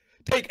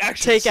 Take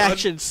action, Take son.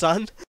 action,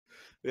 son.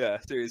 Yeah,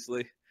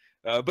 seriously.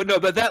 But no,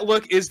 but that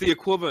look is the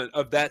equivalent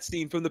of that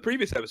scene from the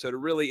previous episode. It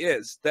really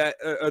is. That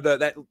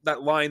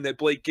that line that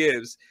Blake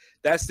gives,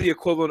 that's the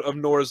equivalent of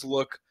Nora's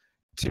look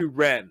to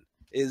Ren.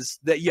 Is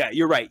that, yeah,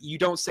 you're right. You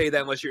don't say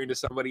that unless you're into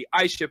somebody.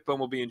 I ship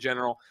Bumblebee in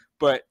general,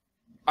 but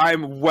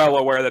I'm well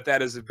aware that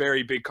that is a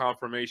very big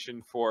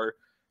confirmation for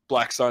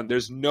Black Sun.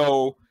 There's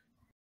no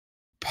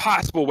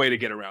possible way to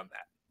get around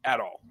that at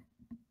all.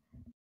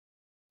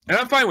 And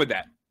I'm fine with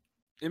that.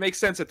 It makes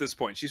sense at this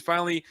point. She's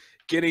finally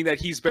getting that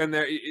he's been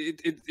there.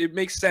 It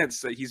makes sense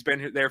that he's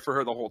been there for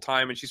her the whole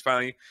time, and she's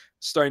finally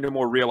starting to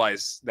more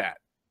realize that.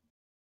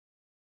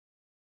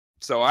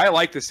 So I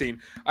like the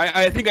scene.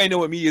 I think I know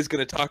what Media is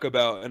going to talk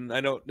about, and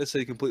I don't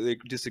necessarily completely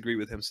disagree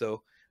with him.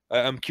 So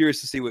I'm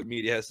curious to see what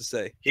Media has to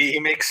say. He's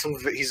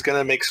going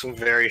to make some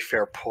very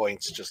fair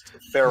points. Just a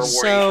fair warning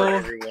for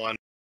everyone.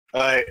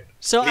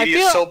 So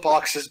Media's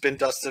soapbox has been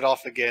dusted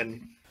off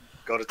again.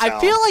 Go to town. I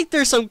feel like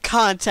there's some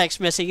context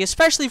missing,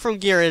 especially from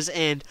Gira's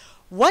end.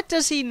 What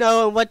does he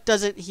know and what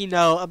doesn't he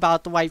know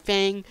about the White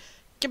Fang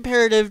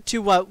comparative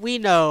to what we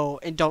know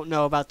and don't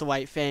know about the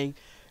White Fang?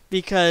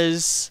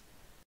 Because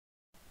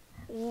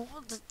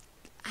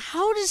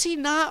how does he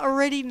not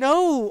already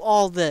know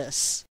all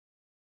this?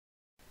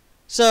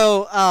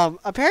 So,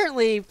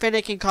 apparently,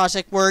 Finnick and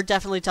Cossack were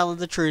definitely telling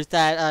the truth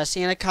that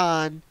Sienna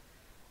Khan,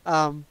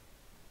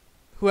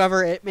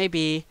 whoever it may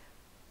be,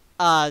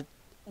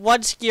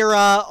 wants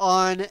Gira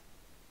on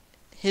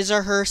his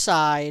or her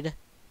side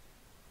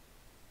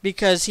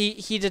because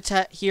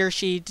he or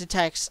she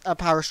detects a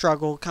power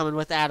struggle coming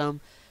with Adam.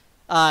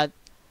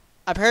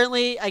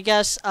 Apparently, I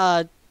guess,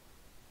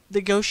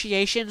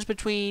 negotiations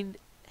between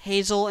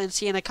Hazel and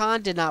Sienna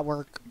Khan did not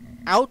work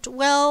out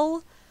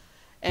well.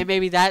 And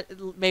maybe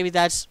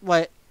that's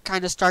what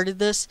kind of started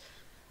this.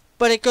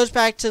 But it goes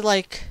back to,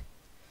 like,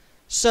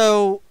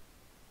 so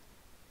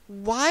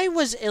why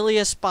was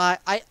Ilya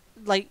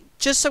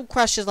just some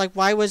questions, like,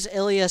 why was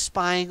Ilya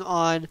spying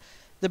on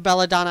the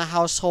Belladonna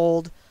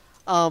household?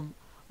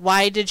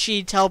 Why did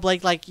she tell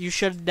Blake, like, you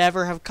should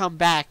never have come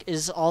back?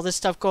 Is all this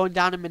stuff going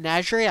down in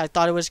Menagerie? I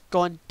thought it was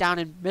going down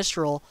in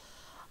Mistral.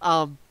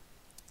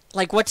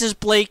 Like, what does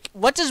Blake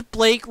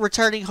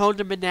returning home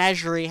to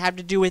Menagerie have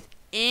to do with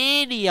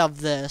any of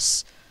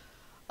this?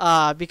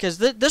 Because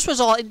this was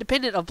all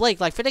independent of Blake.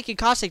 Like, Finnick and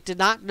Cossack did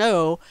not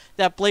know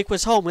that Blake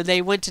was home when they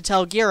went to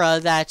tell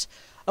Gira that,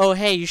 oh,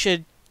 hey, you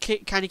should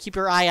kind of keep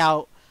your eye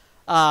out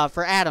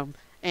for Adam.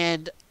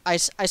 And I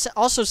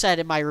also said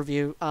in my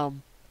review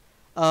can't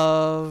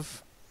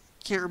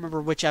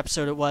remember which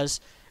episode it was.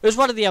 It was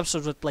one of the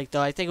episodes with Blake,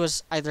 though. I think it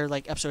was either,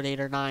 like, episode 8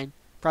 or 9.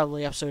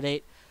 Probably episode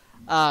 8.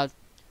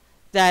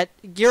 That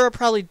Gira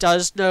probably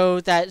does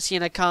know that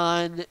Sienna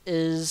Khan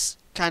is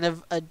kind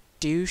of a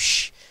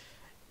douche,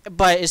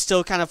 but is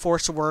still kind of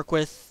forced to work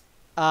with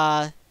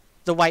the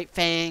White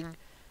Fang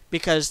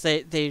because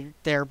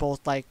they're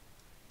both, like,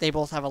 they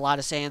both have a lot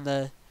of say in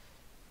the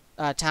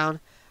town.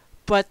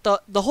 But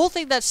the whole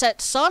thing that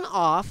set Sun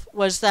off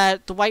was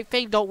that the White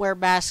Fang don't wear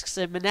masks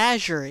in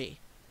Menagerie.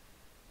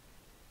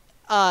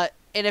 And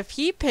if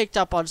he picked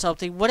up on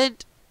something,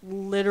 wouldn't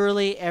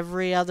literally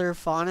every other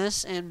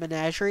Faunus and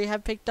Menagerie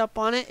have picked up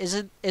on it?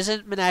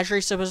 Isn't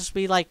Menagerie supposed to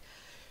be like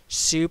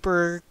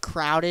super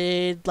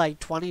crowded, like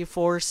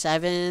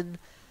 24/7,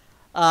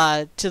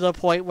 to the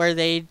point where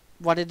they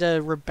wanted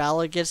to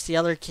rebel against the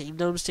other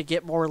kingdoms to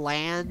get more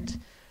land?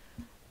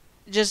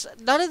 Just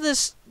none of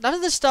this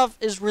stuff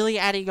is really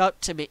adding up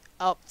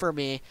for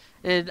me.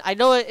 And I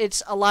know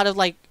it's a lot of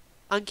like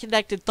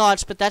unconnected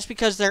thoughts, but that's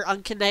because they're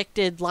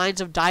unconnected lines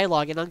of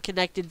dialogue and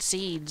unconnected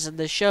scenes in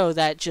the show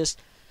that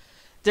just,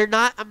 they're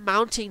not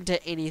amounting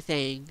to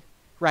anything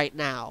right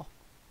now.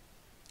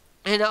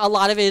 And a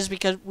lot of it is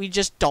because we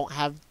just don't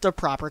have the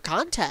proper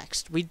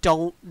context. We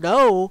don't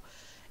know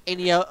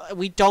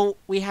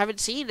we haven't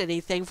seen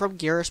anything from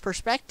Ghira's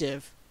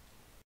perspective.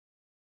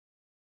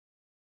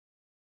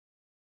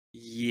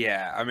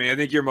 Yeah, I mean, I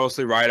think you're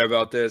mostly right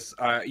about this.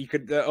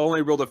 The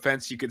only real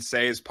defense you could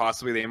say is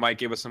possibly they might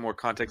give us some more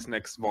context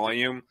next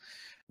volume.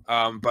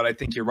 But I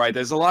think you're right.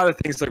 There's a lot of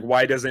things like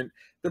why doesn't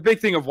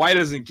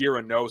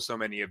Ghira know so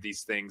many of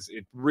these things?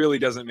 It really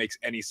doesn't make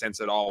any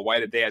sense at all. Why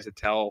did they have to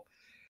tell?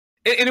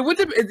 And it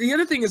wouldn't have, the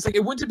other thing is, like,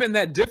 it wouldn't have been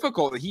that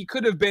difficult. He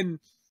could have been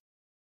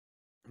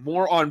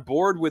more on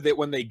board with it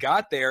when they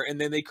got there, and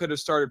then they could have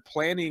started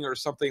planning or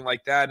something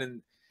like that,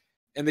 and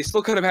they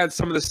still could have had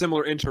some of the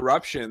similar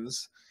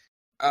interruptions.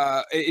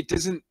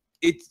 It's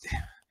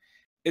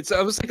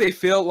almost like they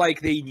feel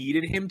like they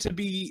needed him to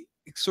be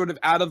sort of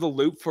out of the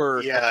loop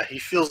for... Yeah, he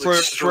feels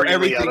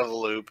extremely out of the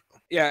loop.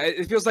 Yeah,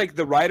 it feels like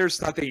the writers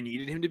thought they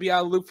needed him to be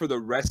out of the loop for the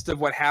rest of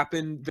what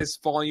happened this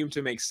volume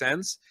to make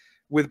sense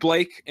with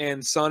Blake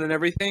and Sun and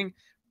everything.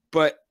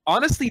 But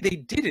honestly, they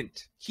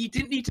didn't. He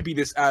didn't need to be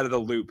this out of the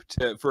loop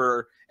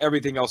for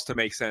everything else to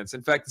make sense.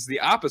 In fact, it's the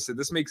opposite.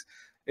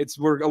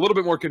 We're a little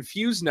bit more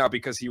confused now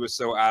because he was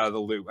so out of the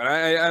loop. And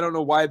I don't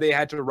know why they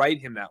had to write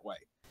him that way.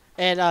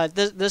 And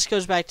this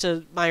goes back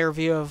to my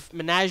review of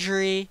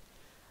Menagerie,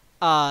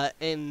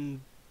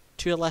 and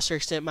to a lesser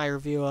extent my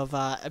review of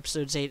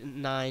episodes 8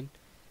 and 9.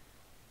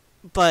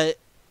 But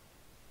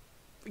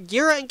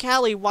Ghira and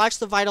Callie watched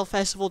the Vital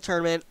Festival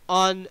tournament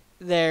when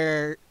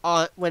it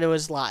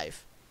was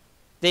live.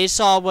 They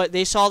saw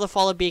the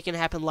fall of Beacon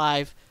happen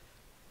live.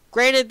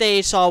 Granted,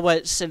 they saw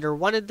what Cinder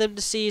wanted them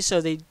to see,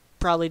 so they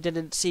probably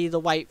didn't see the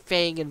White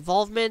Fang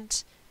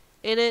involvement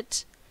in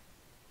it.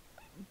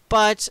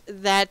 But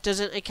that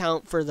doesn't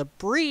account for the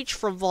breach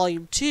from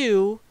Volume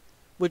 2,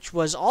 which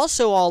was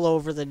also all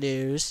over the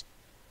news,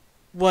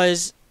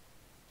 was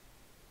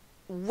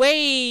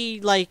way,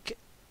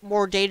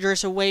 more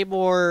dangerous and way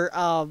more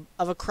of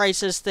a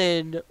crisis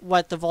than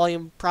what the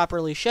volume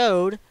properly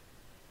showed,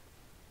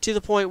 to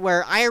the point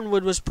where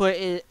Ironwood was put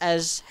in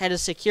as head of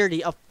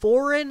security. A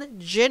foreign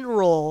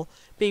general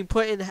being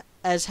put in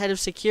as head of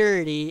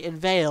security in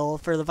Vale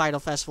for the Vital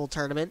Festival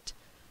tournament,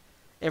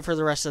 and for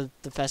the rest of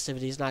the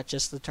festivities, not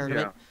just the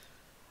tournament.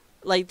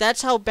 Yeah.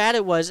 That's how bad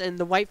it was, and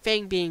the White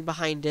Fang being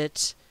behind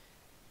it,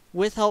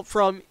 with help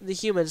from the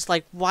humans.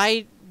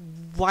 Why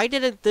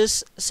didn't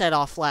this set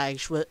off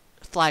flags with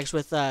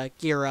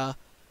Ghira?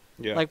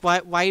 Yeah.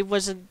 Why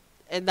wasn't...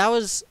 And that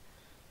was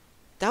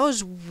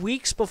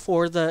weeks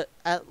before that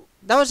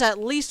was at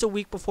least a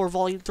week before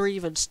Volume 3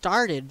 even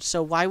started.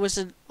 So why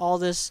wasn't all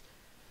this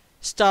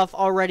stuff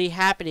already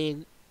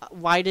happening?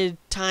 Why did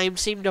time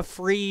seem to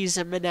freeze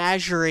in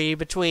Menagerie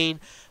between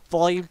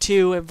Volume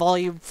 2 and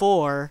Volume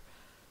 4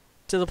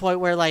 to the point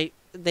where,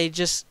 they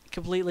just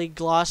completely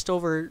glossed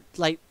over,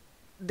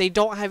 they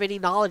don't have any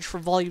knowledge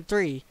from Volume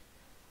 3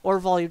 or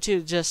Volume 2.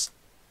 It just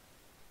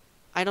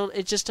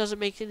doesn't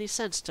make any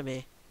sense to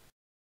me.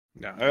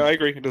 No, I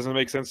agree. It doesn't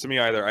make sense to me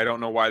either. I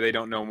don't know why they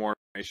don't know more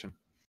information.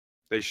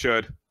 They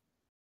should.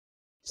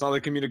 It's not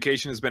like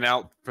communication has been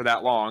out for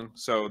that long,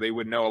 so they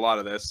would know a lot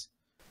of this.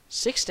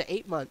 6 to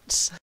 8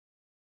 months.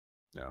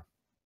 No.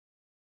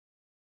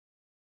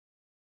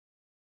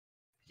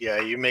 Yeah,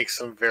 you make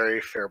some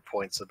very fair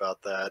points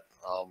about that.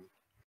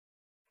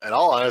 In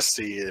all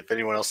honesty, if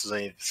anyone else has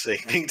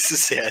anything to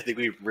say, I think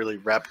we've really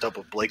wrapped up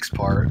with Blake's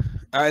part.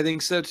 I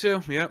think so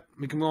too. Yep.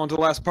 We can move on to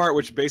the last part,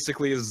 which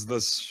basically is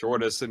the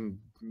shortest and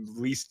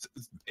least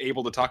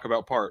able to talk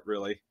about part,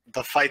 really.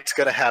 The fight's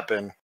gonna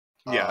happen.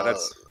 Yeah,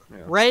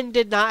 Yeah. Ren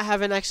did not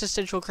have an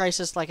existential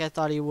crisis like I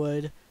thought he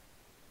would.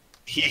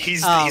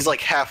 He's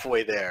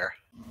halfway there.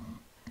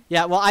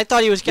 Yeah, well, I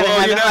thought he was gonna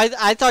have it.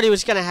 I thought he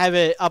was gonna have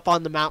it up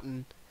on the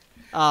mountain.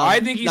 I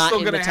think he's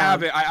still gonna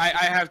have it. I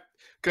have,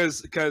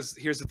 because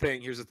here's the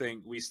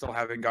thing. We still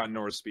haven't gotten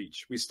Nora's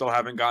speech. We still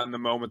haven't gotten the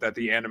moment that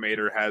the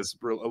animator has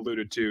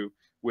alluded to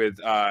with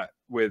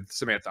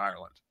Samantha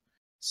Ireland.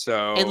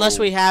 So unless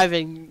we have,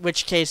 in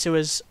which case it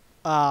was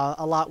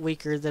a lot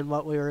weaker than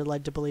what we were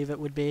led to believe it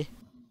would be.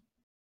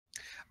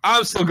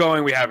 I'm still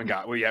going. We haven't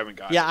got.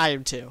 Yeah, I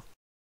am too.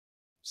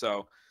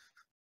 So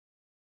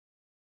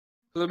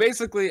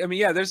basically, I mean,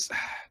 yeah,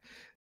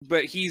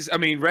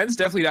 Ren's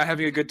definitely not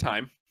having a good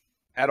time.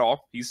 at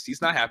all.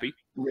 He's not happy.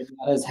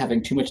 Renata is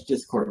having too much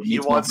discord. He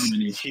wants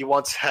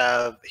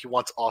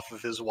off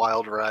of his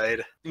wild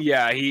ride.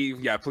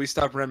 Yeah, please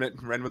stop Ren.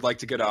 Ren would like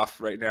to get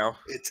off right now.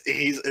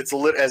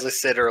 As I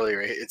said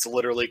earlier, it's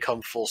literally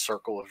come full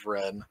circle with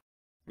Ren.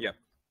 Yep.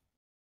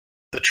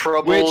 The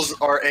troubles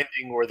are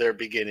ending where they're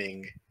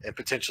beginning, and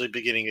potentially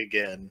beginning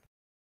again.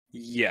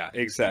 Yeah,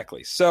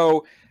 exactly.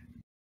 So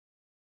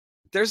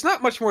there's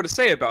not much more to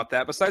say about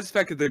that, besides the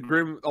fact that the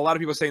Grimm, a lot of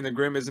people saying the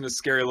Grimm isn't as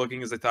scary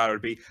looking as they thought it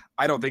would be.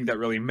 I don't think that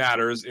really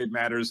matters. It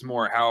matters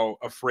more how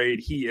afraid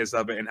he is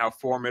of it and how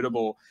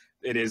formidable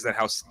it is and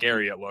how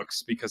scary it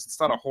looks, because it's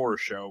not a horror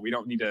show. We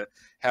don't need to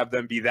have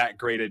them be that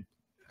great at,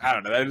 I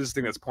don't know, I just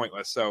think that's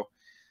pointless. So,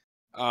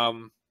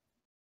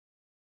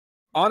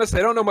 honestly,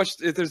 I don't know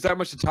much if there's that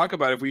much to talk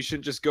about if we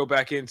shouldn't just go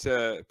back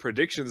into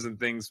predictions and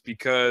things,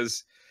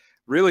 because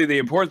really the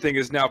important thing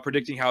is now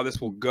predicting how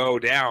this will go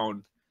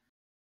down,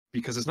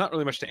 because there's not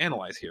really much to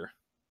analyze here.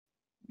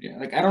 Yeah,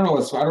 like I don't know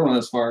as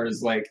far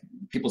as like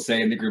people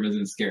saying the Grimm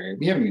isn't scary.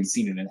 We haven't even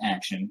seen it in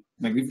action.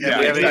 Like we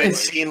haven't even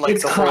seen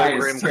like the whole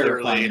Grimm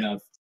clearly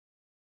enough.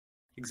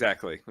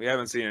 Exactly, we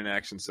haven't seen it in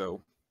action.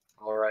 So,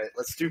 all right,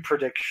 let's do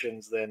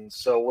predictions then.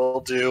 So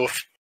we'll do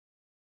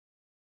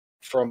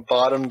from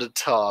bottom to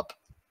top.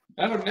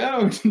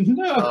 Oh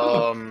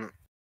no.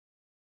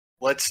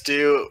 Let's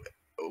do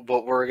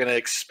what we're going to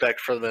expect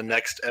from the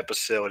next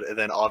episode, and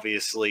then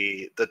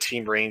obviously the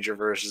Team Ranger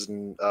versus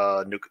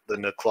the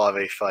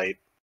Nuklave fight.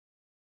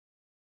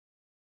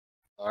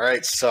 All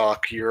right,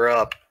 Sock, you're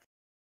up.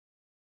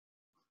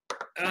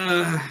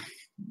 So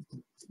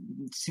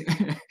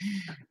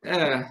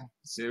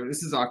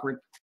this is awkward.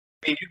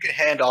 I mean, you can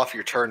hand off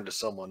your turn to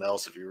someone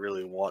else if you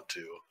really want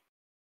to.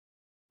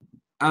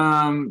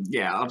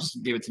 Yeah, I'll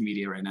just give it to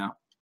Media right now.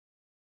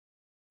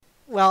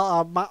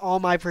 Well, all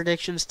my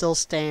predictions still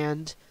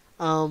stand.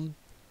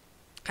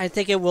 I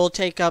think it will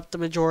take up the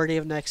majority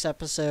of next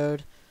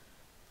episode,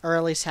 or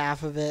at least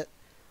half of it.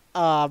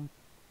 And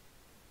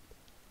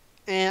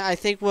I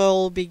think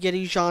we'll be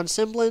getting Jean's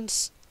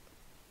semblance,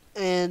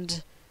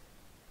 and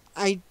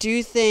I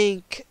do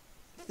think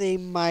they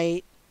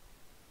might.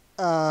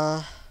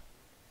 It's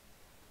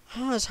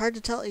hard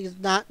to tell.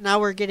 Now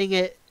we're getting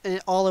it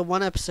all in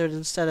one episode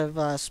instead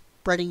of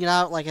spreading it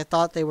out like I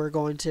thought they were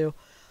going to.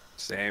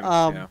 Same.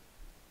 Yeah.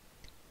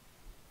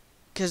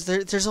 Because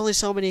there's only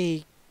so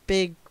many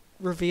big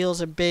reveals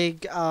and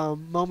big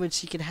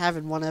moments you can have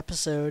in one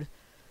episode.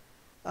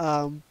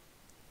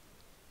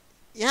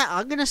 Yeah,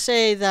 I'm going to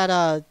say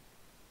that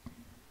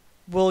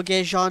we'll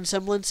get Jean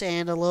semblance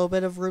and a little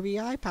bit of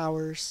RWBY eye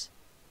powers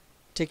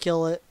to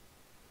kill it.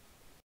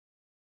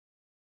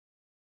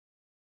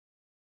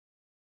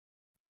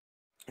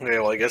 Okay,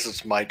 well, I guess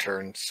it's my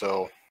turn,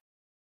 so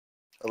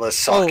unless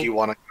Saki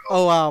want to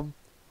go.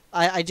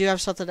 I do have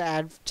something to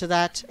add to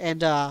that,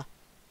 and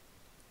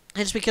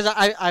it's because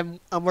I'm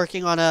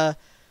working on a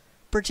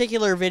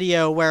particular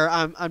video where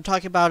I'm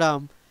talking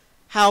about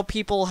how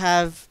people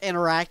have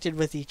interacted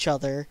with each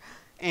other,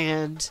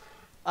 and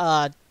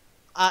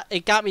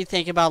it got me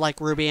thinking about like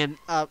RWBY and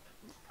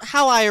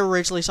how I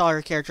originally saw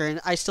her character, and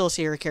I still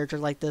see her character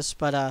like this,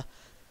 but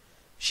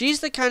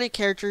she's the kind of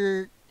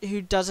character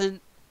who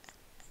doesn't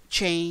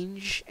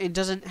change and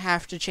doesn't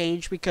have to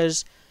change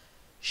because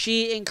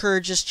she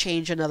encourages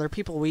change in other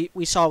people.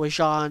 We saw it with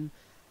Jean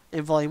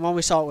in Volume 1.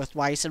 We saw it with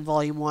Weiss in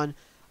Volume 1.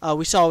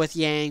 We saw it with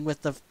Yang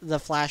with the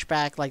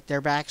flashback, like their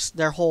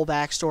whole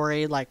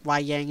backstory, like why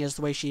Yang is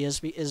the way she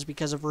is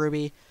because of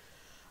RWBY.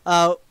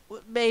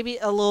 Maybe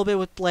a little bit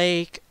with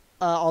Blake,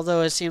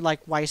 although it seemed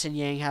like Weiss and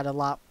Yang had a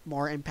lot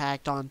more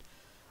impact on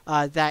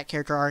that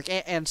character arc,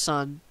 and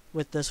Sun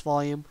with this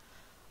volume.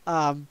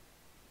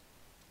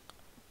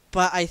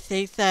 But I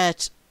think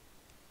that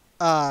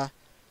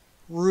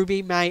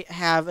RWBY might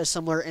have a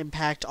similar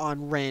impact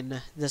on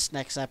Rin this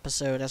next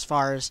episode, as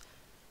far as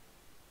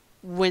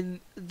when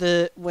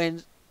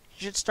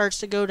shit starts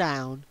to go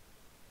down,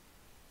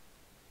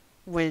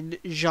 when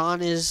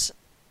Jean is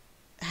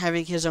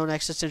having his own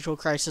existential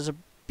crisis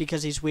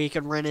because he's weak,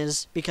 and Rin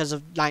is because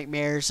of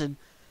nightmares, and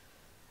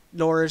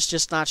Nora's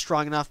just not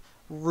strong enough.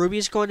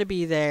 RWBY's going to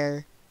be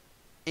there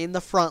in the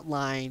front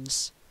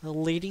lines,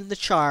 leading the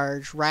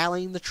charge,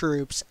 rallying the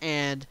troops,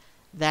 and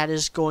that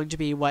is going to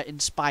be what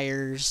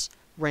inspires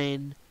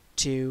Rin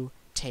to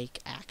take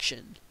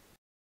action.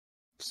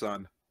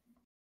 Sun.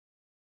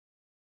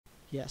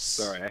 Yes.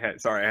 Sorry, I had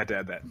to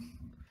add that.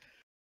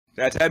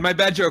 I had to add my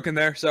bad joke in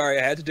there. Sorry,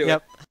 I had to do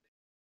it.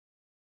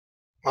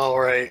 All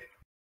right,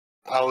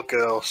 I'll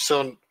go.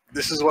 So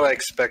this is what I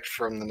expect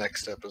from the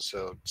next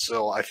episode.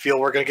 So I feel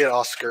we're gonna get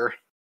Oscar.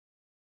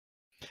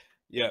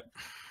 Yep.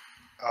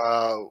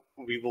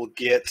 We will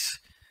get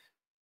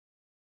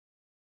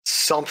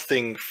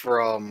something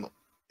from.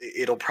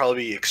 It'll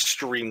probably be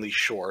extremely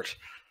short.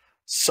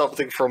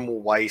 Something from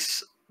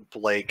Weiss,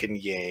 Blake, and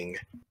Yang.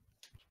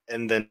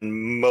 And then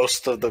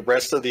most of the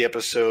rest of the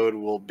episode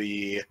will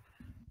be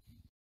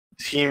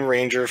Team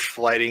Ranger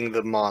fighting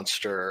the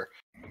monster.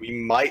 We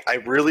might. I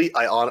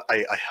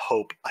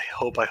hope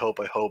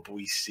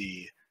we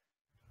see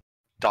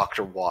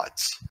Dr.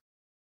 Watts.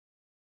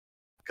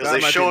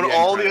 Because they've shown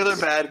all the other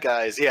bad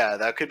guys. Yeah,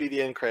 that could be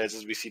the end credits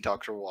as we see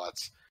Dr.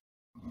 Watts.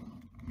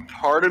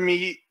 Part of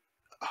me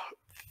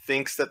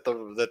thinks that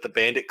the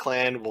Bandit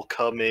Clan will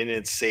come in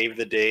and save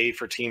the day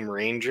for Team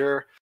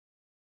Ranger.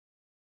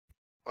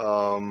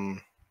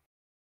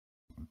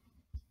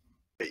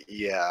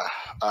 Yeah,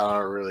 I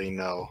don't really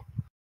know.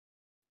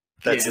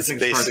 That's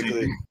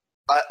basically.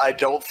 I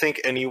don't think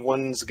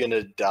anyone's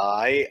gonna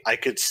die. I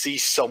could see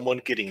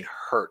someone getting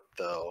hurt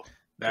though.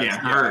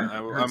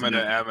 I'm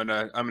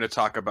gonna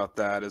talk about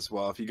that as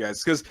well if you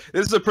guys, because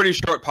this is a pretty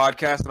short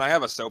podcast and I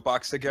have a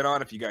soapbox to get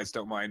on if you guys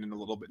don't mind in a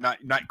little bit.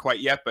 Not quite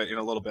yet, but in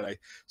a little bit I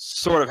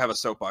sort of have a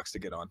soapbox to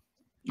get on.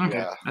 Okay,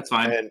 yeah, that's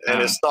fine. And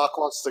if Stock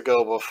wants to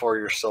go before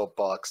your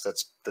soapbox,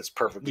 that's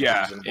perfectly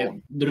reasonable.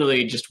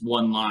 Literally just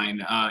one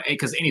line,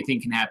 because anything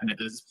can happen at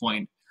this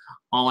point.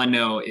 All I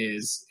know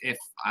is if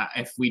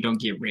we don't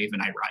get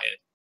Raven, I riot.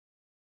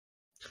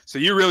 So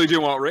you really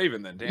do want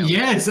Raven then? Damn.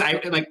 Yes,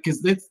 I like,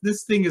 because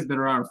this thing has been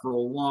around for a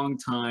long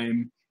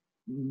time.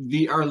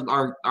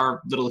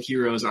 Our little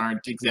heroes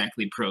aren't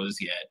exactly pros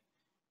yet,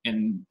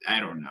 and I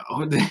don't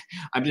know.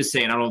 I'm just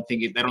saying I don't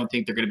think they're going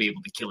to be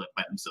able to kill it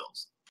by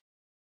themselves.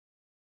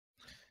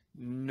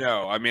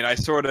 No, I mean I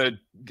sort of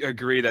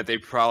agree that they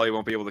probably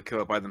won't be able to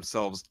kill it by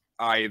themselves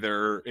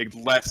either,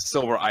 unless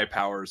Silver Eye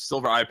Powers.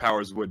 Silver Eye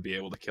Powers would be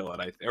able to kill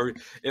it, or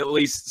at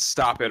least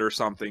stop it or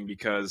something.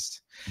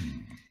 Because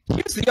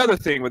here's the other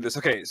thing with this.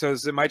 Okay, so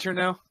is it my turn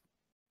now?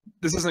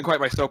 This isn't quite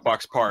my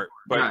soapbox part,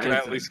 but can I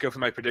at least go for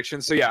my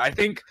predictions? So yeah, I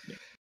think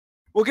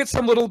we'll get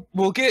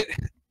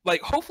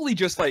like hopefully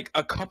just like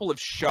a couple of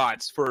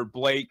shots for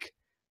Blake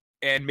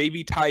and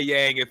maybe Tai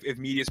Yang if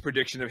Media's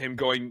prediction of him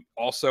going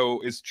also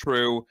is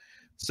true.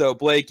 So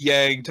Blake,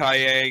 Yang, Tai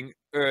Yang,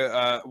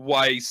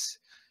 Weiss.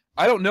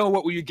 I don't know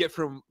what we would get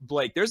from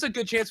Blake. There's a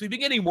good chance we've been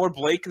getting more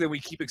Blake than we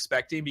keep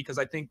expecting, because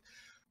I think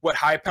what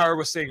High Power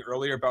was saying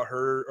earlier about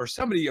her, or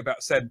somebody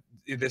said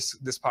this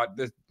just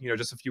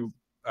a few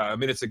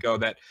minutes ago,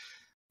 that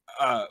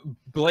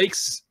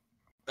Blake's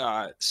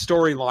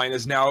storyline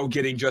is now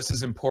getting just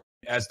as important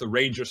as the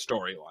Ranger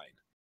storyline.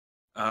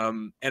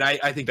 And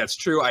I think that's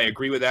true. I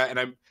agree with that.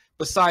 And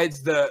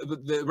besides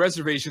the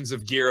reservations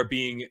of Gira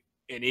being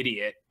an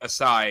idiot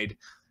aside,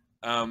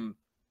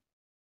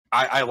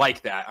 I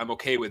like that. I'm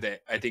okay with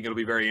it. I think it'll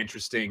be very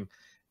interesting.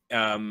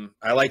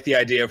 I like the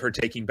idea of her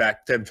trying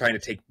to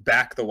take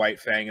back the White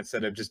Fang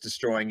instead of just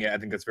destroying it. I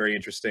think that's very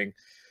interesting.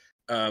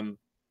 And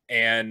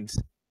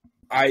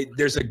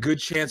there's a good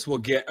chance we'll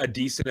get a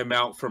decent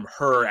amount from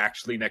her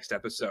actually next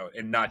episode,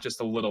 and not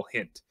just a little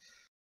hint.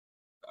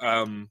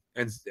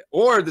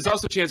 Or there's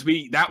also a chance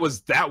that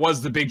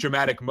was the big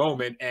dramatic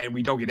moment and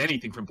we don't get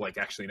anything from Blake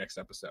actually next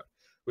episode,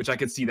 which I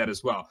could see that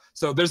as well.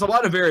 So there's a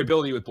lot of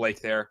variability with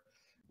Blake there.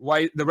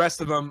 Why the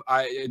rest of them,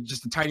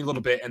 just a tiny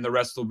little bit, and the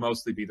rest will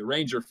mostly be the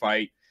Ranger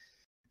fight.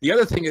 The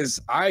other thing is,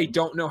 I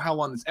don't know how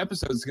long this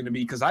episode is going to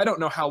be, because I don't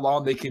know how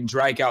long they can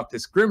drag out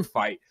this Grimm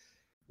fight.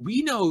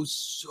 We know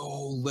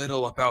so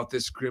little about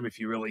this Grimm if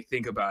you really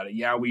think about it.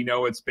 Yeah, we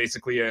know it's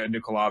basically a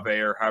Nukalave,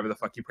 or however the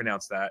fuck you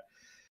pronounce that.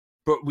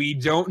 But we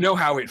don't know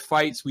how it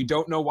fights. We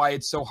don't know why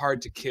it's so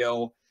hard to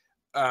kill.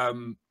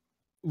 The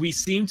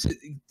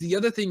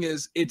other thing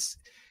is,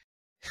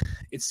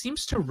 it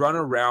seems to run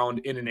around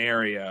in an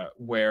area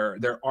where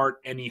there aren't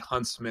any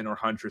huntsmen or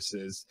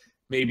huntresses.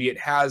 Maybe it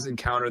has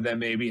encountered them,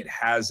 maybe it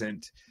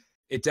hasn't.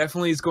 It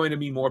definitely is going to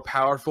be more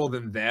powerful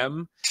than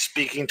them.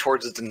 Speaking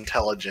towards its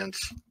intelligence.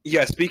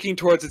 Yeah, speaking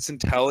towards its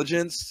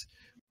intelligence.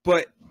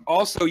 But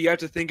also you have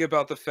to think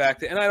about the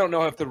fact that, and I don't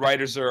know if the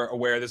writers are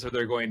aware of this or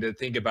they're going to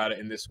think about it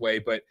in this way,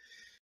 but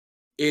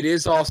it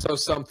is also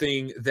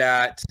something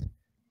that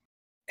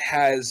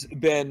has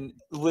been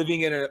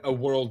living in a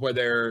world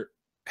where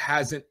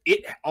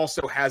it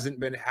also hasn't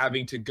been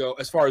having to go,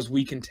 as far as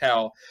we can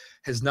tell,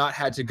 has not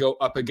had to go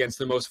up against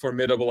the most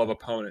formidable of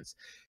opponents.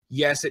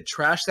 Yes, it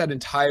trashed that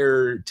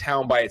entire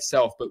town by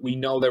itself, but we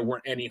know there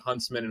weren't any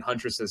huntsmen and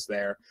huntresses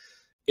there.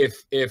 If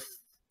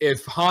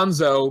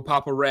Hanzo,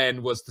 Papa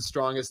Ren, was the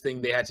strongest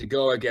thing they had to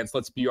go against,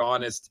 let's be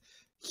honest,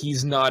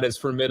 he's not as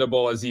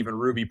formidable as even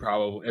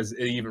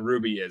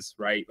RWBY is,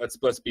 right?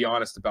 Let's be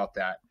honest about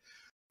that.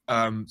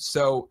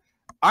 So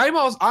I'm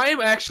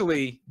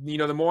actually,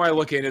 the more I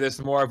look into this,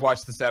 the more I've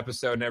watched this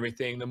episode and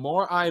everything, the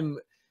more I'm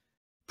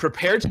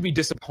prepared to be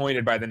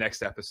disappointed by the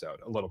next episode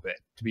a little bit,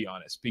 to be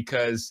honest,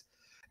 because,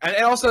 and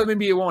also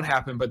maybe it won't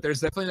happen, but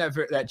there's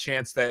definitely that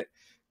chance that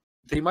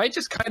they might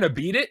just kind of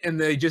beat it, and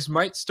they just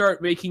might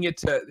start making it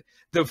to,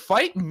 the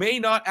fight may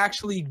not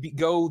actually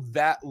go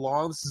that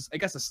long. This is, I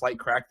guess, a slight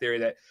crack theory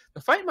that the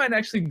fight might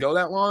actually go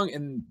that long,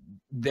 and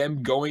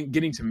them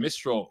getting to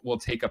Mistral will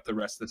take up the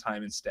rest of the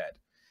time instead.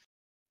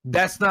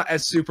 That's not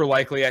as super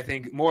likely. I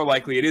think more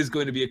likely it is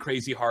going to be a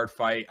crazy hard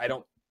fight. I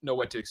don't know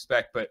what to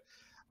expect, but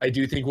I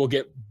do think we'll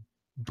get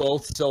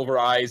both Silver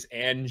Eyes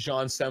and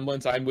Jean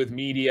Semblance. I'm with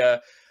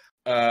Media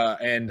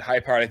and High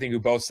Power, I think, who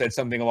both said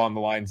something along the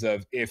lines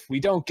of, if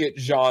we don't get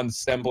Jean's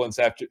Semblance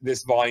after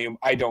this volume,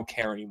 I don't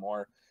care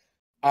anymore.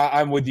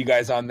 I'm with you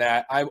guys on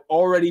that. I'm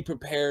already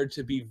prepared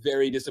to be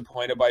very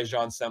disappointed by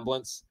Jean's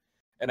Semblance,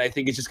 and I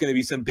think it's just going to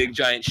be some big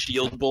giant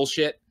shield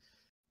bullshit,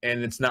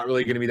 and it's not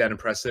really going to be that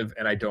impressive.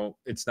 And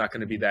it's not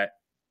going to be that.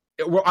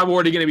 I'm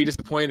already going to be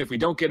disappointed if we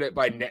don't get it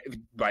by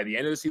the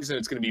end of the season.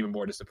 It's going to be even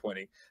more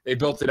disappointing. They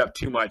built it up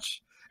too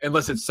much,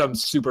 unless it's some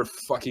super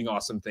fucking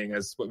awesome thing,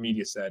 as what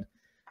media said.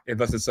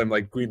 Unless it's some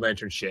like Green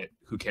Lantern shit,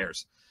 who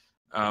cares?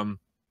 And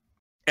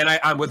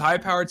I'm with high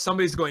powered.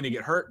 Somebody's going to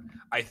get hurt.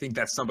 I think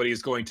that somebody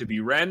is going to be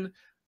Ren.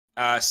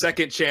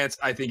 Second chance,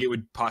 I think it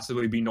would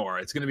possibly be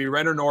Nora. It's going to be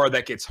Ren or Nora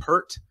that gets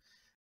hurt,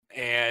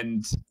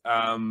 and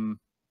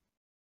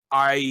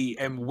I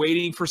am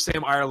waiting for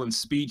Sam Ireland's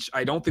speech.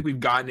 I don't think we've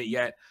gotten it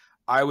yet.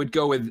 I would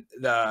go with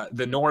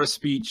the Nora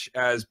speech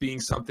as being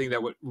something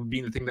that would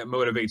be the thing that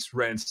motivates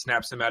Ren,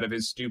 snaps him out of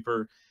his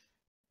stupor,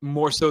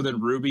 more so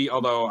than RWBY,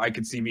 although I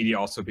could see media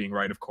also being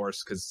right, of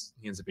course, because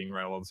he ends up being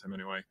right all the time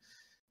anyway.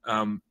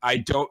 I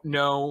don't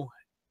know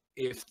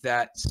if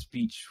that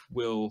speech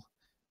will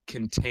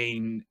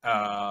contain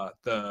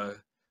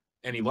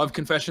any love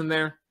confession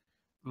there.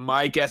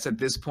 My guess at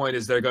this point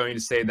is they're going to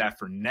say that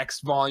for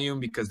next volume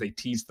because they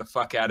teased the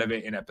fuck out of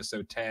it in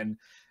episode 10.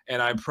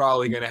 And I'm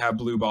probably going to have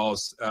blue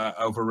balls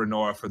over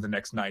Renora for the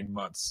next 9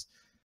 months,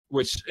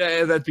 which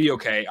that'd be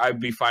okay.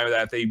 I'd be fine with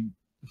that.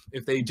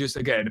 If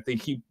they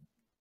keep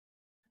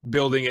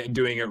building it and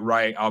doing it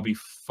right, I'll be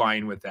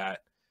fine with that.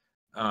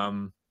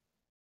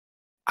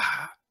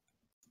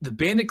 The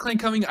Bandit Clan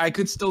coming, I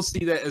could still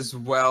see that as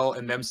well,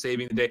 and them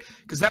saving the day,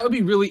 because that would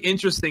be really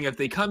interesting if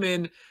they come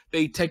in,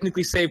 they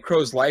technically save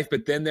Crow's life,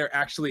 but then they're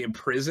actually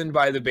imprisoned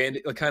by the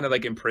Bandit, kind of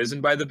like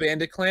imprisoned by the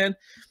Bandit Clan.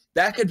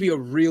 That could be a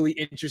really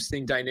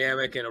interesting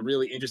dynamic and a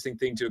really interesting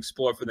thing to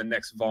explore for the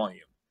next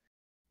volume.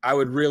 I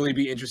would really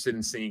be interested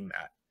in seeing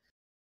that.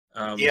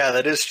 Yeah,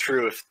 that is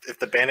true. If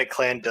the Bandit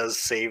Clan does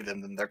save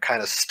them, then they're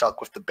kind of stuck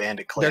with the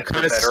Bandit Clan. They're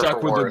kind of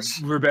stuck with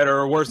for better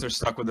or worse. They're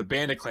stuck with the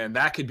Bandit Clan.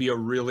 That could be a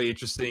really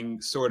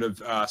interesting sort of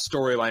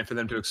storyline for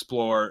them to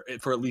explore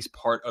for at least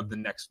part of the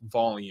next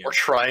volume. Or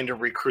trying to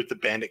recruit the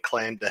Bandit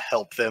Clan to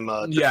help them.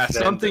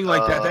 Something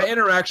like that. That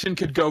interaction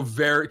could go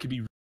it could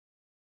be.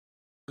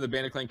 The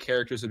Bandit Clan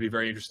characters would be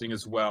very interesting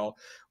as well.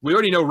 We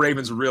already know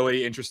Raven's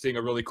really interesting,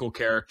 a really cool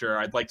character.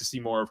 I'd like to see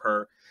more of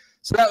her.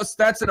 So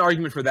that's an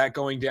argument for that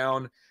going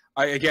down.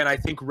 I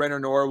think Ren or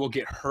Nora will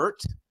get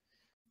hurt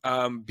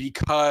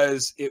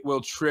because it will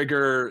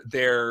trigger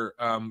their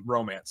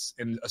romance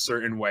in a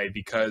certain way,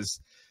 because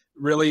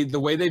really the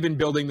way they've been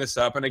building this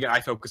up, and again,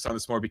 I focus on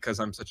this more because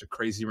I'm such a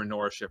crazy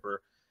Renora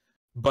shipper,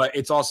 but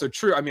it's also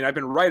true. I mean, I've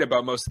been right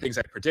about most of the things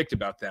I predict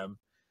about them.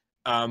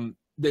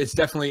 It's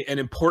definitely an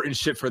important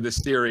ship for this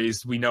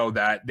series. We know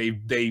that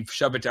they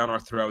shove it down our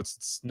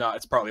throats.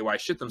 It's partly why I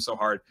shit them so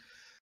hard.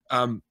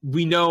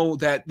 We know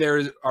that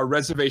there are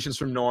reservations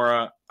from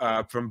Nora,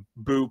 from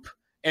Boop,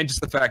 and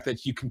just the fact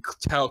that you can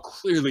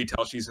clearly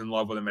tell she's in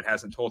love with him and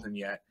hasn't told him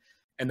yet.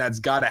 And that's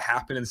got to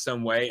happen in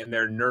some way. And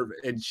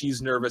and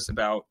she's nervous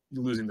about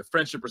losing the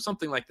friendship or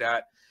something like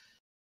that.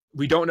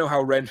 We don't know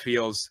how Ren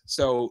feels.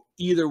 So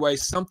either way,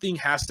 something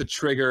has to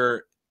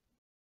trigger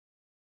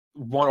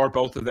one or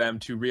both of them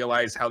to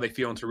realize how they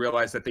feel and to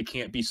realize that they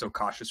can't be so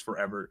cautious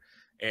forever.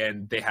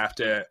 And they have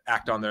to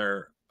act on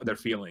their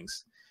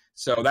feelings.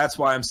 So that's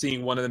why I'm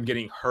seeing one of them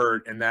getting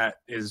hurt, and that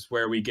is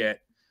where we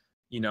get,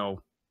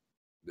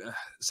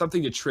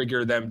 something to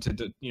trigger them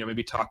to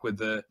maybe talk with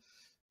the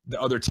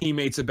other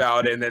teammates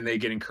about it, and then they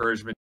get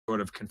encouragement,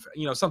 sort of,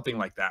 something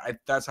like that.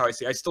 That's how I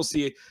see it. I still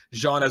see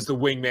Jean as the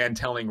wingman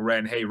telling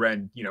Ren, "Hey,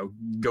 Ren,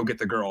 go get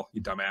the girl,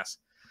 you dumbass."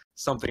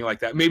 Something like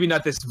that. Maybe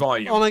not this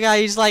volume. Oh my god,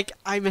 he's like,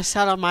 I missed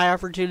out on my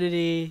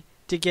opportunity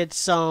to get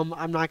some.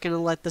 I'm not going to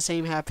let the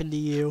same happen to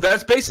you.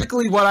 That's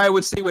basically what I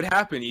would say would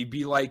happen. He'd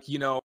be like,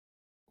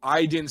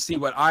 I didn't see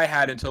what I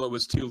had until it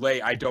was too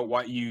late. I don't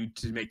want you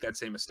to make that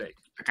same mistake.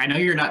 Like, I know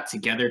you're not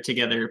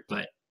together,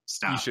 but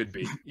stop. You should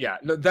be. Yeah.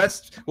 No,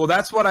 that's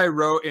what I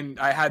wrote, and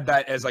I had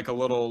that as like a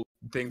little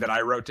thing that I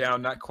wrote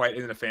down, not quite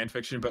in a fan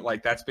fiction, but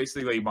like that's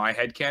basically my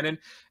headcanon.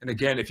 And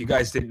again, if you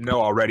guys didn't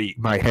know already,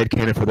 my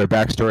headcanon for their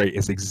backstory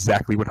is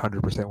exactly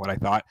 100% what I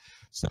thought.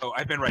 So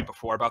I've been right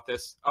before about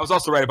this. I was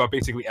also right about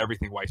basically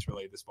everything Weiss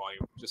related this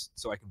volume, just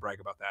so I can brag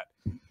about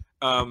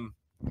that.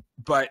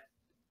 But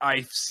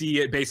I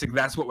see it basically,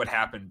 that's what would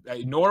happen.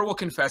 Nora will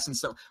confess, and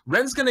so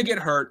Ren's going to get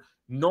hurt.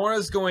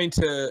 Nora's going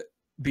to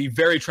be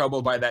very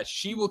troubled by that.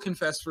 She will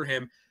confess for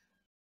him.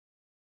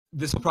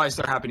 This will probably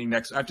start happening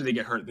after they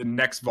get hurt. The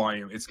next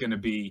volume, it's going to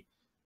be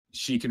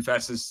she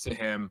confesses to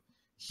him.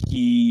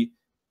 He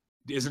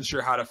isn't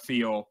sure how to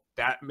feel.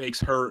 That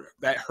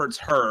hurts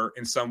her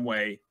in some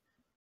way,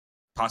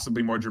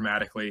 possibly more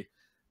dramatically.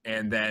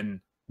 And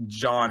then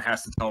John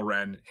has to tell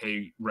Ren,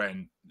 "Hey,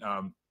 Ren,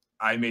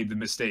 I made the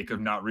mistake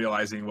of not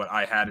realizing what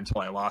I had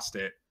until I lost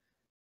it.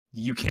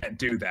 You can't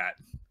do that."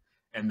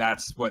 And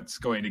that's what's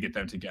going to get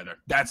them together.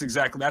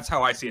 That's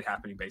how I see it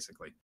happening,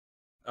 basically.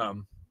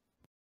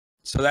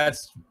 So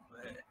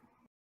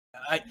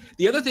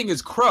the other thing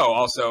is Crow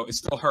also is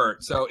still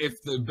hurt. So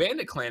if the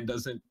Bandit Clan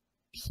doesn't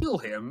heal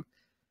him,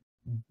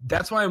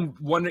 that's why I'm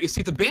wondering.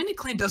 See, if the Bandit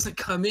Clan doesn't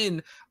come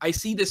in, I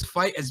see this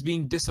fight as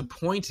being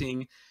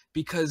disappointing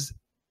because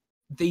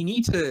they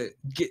need to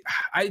get.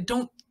 I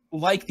don't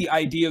like the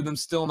idea of them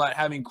still not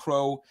having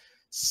Crow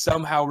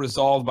somehow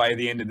resolved by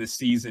the end of the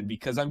season,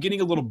 because I'm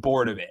getting a little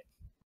bored of it.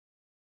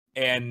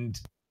 And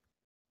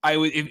I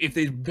would, if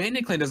the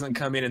Bandit Clan doesn't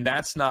come in and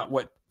that's not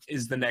what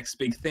is the next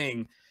big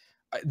thing,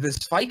 this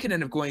fight could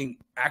end up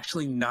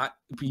not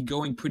be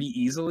going pretty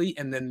easily,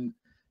 and then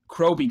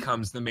Crow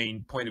becomes the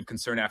main point of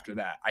concern after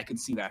that. I could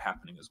see that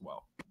happening as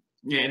well.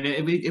 Yeah, and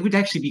it would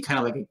actually be kind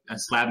of like a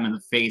slap him in the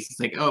face. It's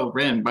like, oh,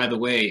 Ren, by the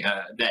way,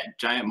 that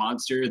giant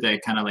monster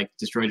that kind of like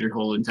destroyed your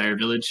whole entire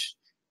village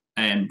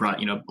and brought,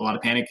 a lot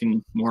of panic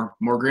and more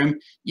grim.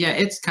 Yeah,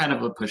 it's kind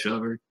of a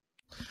pushover.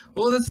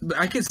 Well,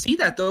 I can see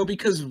that, though,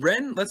 because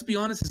Ren, let's be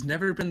honest, has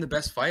never been the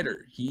best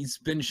fighter. He's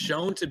been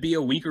shown to be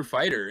a weaker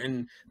fighter,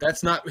 and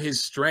that's not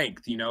his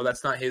strength,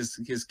 That's not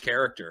his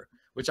character,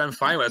 which I'm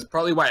fine with. That's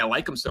probably why I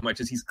like him so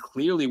much, is he's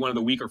clearly one of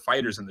the weaker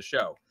fighters in the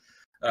show.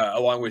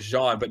 Along with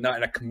Jean, but not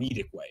in a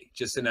comedic way,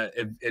 just in a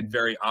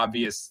very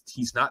obvious,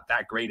 he's not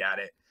that great at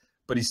it,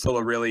 but he's still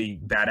a really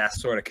badass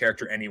sort of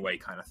character anyway,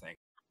 kind of thing.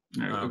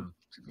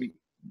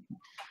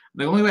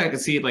 The only way I can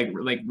see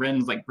it,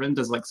 Ren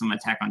does like some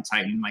Attack on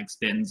Titan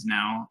spins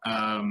now.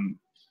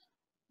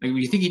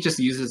 You think he just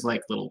uses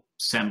little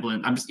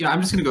semblance? I'm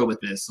just gonna go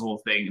with this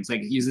whole thing. It's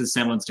he uses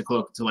semblance to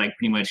cloak to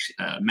pretty much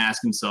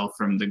mask himself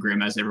from the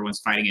Grim as everyone's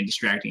fighting and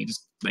distracting. He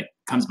just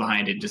comes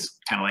behind it, just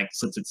kind of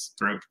slits its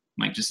throat,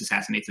 just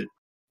assassinates it.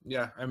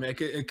 Yeah, I mean,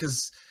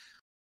 because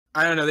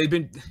I don't know,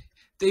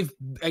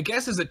 I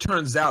guess as it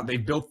turns out, they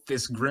built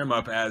this Grim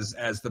up as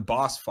the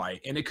boss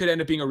fight, and it could end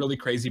up being a really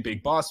crazy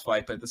big boss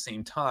fight, but at the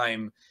same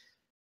time,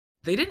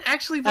 they didn't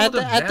actually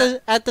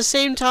at the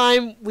same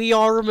time, we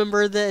all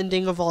remember the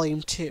ending of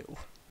Volume 2.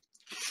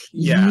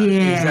 Yeah,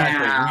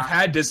 exactly. We've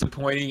had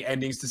disappointing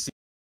endings to season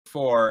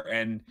 4,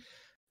 and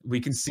we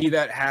can see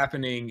that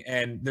happening,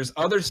 and there's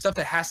other stuff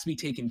that has to be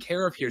taken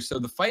care of here. So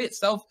the fight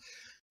itself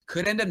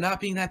could end up not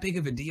being that big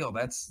of a deal.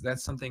 That's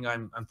something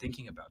I'm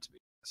thinking about, to be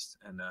honest.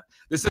 And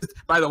this is,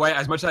 by the way,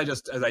 as much as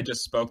I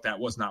just spoke, that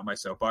was not my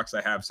soapbox.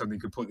 I have something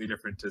completely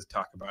different to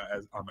talk about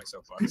on my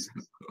soapbox.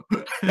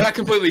 Not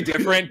completely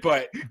different,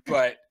 but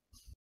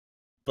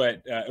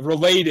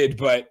related,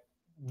 but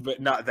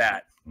not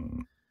that.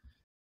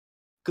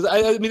 Because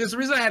I mean, there's a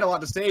reason I had a lot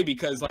to say,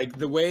 because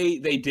the way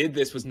they did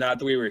this was not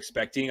the way we were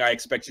expecting. I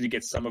expected to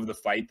get some of the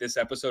fight this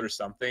episode or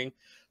something.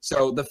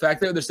 So the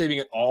fact that they're saving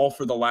it all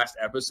for the last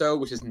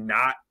episode, which is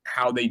not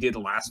how they did the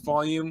last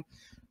volume,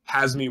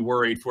 has me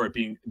worried for it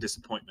being a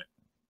disappointment.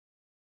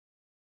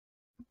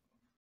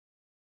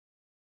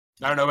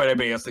 I don't know what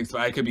anybody else thinks,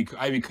 but I could be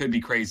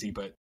crazy,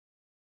 but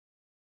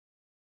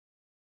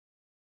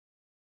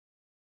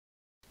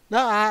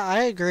no,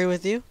 I agree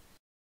with you.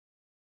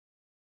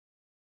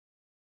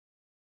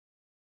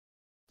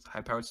 High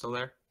Powered still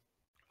there?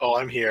 Oh,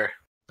 I'm here.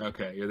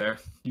 Okay, you're there.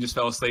 You just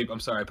fell asleep. I'm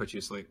sorry I put you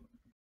asleep.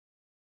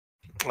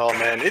 Oh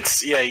man,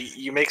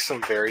 you make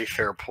some very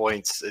fair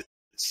points.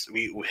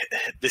 We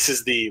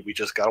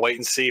just gotta wait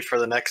and see for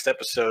the next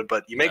episode.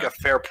 But you make a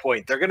fair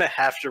point. They're gonna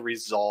have to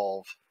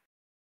resolve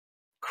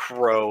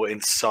Crow in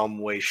some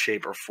way,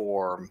 shape, or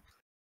form.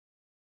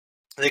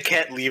 They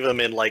can't leave him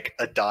in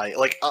a diet.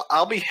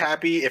 I'll be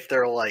happy if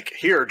they're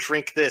here,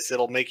 drink this,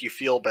 it'll make you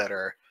feel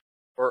better,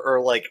 or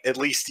at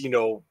least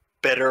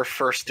better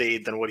first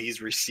aid than what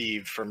he's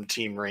received from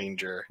Team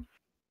Ranger.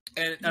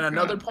 And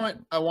another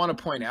point I want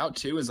to point out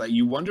too is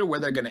you wonder where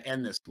they're going to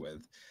end this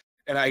with.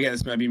 And again,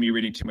 this might be me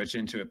reading too much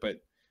into it, but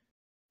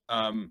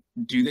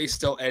do they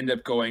still end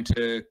up going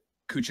to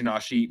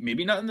Kuchinashi?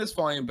 Maybe not in this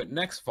volume, but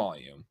next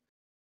volume,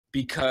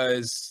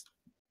 because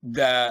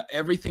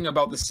everything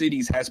about the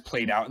cities has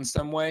played out in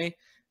some way,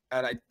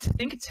 and I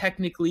think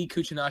technically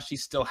Kuchinashi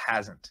still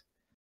hasn't.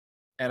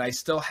 And I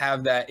still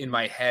have that in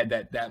my head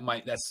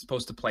that's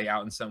supposed to play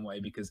out in some way,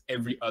 because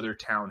every other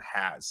town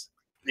has.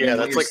 Yeah,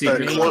 that's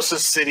the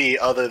closest city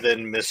other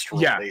than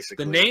Mistral,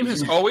 basically. The name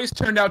has always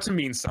turned out to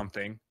mean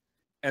something,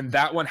 and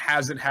that one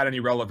hasn't had any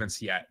relevance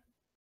yet.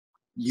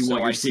 You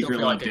want your secret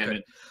love, damn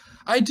it.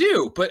 I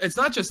do, but it's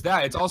not just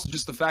that. It's also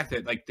just the fact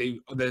that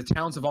the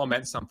towns have all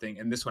meant something,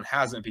 and this one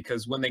hasn't,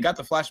 because when they got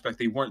the flashback,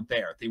 they weren't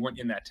there. They weren't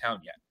in that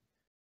town yet.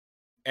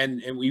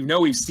 And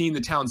we've seen the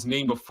town's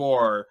name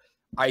before.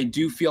 I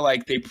do feel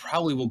like they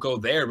probably will go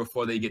there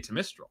before they get to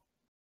Mistral.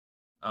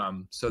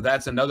 So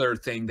that's another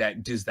thing.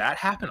 Does that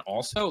happen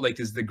also?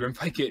 Does the Grim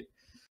fight get,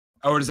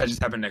 or does that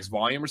just happen next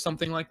volume or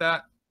something like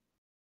that?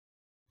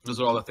 Those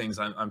are all the things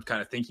I'm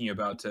kind of thinking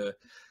about. To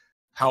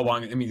how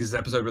long? I mean, is this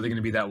episode really going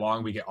to be that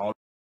long? We get all that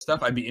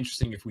stuff. I'd be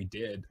interesting if we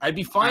did. I'd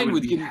be fine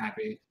with getting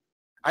happy.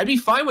 I'd be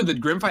fine with the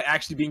Grim fight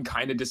actually being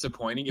kind of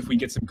disappointing if we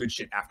get some good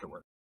shit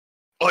afterward.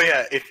 Oh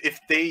yeah, if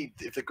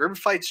the Grim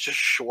fight's just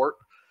short,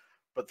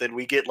 but then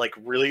we get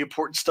really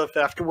important stuff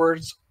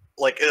afterwards.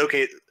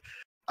 Okay,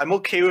 I'm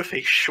okay with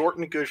a short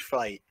and good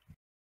fight,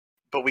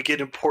 but we get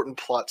important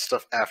plot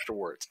stuff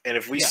afterwards. And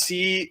if we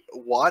see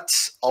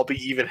Watts, I'll be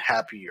even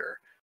happier.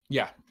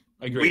 Yeah,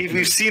 I agree.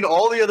 We've seen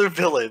all the other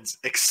villains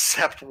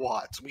except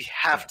Watts. We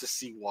have to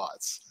see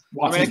Watts.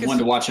 Watts is one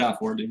to watch out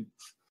for, dude.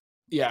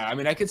 Yeah, I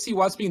mean, I could see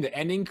Watts being the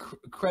ending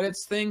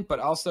credits thing, but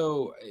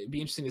also it'd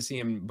be interesting to see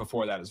him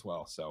before that as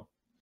well. So,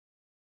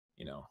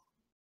 you know,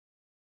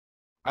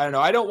 I don't know.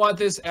 I don't want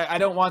this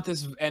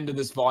end of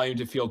this volume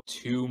to feel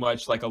too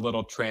much like a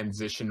little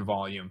transition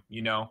volume.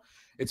 You know,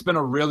 it's been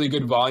a really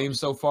good volume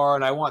so far,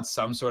 and I want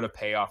some sort of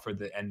payoff for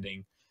the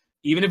ending,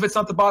 even if it's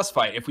not the boss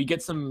fight. If we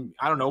get some,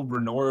 I don't know,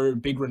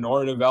 big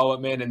Renora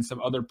development and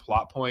some other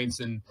plot points,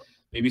 and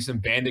maybe some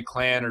Bandit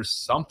Clan or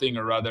something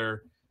or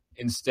other,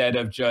 instead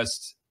of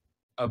just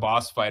a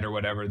boss fight or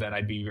whatever, then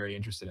I'd be very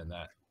interested in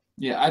that.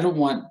 Yeah, I don't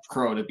want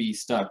Crow to be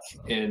stuck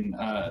in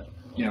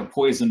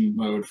poison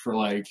mode for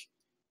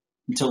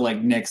until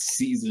next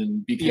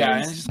season,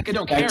 because it's just I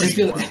don't care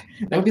anymore.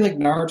 That would be like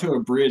Naruto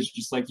abridged,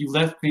 just like, you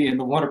left me in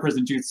the water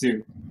prison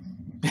jutsu.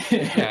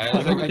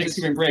 Yeah,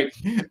 Thanksgiving break.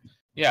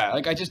 Yeah,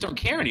 I just don't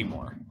care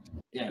anymore.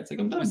 Yeah, it's like,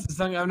 I'm done.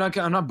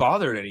 I'm not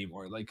bothered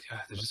anymore.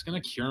 They're just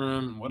gonna cure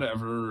him,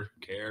 whatever,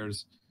 who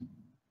cares?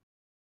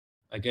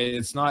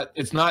 It's not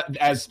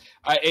as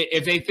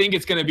if they think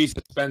it's gonna be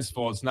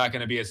suspenseful, it's not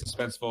gonna be as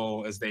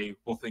suspenseful as they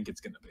will think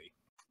it's gonna be.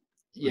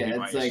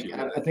 Yeah, it's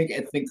I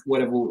think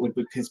whatever would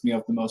piss me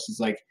off the most is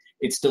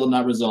it's still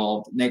not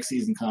resolved. Next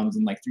season comes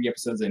and 3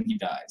 episodes in he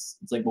dies.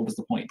 It's what was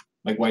the point?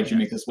 Why did you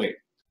make us wait?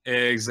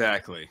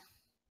 Exactly.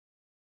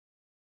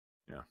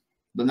 Yeah.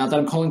 But not that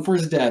I'm calling for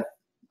his death.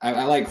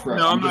 I like Crow.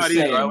 No, I'm not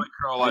either. I like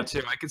Crow a lot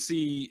too. I could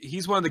see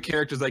he's one of the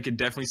characters I could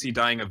definitely see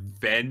dying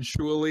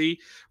eventually,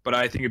 but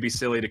I think it'd be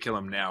silly to kill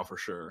him now for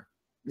sure.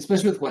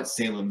 Especially with what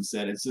Salem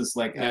said. It's just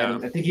I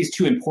think he's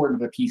too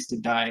important of a piece to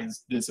die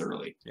this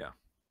early. Yeah.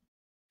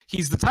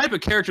 He's the type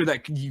of character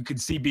that you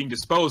could see being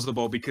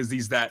disposable because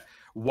he's that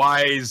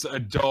wise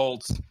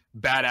adult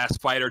badass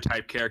fighter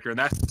type character, and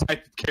that's the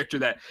type of character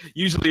that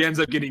usually ends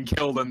up getting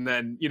killed. And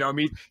then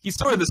he's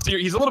sort of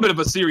he's a little bit of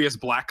a serious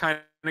black kind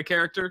of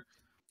character.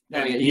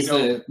 No, yeah,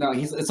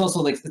 it's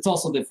also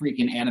the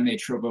freaking anime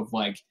trope of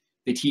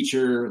the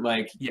teacher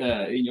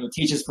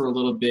teaches for a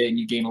little bit and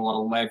you gain a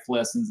lot of life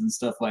lessons and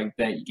stuff like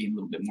that. You gain a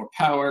little bit more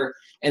power,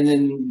 and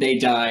then they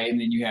die, and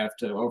then you have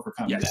to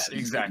overcome that. Yes,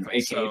 exactly.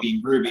 AKA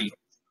being RWBY.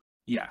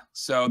 Yeah,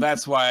 so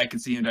that's why I can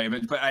see him dying.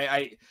 But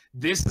if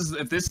this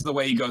is the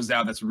way he goes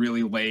down, that's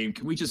really lame.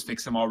 Can we just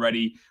fix him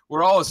already?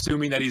 We're all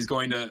assuming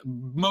that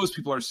most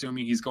people are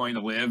assuming he's going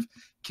to live.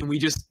 Can we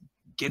just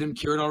get him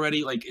cured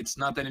already? It's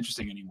not that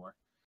interesting anymore.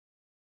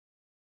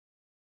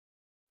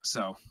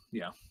 So,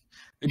 yeah.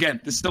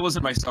 Again, this still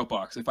isn't my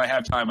soapbox. If I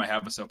have time, I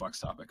have a soapbox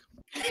topic.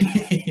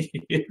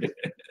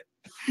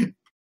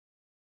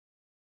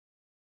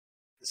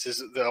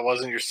 That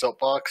wasn't your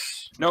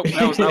soapbox? Nope,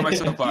 that was not my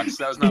soapbox.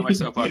 That was not my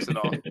soapbox at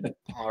all.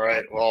 All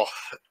right, well,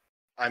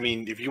 I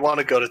mean, if you want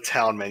to go to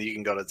town, man, you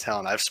can go to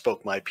town. I've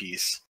spoke my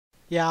piece.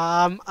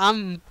 Yeah,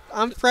 I'm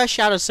fresh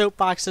out of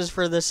soapboxes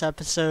for this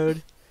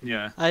episode.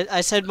 Yeah.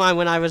 I said mine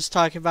when I was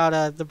talking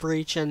about the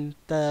breach and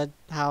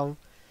how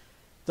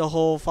the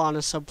whole fauna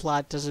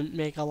subplot doesn't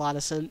make a lot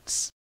of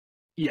sense.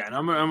 Yeah,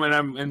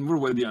 and we're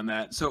with you on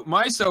that. So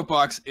my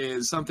soapbox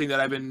is something that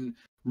I've been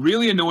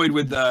really annoyed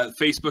with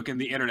Facebook and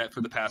the internet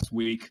for the past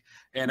week,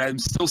 and I'm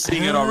still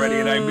seeing it already.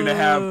 And I'm going to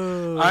have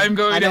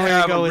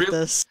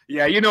this.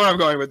 Yeah, you know where I'm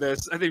going with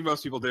this. I think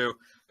most people do.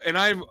 And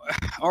I'm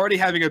already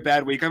having a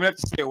bad week. I'm going to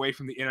have to stay away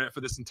from the internet for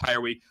this entire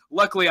week.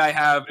 Luckily, I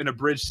have an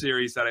abridged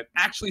series that I've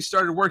actually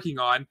started working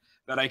on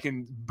that I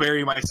can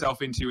bury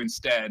myself into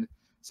instead,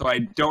 so I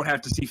don't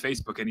have to see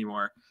Facebook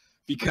anymore.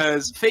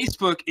 Because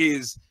Facebook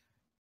is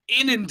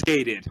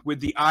inundated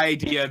with the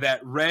idea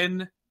that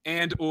Ren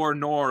and or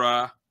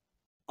Nora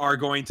are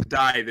going to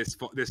die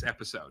this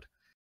episode.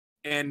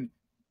 And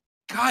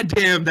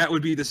goddamn, that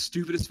would be the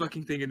stupidest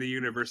fucking thing in the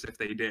universe if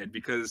they did,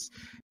 because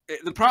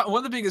one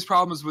of the biggest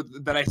problems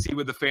that I see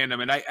with the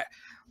fandom, and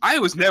I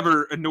was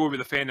never annoyed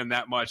with the fandom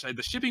that much.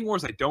 The shipping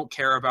wars I don't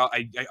care about.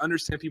 I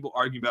understand people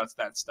argue about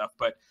that stuff,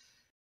 but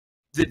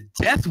the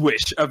death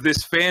wish of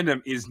this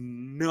fandom is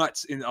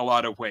nuts in a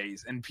lot of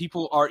ways, and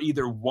people are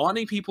either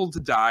wanting people to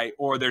die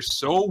or they're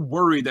so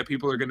worried that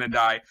people are going to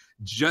die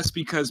just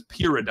because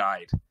Pyrrha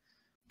died.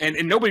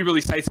 And nobody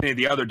really cites any of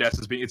the other deaths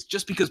as being, it's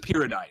just because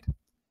Pyrrha died.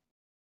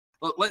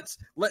 Well,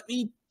 let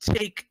me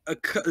take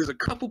there's a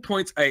couple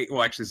points. Actually,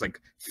 it's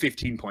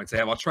 15 points I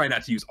have. I'll try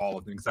not to use all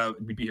of them because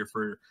we'd be here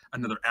for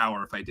another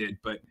hour if I did.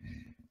 But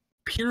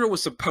Pyrrha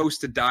was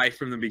supposed to die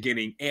from the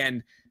beginning,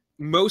 and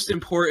most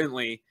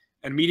importantly,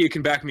 and media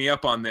can back me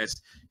up on this,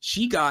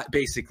 she got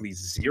basically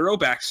zero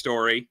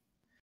backstory,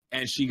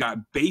 and she got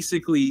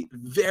basically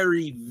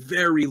very,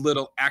 very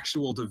little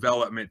actual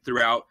development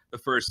throughout the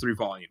first 3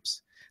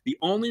 volumes. The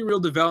only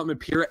real development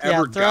Pyrrha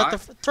ever got...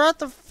 definitely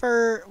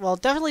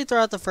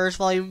throughout the first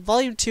volume.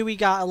 Volume 2, we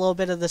got a little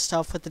bit of the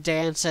stuff with the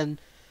dance and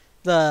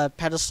the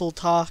pedestal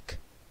talk,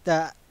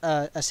 that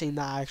a scene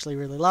that I actually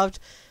really loved.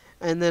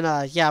 And then,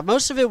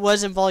 most of it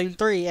was in Volume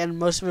 3, and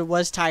most of it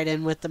was tied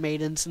in with the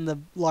maidens and the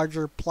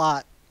larger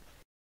plot.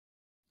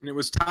 And it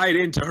was tied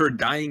into her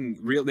dying.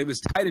 It was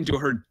tied into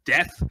her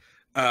death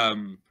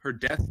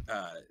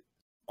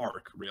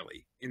arc,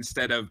 really,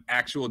 instead of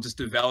actual just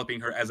developing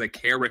her as a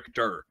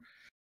character.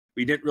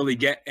 We didn't really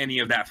get any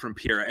of that from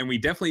Pyrrha, and we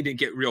definitely didn't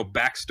get real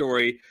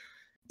backstory.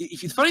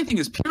 The funny thing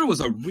is, Pyrrha was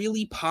a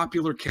really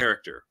popular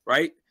character,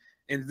 right?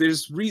 And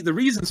there's the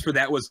reasons for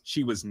that was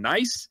she was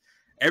nice.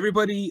 A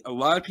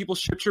lot of people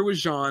shipped her with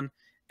Jean,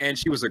 and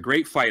she was a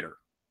great fighter.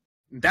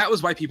 That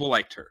was why people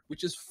liked her,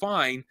 which is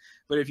fine.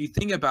 But if you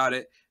think about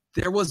it,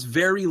 there was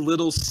very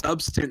little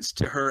substance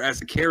to her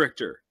as a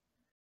character,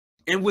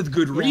 and with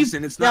good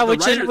reason. It's not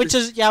which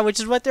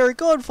is what they were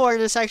going for,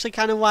 and it's actually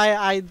kind of why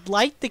I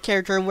liked the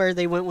character and where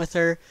they went with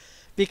her,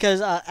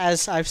 because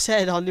as I've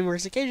said on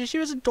numerous occasions, she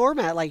was a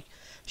doormat. Like,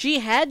 she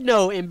had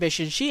no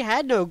ambition, she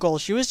had no goal.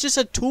 She was just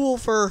a tool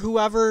for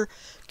whoever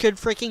could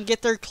freaking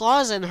get their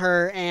claws in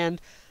her,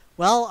 and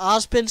well,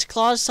 Ozpin's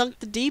claws sunk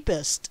the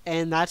deepest,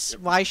 and that's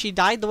why she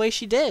died the way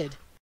she did.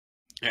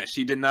 Yeah,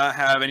 she did not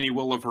have any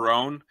will of her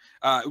own.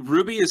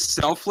 Ruby is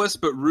selfless,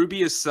 but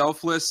Ruby is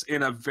selfless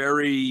in a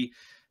very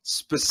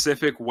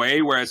specific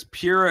way, whereas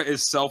Pyrrha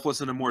is selfless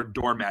in a more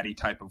doormatty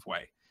type of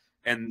way,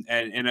 and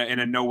in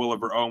a no will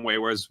of her own way,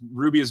 whereas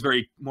Ruby is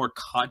very more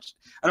I don't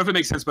know if it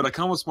makes sense, but like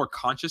almost more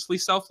consciously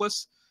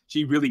selfless.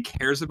 She really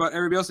cares about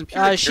everybody else, and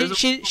Pyrrha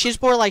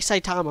she's more like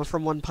Saitama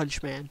from One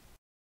Punch Man.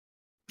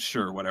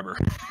 Sure, whatever.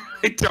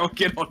 I don't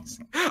get on.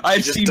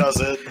 I've seen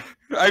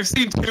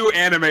 2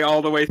 anime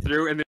all the way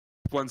through, and then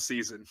 1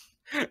 season,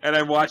 and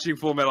I'm watching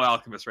Full Metal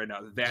Alchemist right now.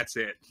 That's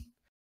it.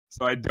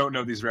 So I don't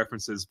know these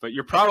references, but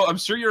I'm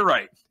sure you're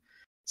right.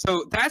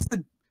 So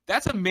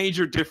that's a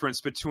major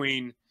difference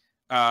between,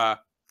 Ren,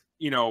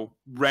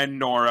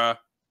 Nora,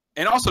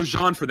 and also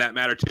Jean for that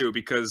matter too,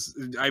 because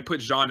I put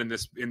Jean in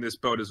this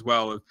boat as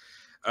well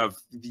of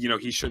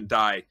he shouldn't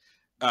die.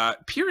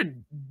 Pyrrha,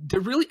 there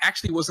really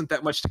actually wasn't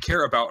that much to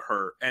care about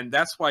her, and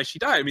that's why she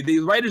died. I mean, the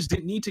writers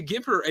didn't need to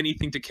give her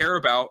anything to care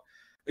about,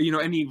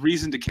 any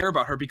reason to care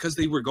about her, because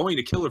they were going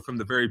to kill her from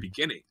the very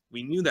beginning.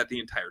 We knew that the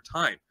entire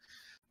time.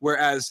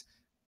 Whereas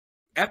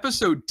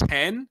episode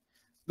 10,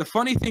 the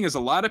funny thing is a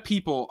lot of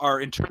people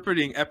are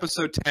interpreting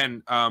episode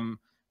 10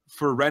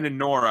 for Ren and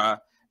Nora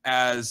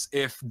as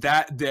if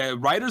that the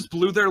writers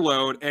blew their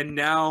load and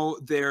now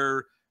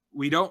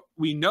we know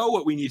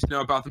what we need to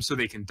know about them so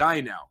they can die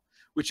now,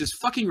 which is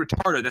fucking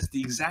retarded. That's the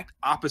exact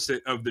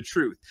opposite of the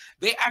truth.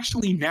 They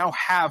actually now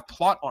have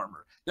plot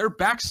armor. Their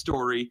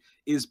backstory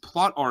is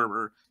plot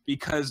armor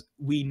because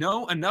we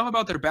know enough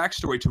about their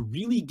backstory to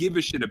really give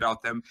a shit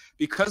about them,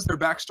 because their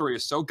backstory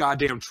is so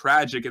goddamn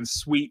tragic and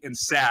sweet and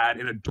sad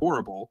and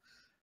adorable.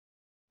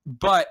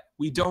 But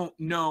we don't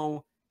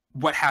know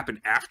what happened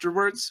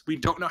afterwards. We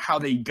don't know how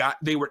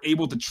they were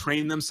able to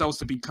train themselves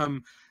to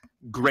become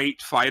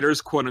great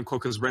fighters, quote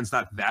unquote, because Ren's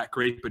not that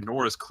great, but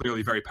Nora's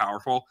clearly very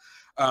powerful.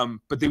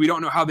 But we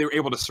don't know how they were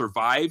able to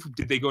survive.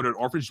 Did they go to an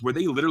orphanage? Were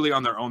they literally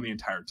on their own the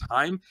entire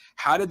time?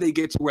 How did they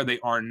get to where they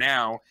are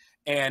now?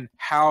 And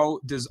how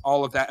does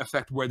all of that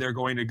affect where they're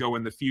going to go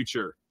in the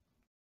future?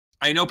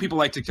 I know people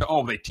like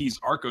to they teased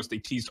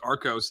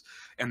Arcos,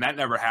 and that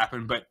never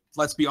happened. But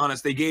let's be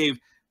honest, they gave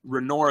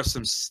Renora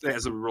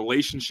as a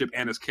relationship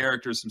and as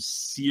characters, some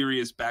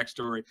serious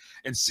backstory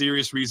and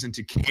serious reason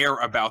to care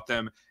about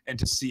them and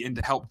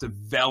to help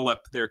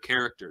develop their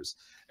characters.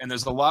 And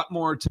there's a lot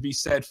more to be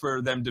said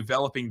for them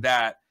developing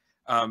that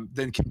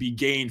than can be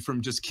gained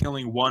from just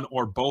killing one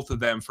or both of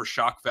them for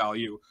shock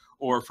value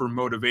or for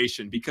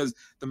motivation, because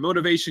the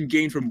motivation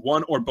gained from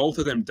one or both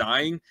of them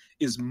dying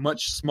is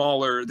much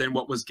smaller than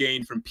what was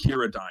gained from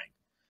Pyrrha dying.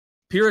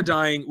 Pyrrha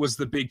dying was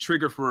the big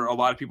trigger for a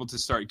lot of people to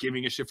start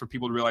giving a shit, for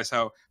people to realize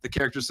how the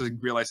characters to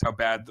realize how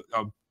bad,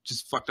 how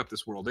just fucked up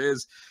this world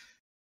is.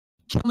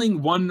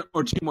 Killing 1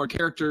 or 2 more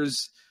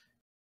characters,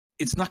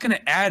 it's not going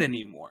to add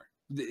anymore.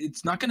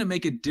 It's not going to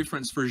make a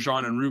difference for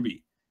Jean and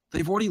Ruby.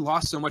 They've already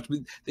lost so much.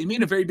 They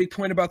made a very big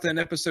point about that in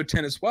episode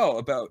 10 as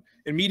well,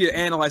 and Media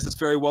analyzed this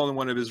very well in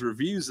one of his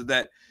reviews,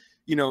 that,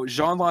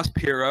 Jean lost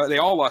Pyrrha, they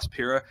all lost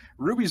Pyrrha,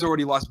 Ruby's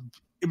already lost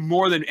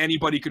more than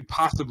anybody could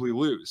possibly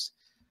lose.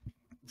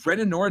 Ren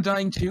and Nora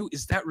dying too,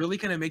 is that really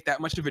going to make that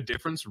much of a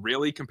difference,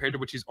 really, compared to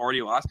what she's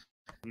already lost?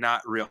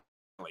 Not really.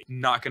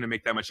 Not going to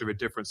make that much of a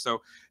difference.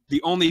 So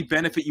the only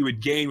benefit you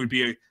would gain would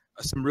be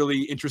some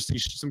really interesting,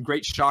 some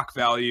great shock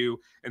value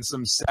and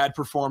some sad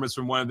performance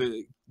from one of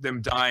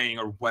them dying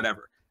or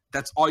whatever.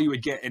 That's all you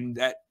would get, and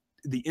that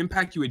the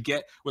impact you would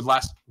get would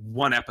last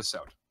 1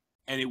 episode,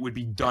 and it would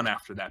be done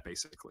after that,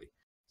 basically.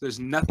 There's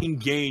nothing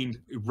gained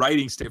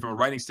from a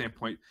writing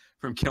standpoint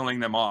from killing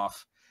them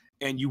off.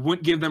 And you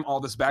wouldn't give them all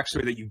this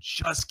backstory that you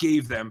just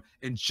gave them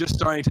and just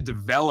starting to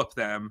develop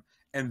them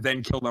and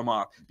then kill them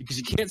off. Because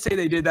you can't say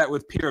they did that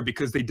with Pyrrha,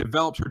 because they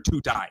developed her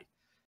to die.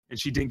 And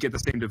she didn't get the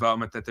same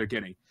development that they're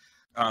getting.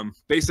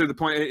 Basically the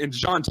point, and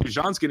Jean too,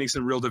 Jean's getting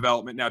some real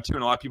development now too,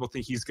 and a lot of people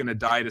think he's going to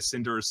die to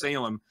Cinder or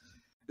Salem.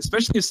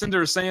 Especially if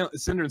Cinder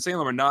and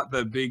Salem are not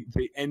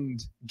the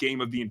end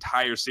game of the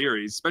entire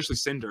series, especially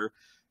Cinder.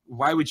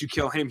 Why would you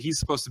kill him? He's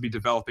supposed to be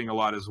developing a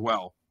lot as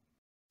well.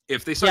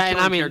 If they start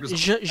killing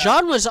characters,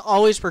 Jean was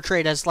always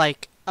portrayed as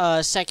like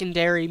a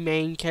secondary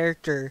main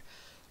character.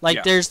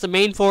 Like there's the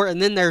main 4,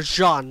 and then there's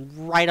Jean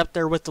right up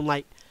there with them.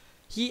 Like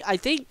I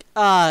think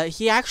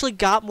he actually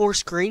got more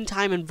screen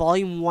time in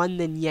Volume 1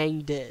 than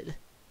Yang did.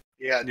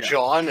 Yeah,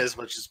 John, as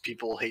much as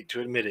people hate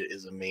to admit it,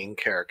 is a main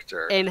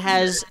character. And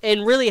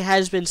really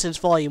has been since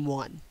Volume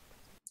 1.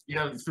 You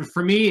know,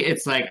 for me,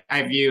 it's like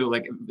I view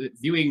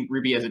viewing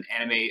RWBY as an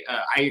anime.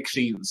 I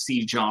actually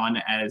see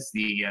John as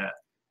the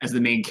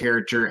main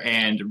character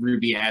and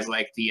RWBY as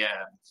like the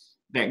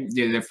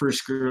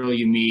first girl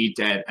you meet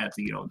at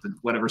the the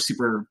whatever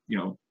super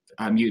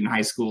mutant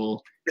high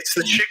school. It's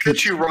the chick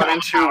that you run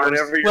into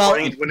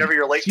whenever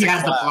you're late. She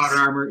has the plot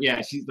armor.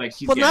 Yeah, she's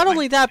well, not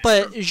only that,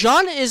 but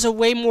Jean is a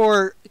way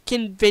more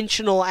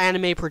conventional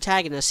anime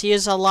protagonist. He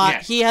has a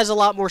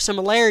lot more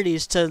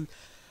similarities to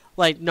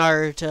like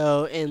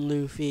Naruto and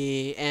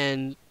Luffy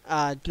and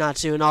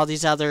Natsu and all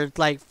these other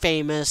like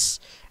famous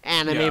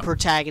anime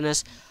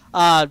protagonists.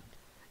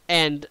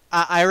 And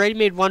I already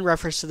made one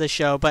reference to this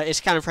show, but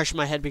it's kind of fresh in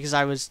my head because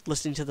I was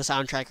listening to the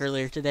soundtrack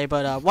earlier today.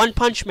 But One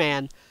Punch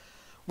Man,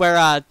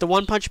 where the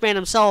One Punch Man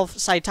himself,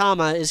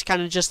 Saitama, is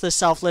kind of just this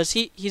selfless.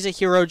 He's a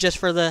hero just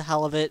for the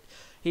hell of it.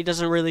 He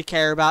doesn't really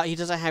care about. He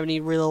doesn't have any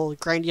real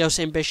grandiose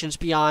ambitions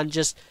beyond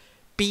just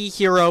be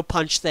hero,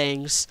 punch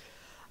things.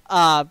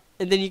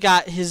 And then you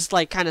got his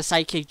like kind of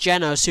sidekick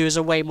Genos, who is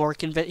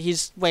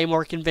he's way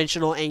more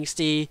conventional,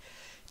 angsty,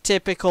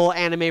 typical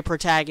anime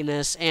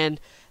protagonist, and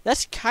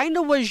that's kind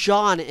of what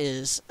Jean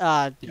is.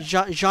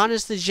 Jean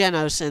is the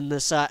Genos in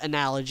this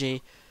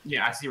analogy.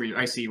 Yeah, I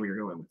see where you're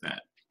going with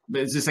that.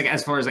 But it's just like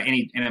as far as like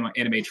any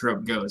anime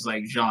trope goes,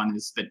 like Jean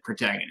is the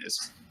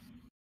protagonist.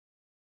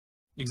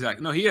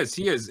 Exactly. No, he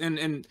is,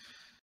 and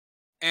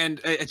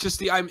it's just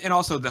and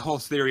also the whole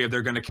theory of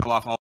they're going to kill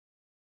off all.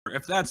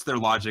 If that's their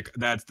logic,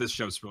 this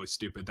show's really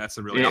stupid. That's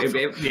a really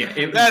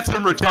that's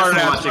some retarded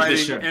ass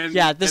writing.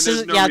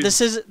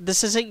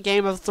 This isn't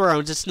Game of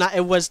Thrones. It's not.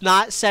 It was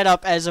not set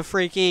up as a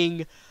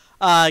freaking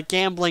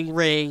gambling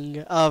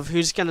ring of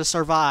who's gonna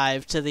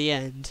survive to the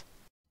end.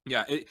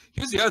 Yeah.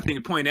 Here's the other thing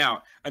to point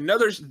out.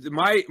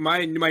 My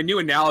new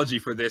analogy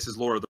for this is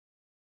Lord of the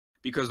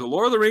Rings, because what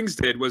Lord of the Rings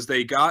did was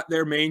they got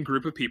their main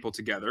group of people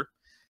together.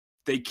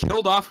 They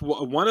killed off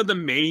one of the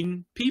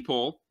main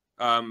people.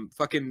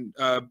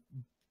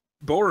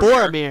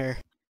 Boromir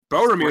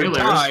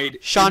died.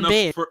 Sean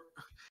Bean.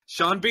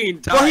 Sean Bean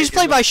died. Well, he's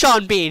played by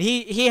Sean Bean.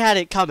 He had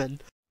it coming.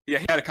 Yeah,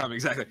 he had it coming,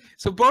 exactly.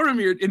 So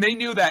Boromir, and they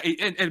knew that.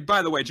 And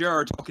by the way,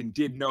 J.R.R. Tolkien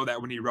did know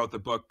that when he wrote the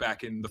book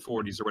back in the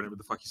 40s or whatever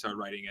the fuck he started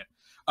writing it.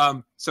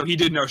 So he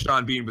did know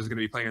Sean Bean was going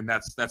to be playing, and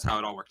that's how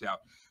it all worked out.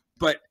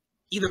 But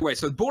either way,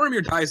 so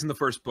Boromir dies in the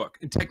first book,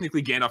 and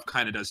technically Gandalf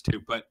kind of does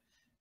too. But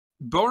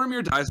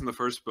Boromir dies in the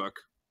first book.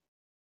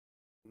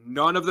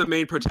 None of the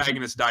main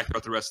protagonists die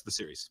throughout the rest of the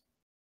series.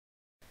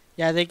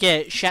 Yeah, they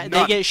get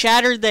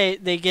shattered.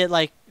 They get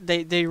like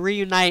they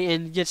reunite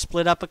and get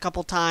split up a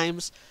couple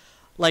times.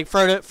 Like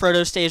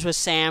Frodo stays with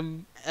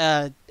Sam,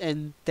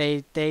 and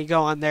they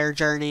go on their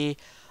journey.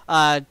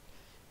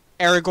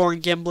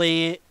 Aragorn,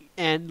 Gimli,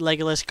 and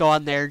Legolas go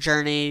on their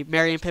journey.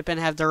 Merry and Pippin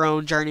have their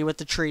own journey with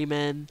the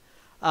Treemen.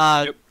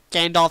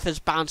 Gandalf is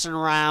bouncing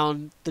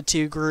around the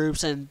two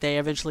groups, and they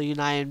eventually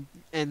unite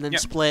and then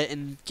split,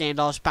 and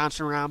Gandalf's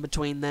bouncing around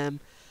between them.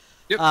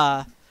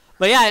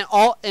 But yeah,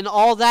 and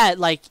all that,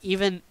 like,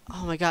 even,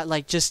 oh my god,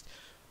 like, just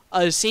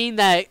a scene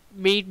that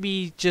made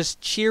me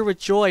just cheer with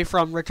joy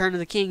from Return of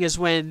the King is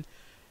when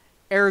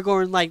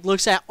Aragorn, like,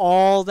 looks at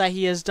all that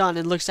he has done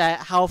and looks at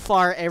how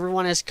far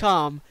everyone has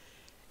come,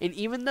 and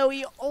even though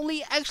he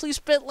only actually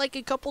spent, like,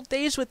 a couple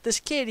days with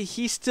this kid,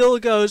 he still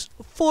goes,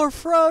 "For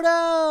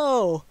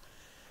Frodo!"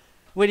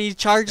 when he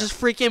charges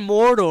freaking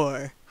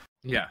Mordor.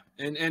 Yeah,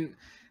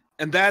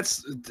 and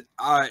that's,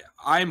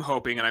 I'm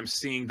hoping, and I'm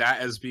seeing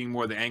that as being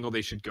more the angle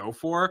they should go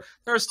for.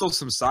 There are still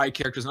some side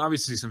characters, and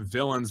obviously some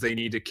villains they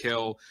need to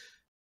kill,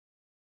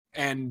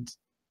 and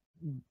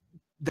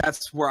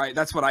that's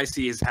what I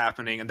see is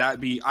happening, and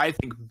that'd be, I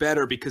think,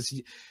 better, because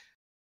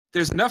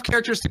there's enough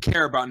characters to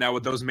care about now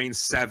with those main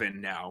 7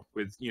 now,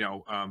 with,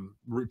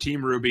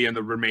 Team RWBY and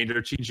the remainder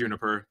of Team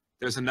Juniper.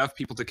 There's enough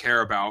people to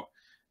care about,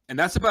 and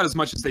that's about as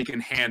much as they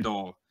can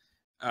handle,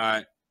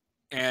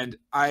 and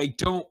I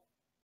don't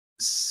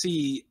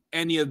see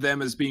any of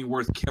them as being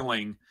worth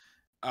killing,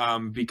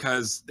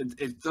 because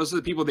those are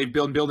the people they've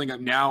been building up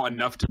now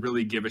enough to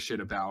really give a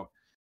shit about.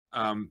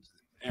 And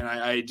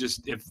I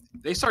just, if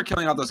they start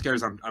killing out those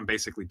characters, I'm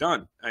basically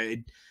done.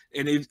 I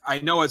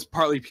know it's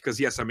partly because,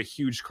 yes, I'm a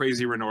huge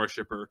crazy Renora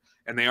shipper,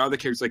 and they are the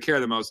characters I care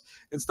the most.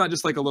 It's not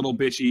just like a little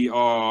bitchy,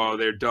 oh,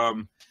 they're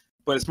dumb,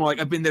 but it's more like,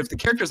 if the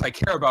characters I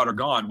care about are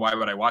gone, why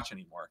would I watch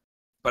anymore?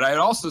 But I'd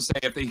also say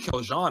if they kill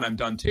Jean, I'm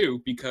done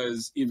too,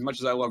 because as much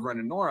as I love Ren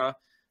and Nora,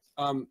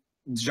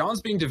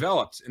 Jean's being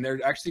developed, and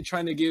they're actually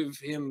trying to give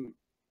him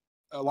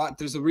a lot.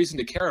 There's a reason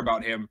to care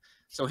about him.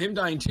 So him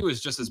dying too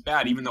is just as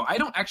bad, even though I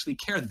don't actually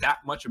care that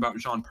much about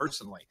Jean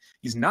personally.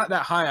 He's not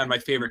that high on my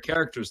favorite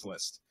characters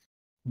list,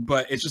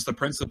 but it's just the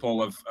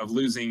principle of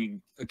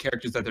losing the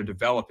characters that they're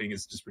developing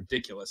is just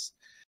ridiculous.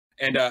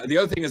 And the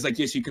other thing is, like,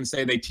 yes, you can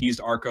say they teased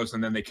Arcos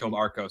and then they killed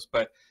Arcos,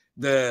 but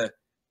the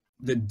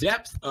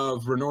depth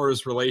of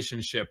Renora's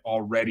relationship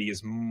already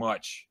is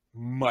much,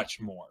 much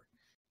more.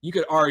 you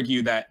could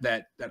argue that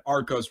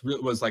Arcos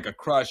was like a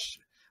crush,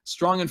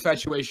 strong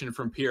infatuation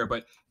from Pierre,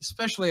 but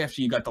especially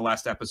after you got the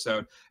last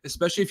episode,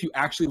 especially if you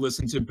actually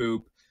listen to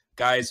Boop,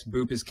 guys,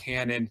 Boop is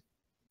canon.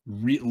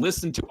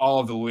 Listen to all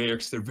of the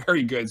lyrics; they're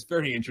very good. It's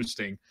very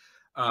interesting.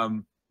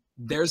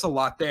 There's a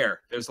lot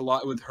there. There's a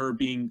lot with her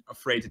being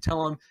afraid to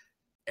tell him,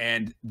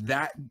 and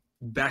that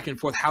back and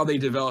forth, how they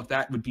develop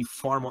that would be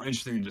far more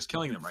interesting than just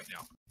killing them right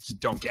now. Just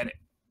don't get it.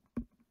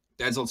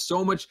 There's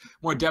so much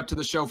more depth to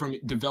the show from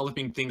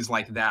developing things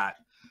like that,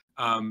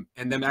 and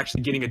them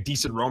actually getting a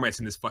decent romance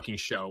in this fucking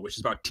show, which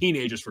is about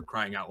teenagers, for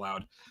crying out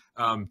loud,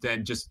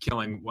 than just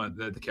killing one of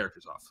the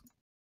characters off.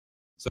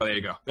 So there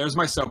you go. There's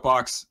my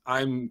soapbox.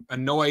 I'm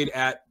annoyed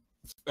at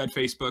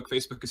Facebook.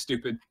 Facebook is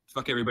stupid.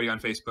 Fuck everybody on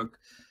Facebook.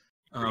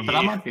 But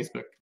I'm on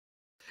Facebook.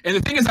 And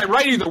the thing is, I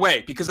write either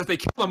way, because if they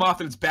kill them off,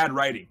 then it's bad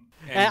writing.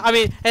 And, I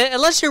mean,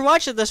 unless you're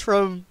watching this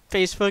from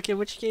Facebook, in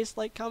which case,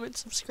 like, comment,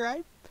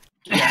 subscribe.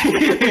 Yeah.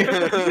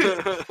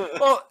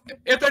 Well,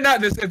 if they're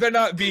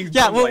not being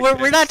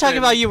we're not talking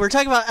about you. We're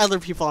talking about other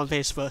people on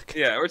Facebook.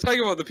 Yeah, we're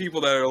talking about the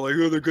people that are like,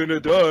 oh, they're gonna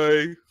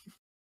die.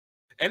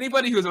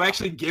 Anybody who's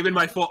actually given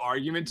my full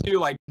argument to,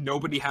 like,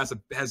 nobody has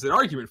an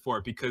argument for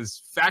it,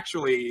 because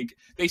factually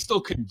they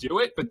still could do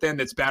it, but then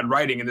it's bad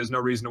writing, and there's no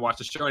reason to watch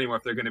the show anymore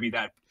if they're going to be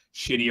that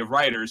shitty of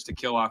writers to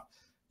kill off,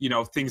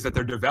 things that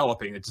they're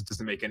developing. It just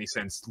doesn't make any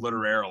sense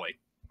literarily.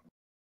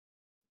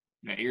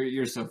 Yeah,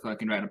 you're so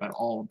fucking right about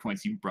all the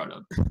points you brought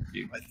up,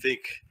 dude. I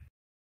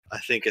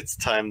think it's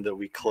time that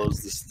we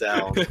close this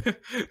down.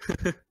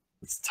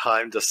 It's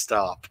time to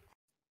stop.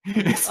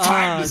 It's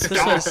time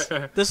to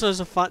stop. This was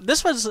a fun.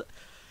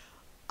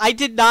 I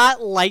did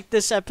not like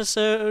this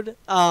episode.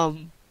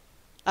 I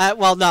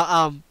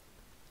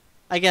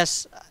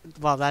guess.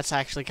 Well, that's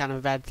actually kind of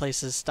a bad place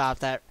to stop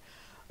that.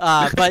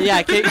 But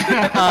yeah,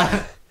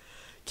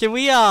 can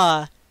we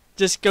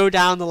just go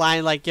down the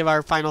line, like, give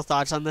our final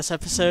thoughts on this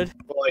episode?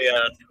 Well, yeah,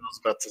 that's what I was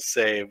about to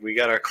say. We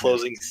got our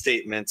closing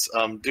statements.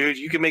 Dude,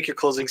 you can make your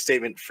closing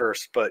statement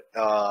first, but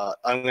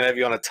I'm gonna have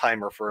you on a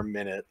timer for a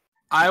minute.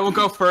 I will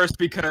go first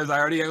because I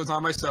already was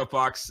on my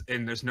soapbox,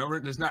 and there's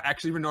not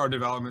actually Renora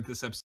development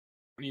this episode.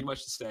 I don't need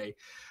much to say.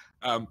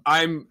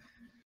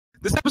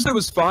 This episode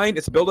was fine.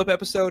 It's a build-up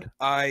episode.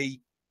 I'm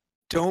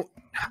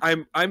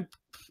a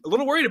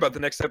little worried about the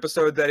next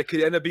episode, that it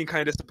could end up being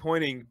kind of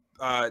disappointing,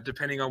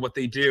 depending on what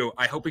they do.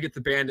 I hope we get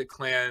the Bandit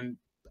Clan,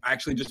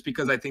 actually, just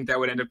because I think that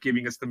would end up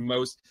giving us the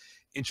most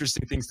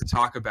interesting things to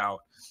talk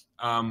about.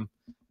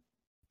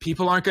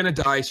 People aren't going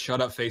to die. Shut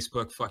up,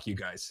 Facebook. Fuck you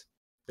guys.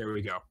 There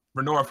we go.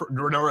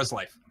 Renora's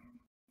life.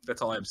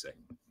 That's all I have to say.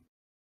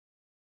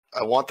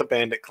 I want the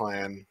Bandit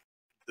Clan.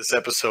 This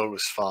episode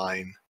was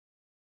fine.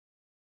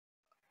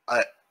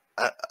 I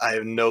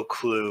have no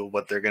clue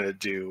what they're gonna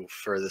do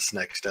for this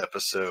next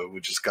episode.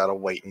 We just gotta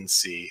wait and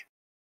see.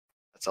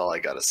 That's all I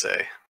gotta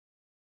say.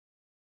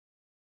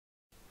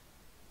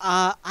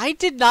 I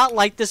did not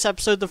like this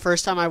episode the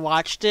first time I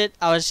watched it.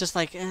 I was just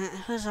like, it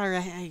was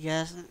alright, I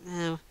guess.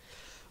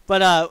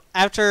 But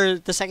after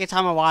the second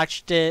time I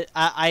watched it,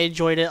 I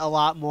enjoyed it a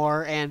lot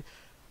more, and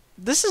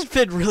this has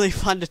been really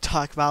fun to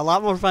talk about. A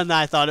lot more fun than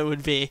I thought it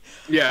would be.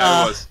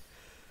 Yeah, it was.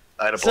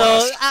 I had a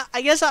blast. So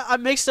I guess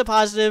I'm mixed to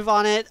positive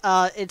on it.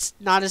 It's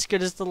not as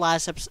good as the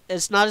last episode.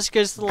 It's not as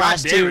good as the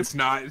last two. It's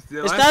not. It's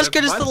not as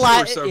good as the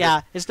last.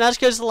 Yeah, it's not as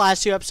good as the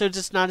last two episodes.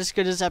 It's not as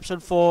good as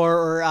episode 4.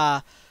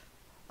 Or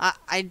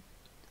I'd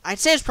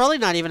say it's probably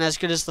not even as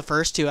good as the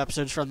first 2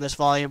 episodes from this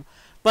volume.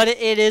 But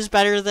it is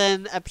better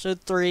than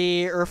episode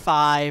 3 or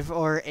 5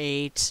 or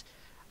 8.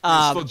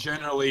 It's still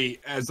generally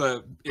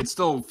it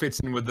still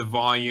fits in with the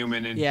volume,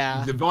 and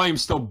the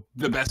volume's still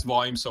the best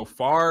volume so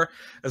far,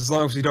 as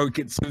long as we don't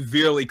get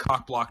severely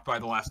cock-blocked by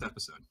the last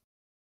episode.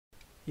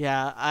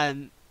 Yeah,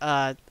 and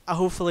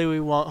hopefully we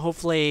won't.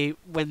 Hopefully,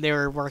 when they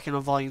were working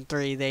on volume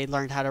 3, they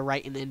learned how to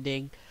write an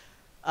ending.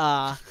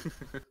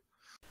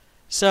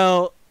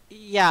 So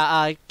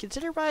yeah,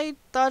 consider my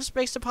thoughts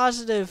mixed to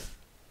positive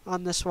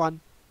on this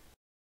one.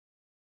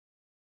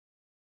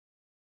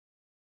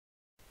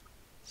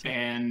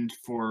 And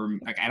for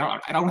like, you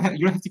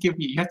don't have to give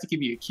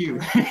me a cue.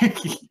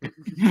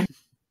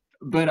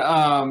 But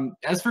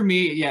as for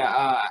me,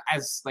 yeah,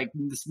 as like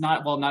it's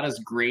not as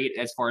great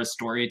as far as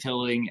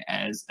storytelling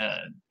as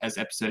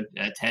episode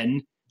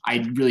 10.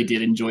 I really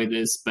did enjoy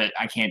this, but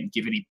I can't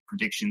give any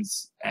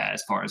predictions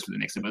as far as for the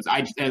next episode.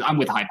 I'm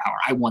with High Power.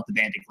 I want the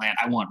Bandit Clan.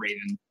 I want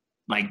Raven.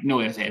 Like,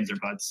 no ifs, ands, or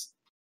buts.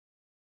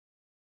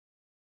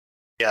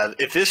 Yeah,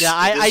 if this. Yeah,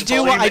 I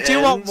do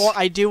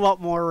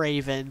want more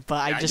Raven, but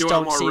I just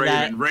don't see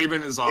that.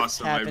 Raven is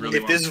awesome.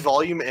 If this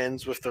volume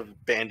ends with the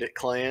Bandit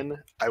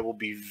Clan, I will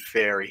be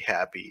very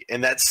happy,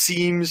 and that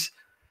seems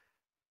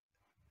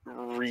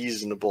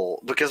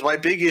reasonable, because my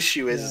big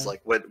issue is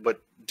like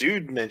what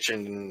Dude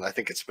mentioned, and I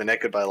think it's been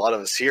echoed by a lot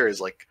of us here, is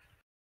like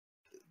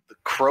the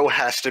Crow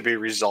has to be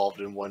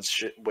resolved in one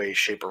way,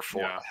 shape, or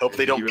form. Yeah, I hope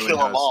they don't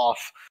kill him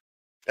off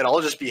And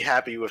I'll just be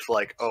happy with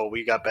like, oh,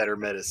 we got better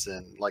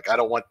medicine. Like, I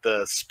don't want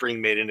the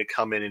Spring Maiden to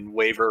come in and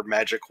wave her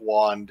magic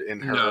wand in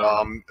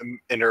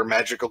her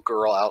magical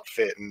girl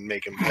outfit and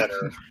make him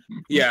better.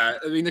 Yeah,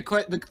 I mean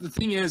the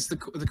thing is the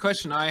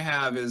question I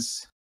have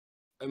is,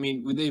 I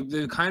mean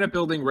they're kind of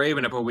building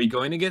Raven up. Are we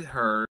going to get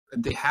her?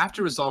 They have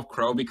to resolve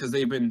Crow because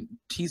they've been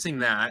teasing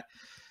that,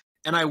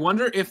 and I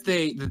wonder if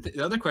the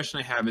other question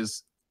I have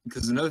is,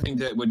 because another thing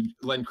that would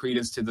lend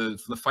credence to the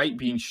fight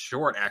being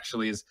short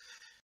actually is,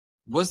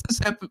 was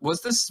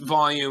this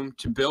volume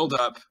to build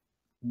up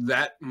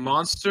that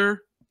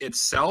monster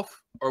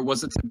itself, or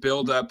was it to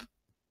build up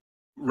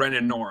Ren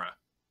and Nora?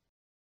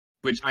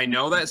 Which I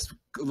know that's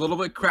a little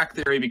bit crack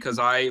theory because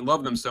I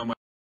love them so much.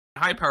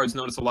 High Powers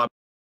notice a lot of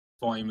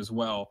volume as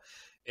well,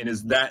 and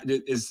does that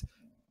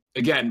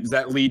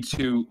lead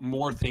to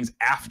more things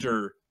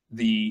after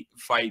the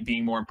fight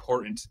being more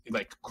important,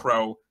 like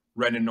Crow,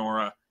 Ren and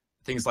Nora,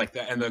 things like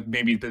that, and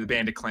maybe the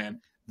Bandit Clan,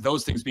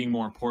 those things being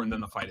more important than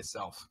the fight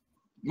itself.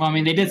 Well, I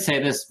mean, they did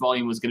say this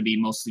volume was going to be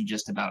mostly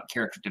just about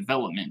character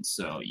development,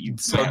 that's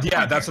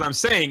what I'm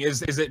saying.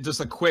 Is it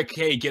just a quick,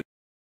 hey, get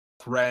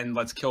Ren,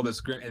 let's kill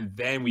this, and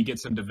then we get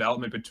some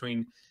development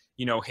between,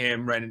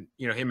 him, Ren,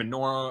 him and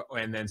Nora,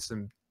 and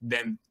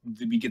then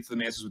we get to the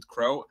Masters with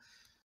Crow.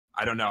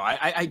 I don't know.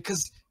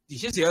 Because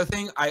here's the other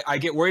thing. I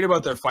get worried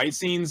about their fight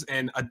scenes,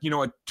 and a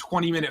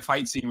 20-minute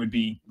fight scene would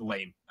be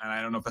lame, and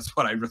I don't know if that's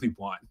what I really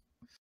want.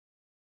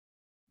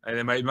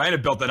 And they might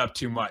have built that up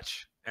too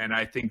much. And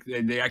I think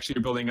they actually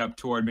are building up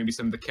toward maybe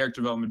some of the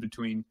character development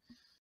between,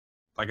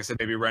 like I said,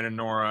 maybe Ren and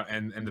Nora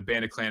and the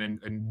Bandit Clan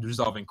and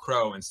resolving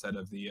Crow instead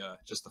of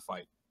just the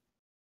fight.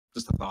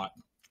 Just a thought.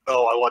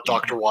 Oh, I want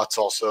Dr. Watts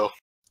also.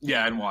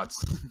 Yeah, and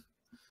Watts.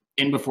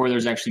 And before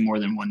there's actually more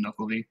than one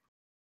Knuckle V.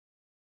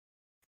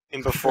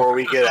 And before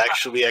we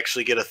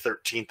actually get a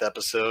 13th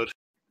episode.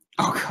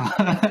 Oh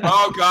god.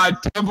 Oh god,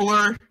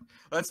 Tumblr.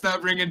 Let's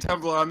not bring in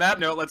Tumblr. On that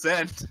note, let's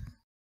end.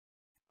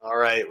 All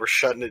right, we're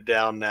shutting it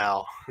down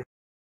now.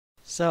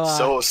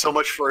 So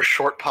much for a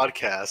short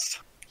podcast.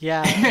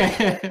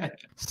 Yeah.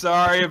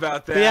 Sorry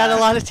about that. We had a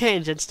lot of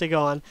tangents to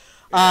go on.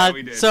 Yeah,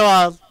 we did.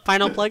 So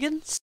final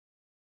plugins?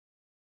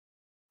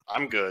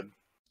 I'm good.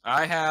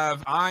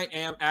 I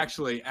am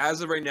actually,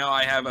 as of right now,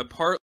 I have a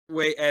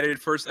part-way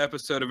edited first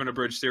episode of an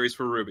abridged series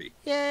for RWBY.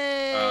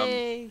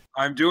 Yay!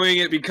 I'm doing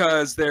it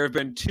because there have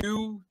been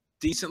 2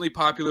 decently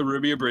popular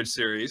RWBY abridged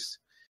series.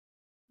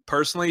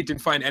 Personally,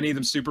 didn't find any of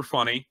them super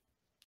funny.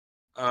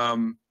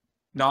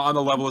 Not on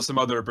the level of some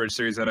other abridged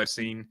series that I've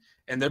seen,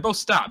 and they're both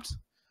stopped.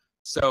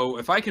 So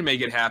if I can make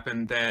it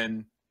happen,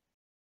 then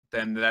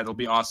that'll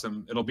be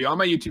awesome. It'll be on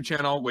my YouTube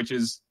channel, which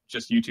is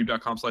just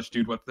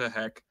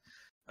youtube.com/dudewuttheheck,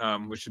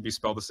 which should be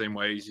spelled the same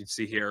way as you can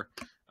see here.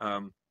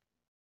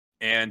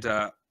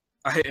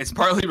 It's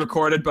partly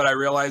recorded, but I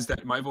realized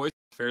that my voice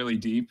is fairly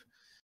deep,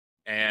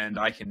 and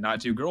I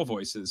cannot do girl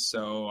voices.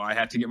 So I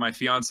had to get my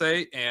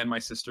fiance and my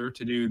sister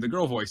to do the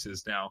girl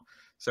voices now.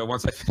 So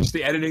once I finish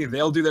the editing,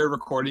 they'll do their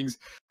recordings.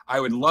 I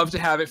would love to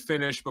have it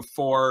finished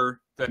before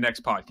the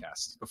next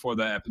podcast, before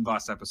the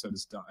last episode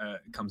is done,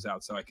 comes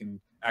out, so I can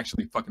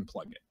actually fucking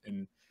plug it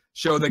and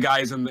show the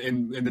guys in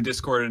the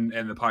Discord and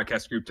the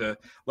podcast group to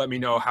let me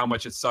know how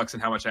much it sucks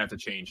and how much I have to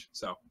change.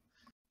 So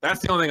that's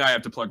the only thing I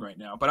have to plug right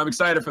now. But I'm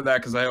excited for that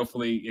because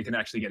hopefully it can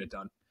actually get it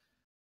done.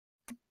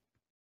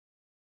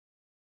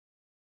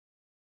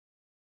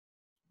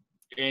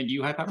 And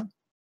you, High Power?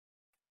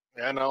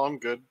 Yeah, no, I'm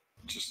good.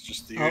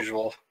 Just the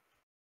usual.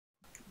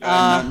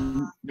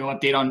 No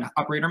update on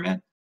Operator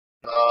Man?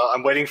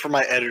 I'm waiting for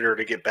my editor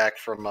to get back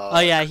from. Oh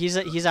yeah,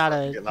 he's out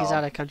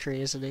of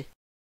country, isn't he?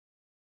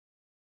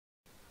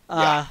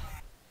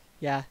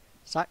 Yeah.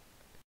 So.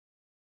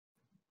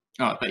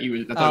 Oh, I thought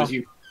it was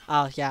you.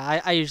 Oh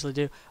yeah, I usually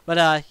do.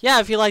 But yeah,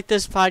 if you like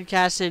this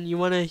podcast and you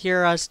want to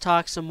hear us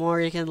talk some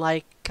more, you can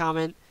like,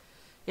 comment,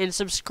 and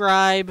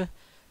subscribe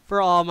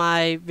for all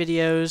my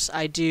videos.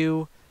 I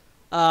do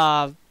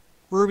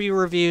RWBY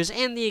reviews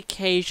and the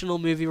occasional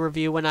movie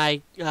review when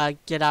I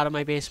get out of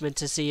my basement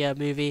to see a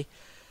movie.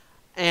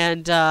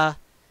 And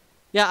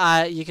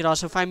you can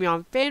also find me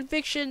on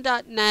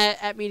fanfiction.net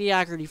at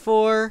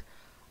Mediaocrity4.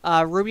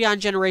 RWBY on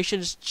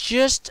Generations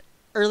just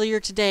earlier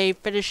today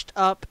finished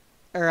up,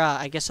 or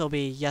I guess it'll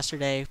be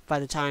yesterday by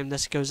the time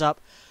this goes up,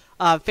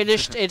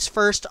 finished its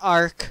first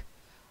arc.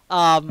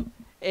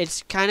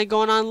 It's kind of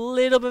going on a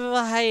little bit of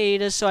a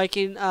hiatus so I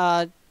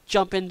can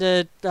jump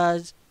into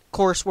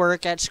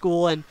coursework at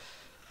school and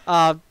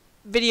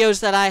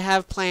videos that I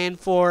have planned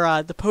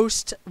for the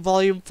post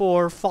Volume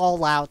 4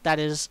 Fallout that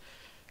is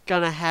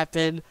gonna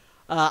happen.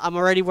 I'm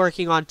already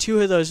working on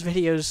 2 of those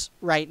videos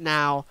right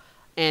now,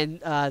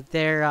 and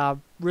they're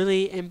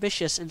really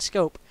ambitious in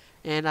scope,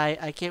 and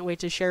I can't wait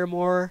to share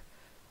more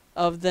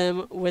of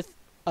them with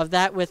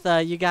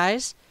you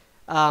guys.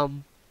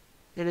 And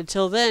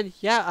until then,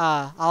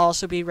 I'll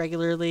also be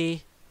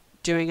regularly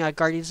doing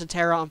Guardians of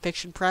Terra on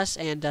Fiction Press,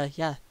 and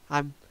I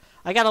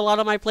got a lot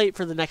on my plate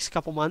for the next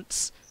couple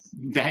months.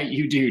 That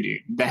you do,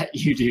 dude. That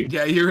you do.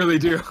 Yeah, you really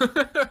do.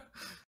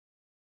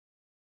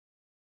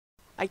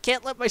 I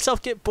can't let myself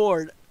get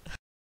bored.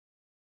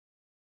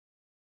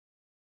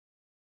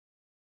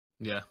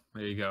 Yeah,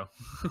 there you go.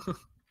 All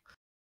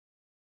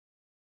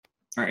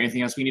right,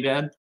 anything else we need to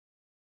add?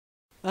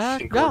 No, I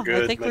think we're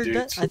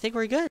good. I think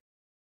we're good.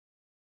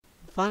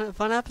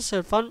 Fun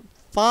episode. Fun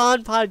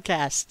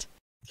podcast.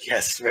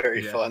 Yes,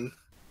 very fun.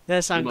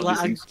 Yes, I'm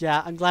glad.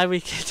 I'm glad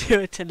we could do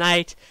it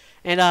tonight.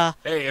 And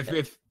hey,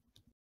 if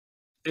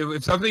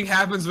something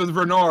happens with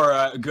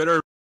Renor, good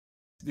or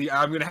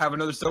I'm gonna have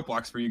another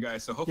soapbox for you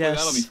guys. So hopefully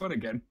that'll be fun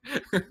again.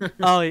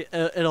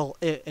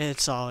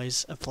 It's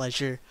always a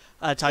pleasure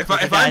talking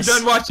to you guys.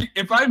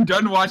 If I'm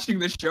done watching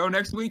this show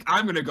next week,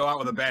 I'm gonna go out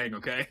with a bang.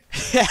 Okay.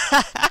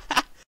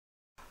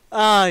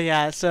 Oh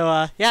yeah.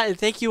 So and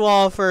thank you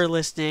all for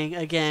listening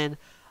again.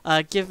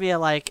 Give me a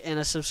like and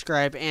a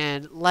subscribe,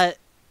 and let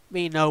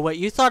me know what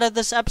you thought of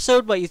this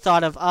episode, what you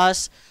thought of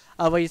us,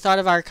 what you thought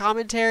of our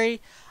commentary,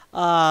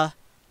 what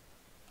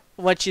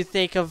you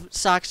think of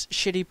Sock's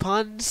shitty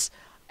puns,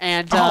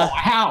 and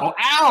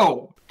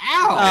ow!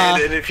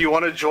 And if you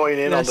want to join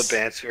in on the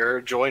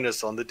banter, join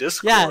us on the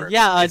Discord.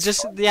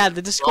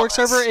 The Discord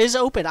server is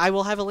open. I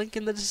will have a link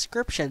in the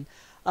description.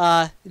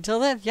 Until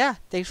then,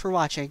 thanks for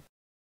watching.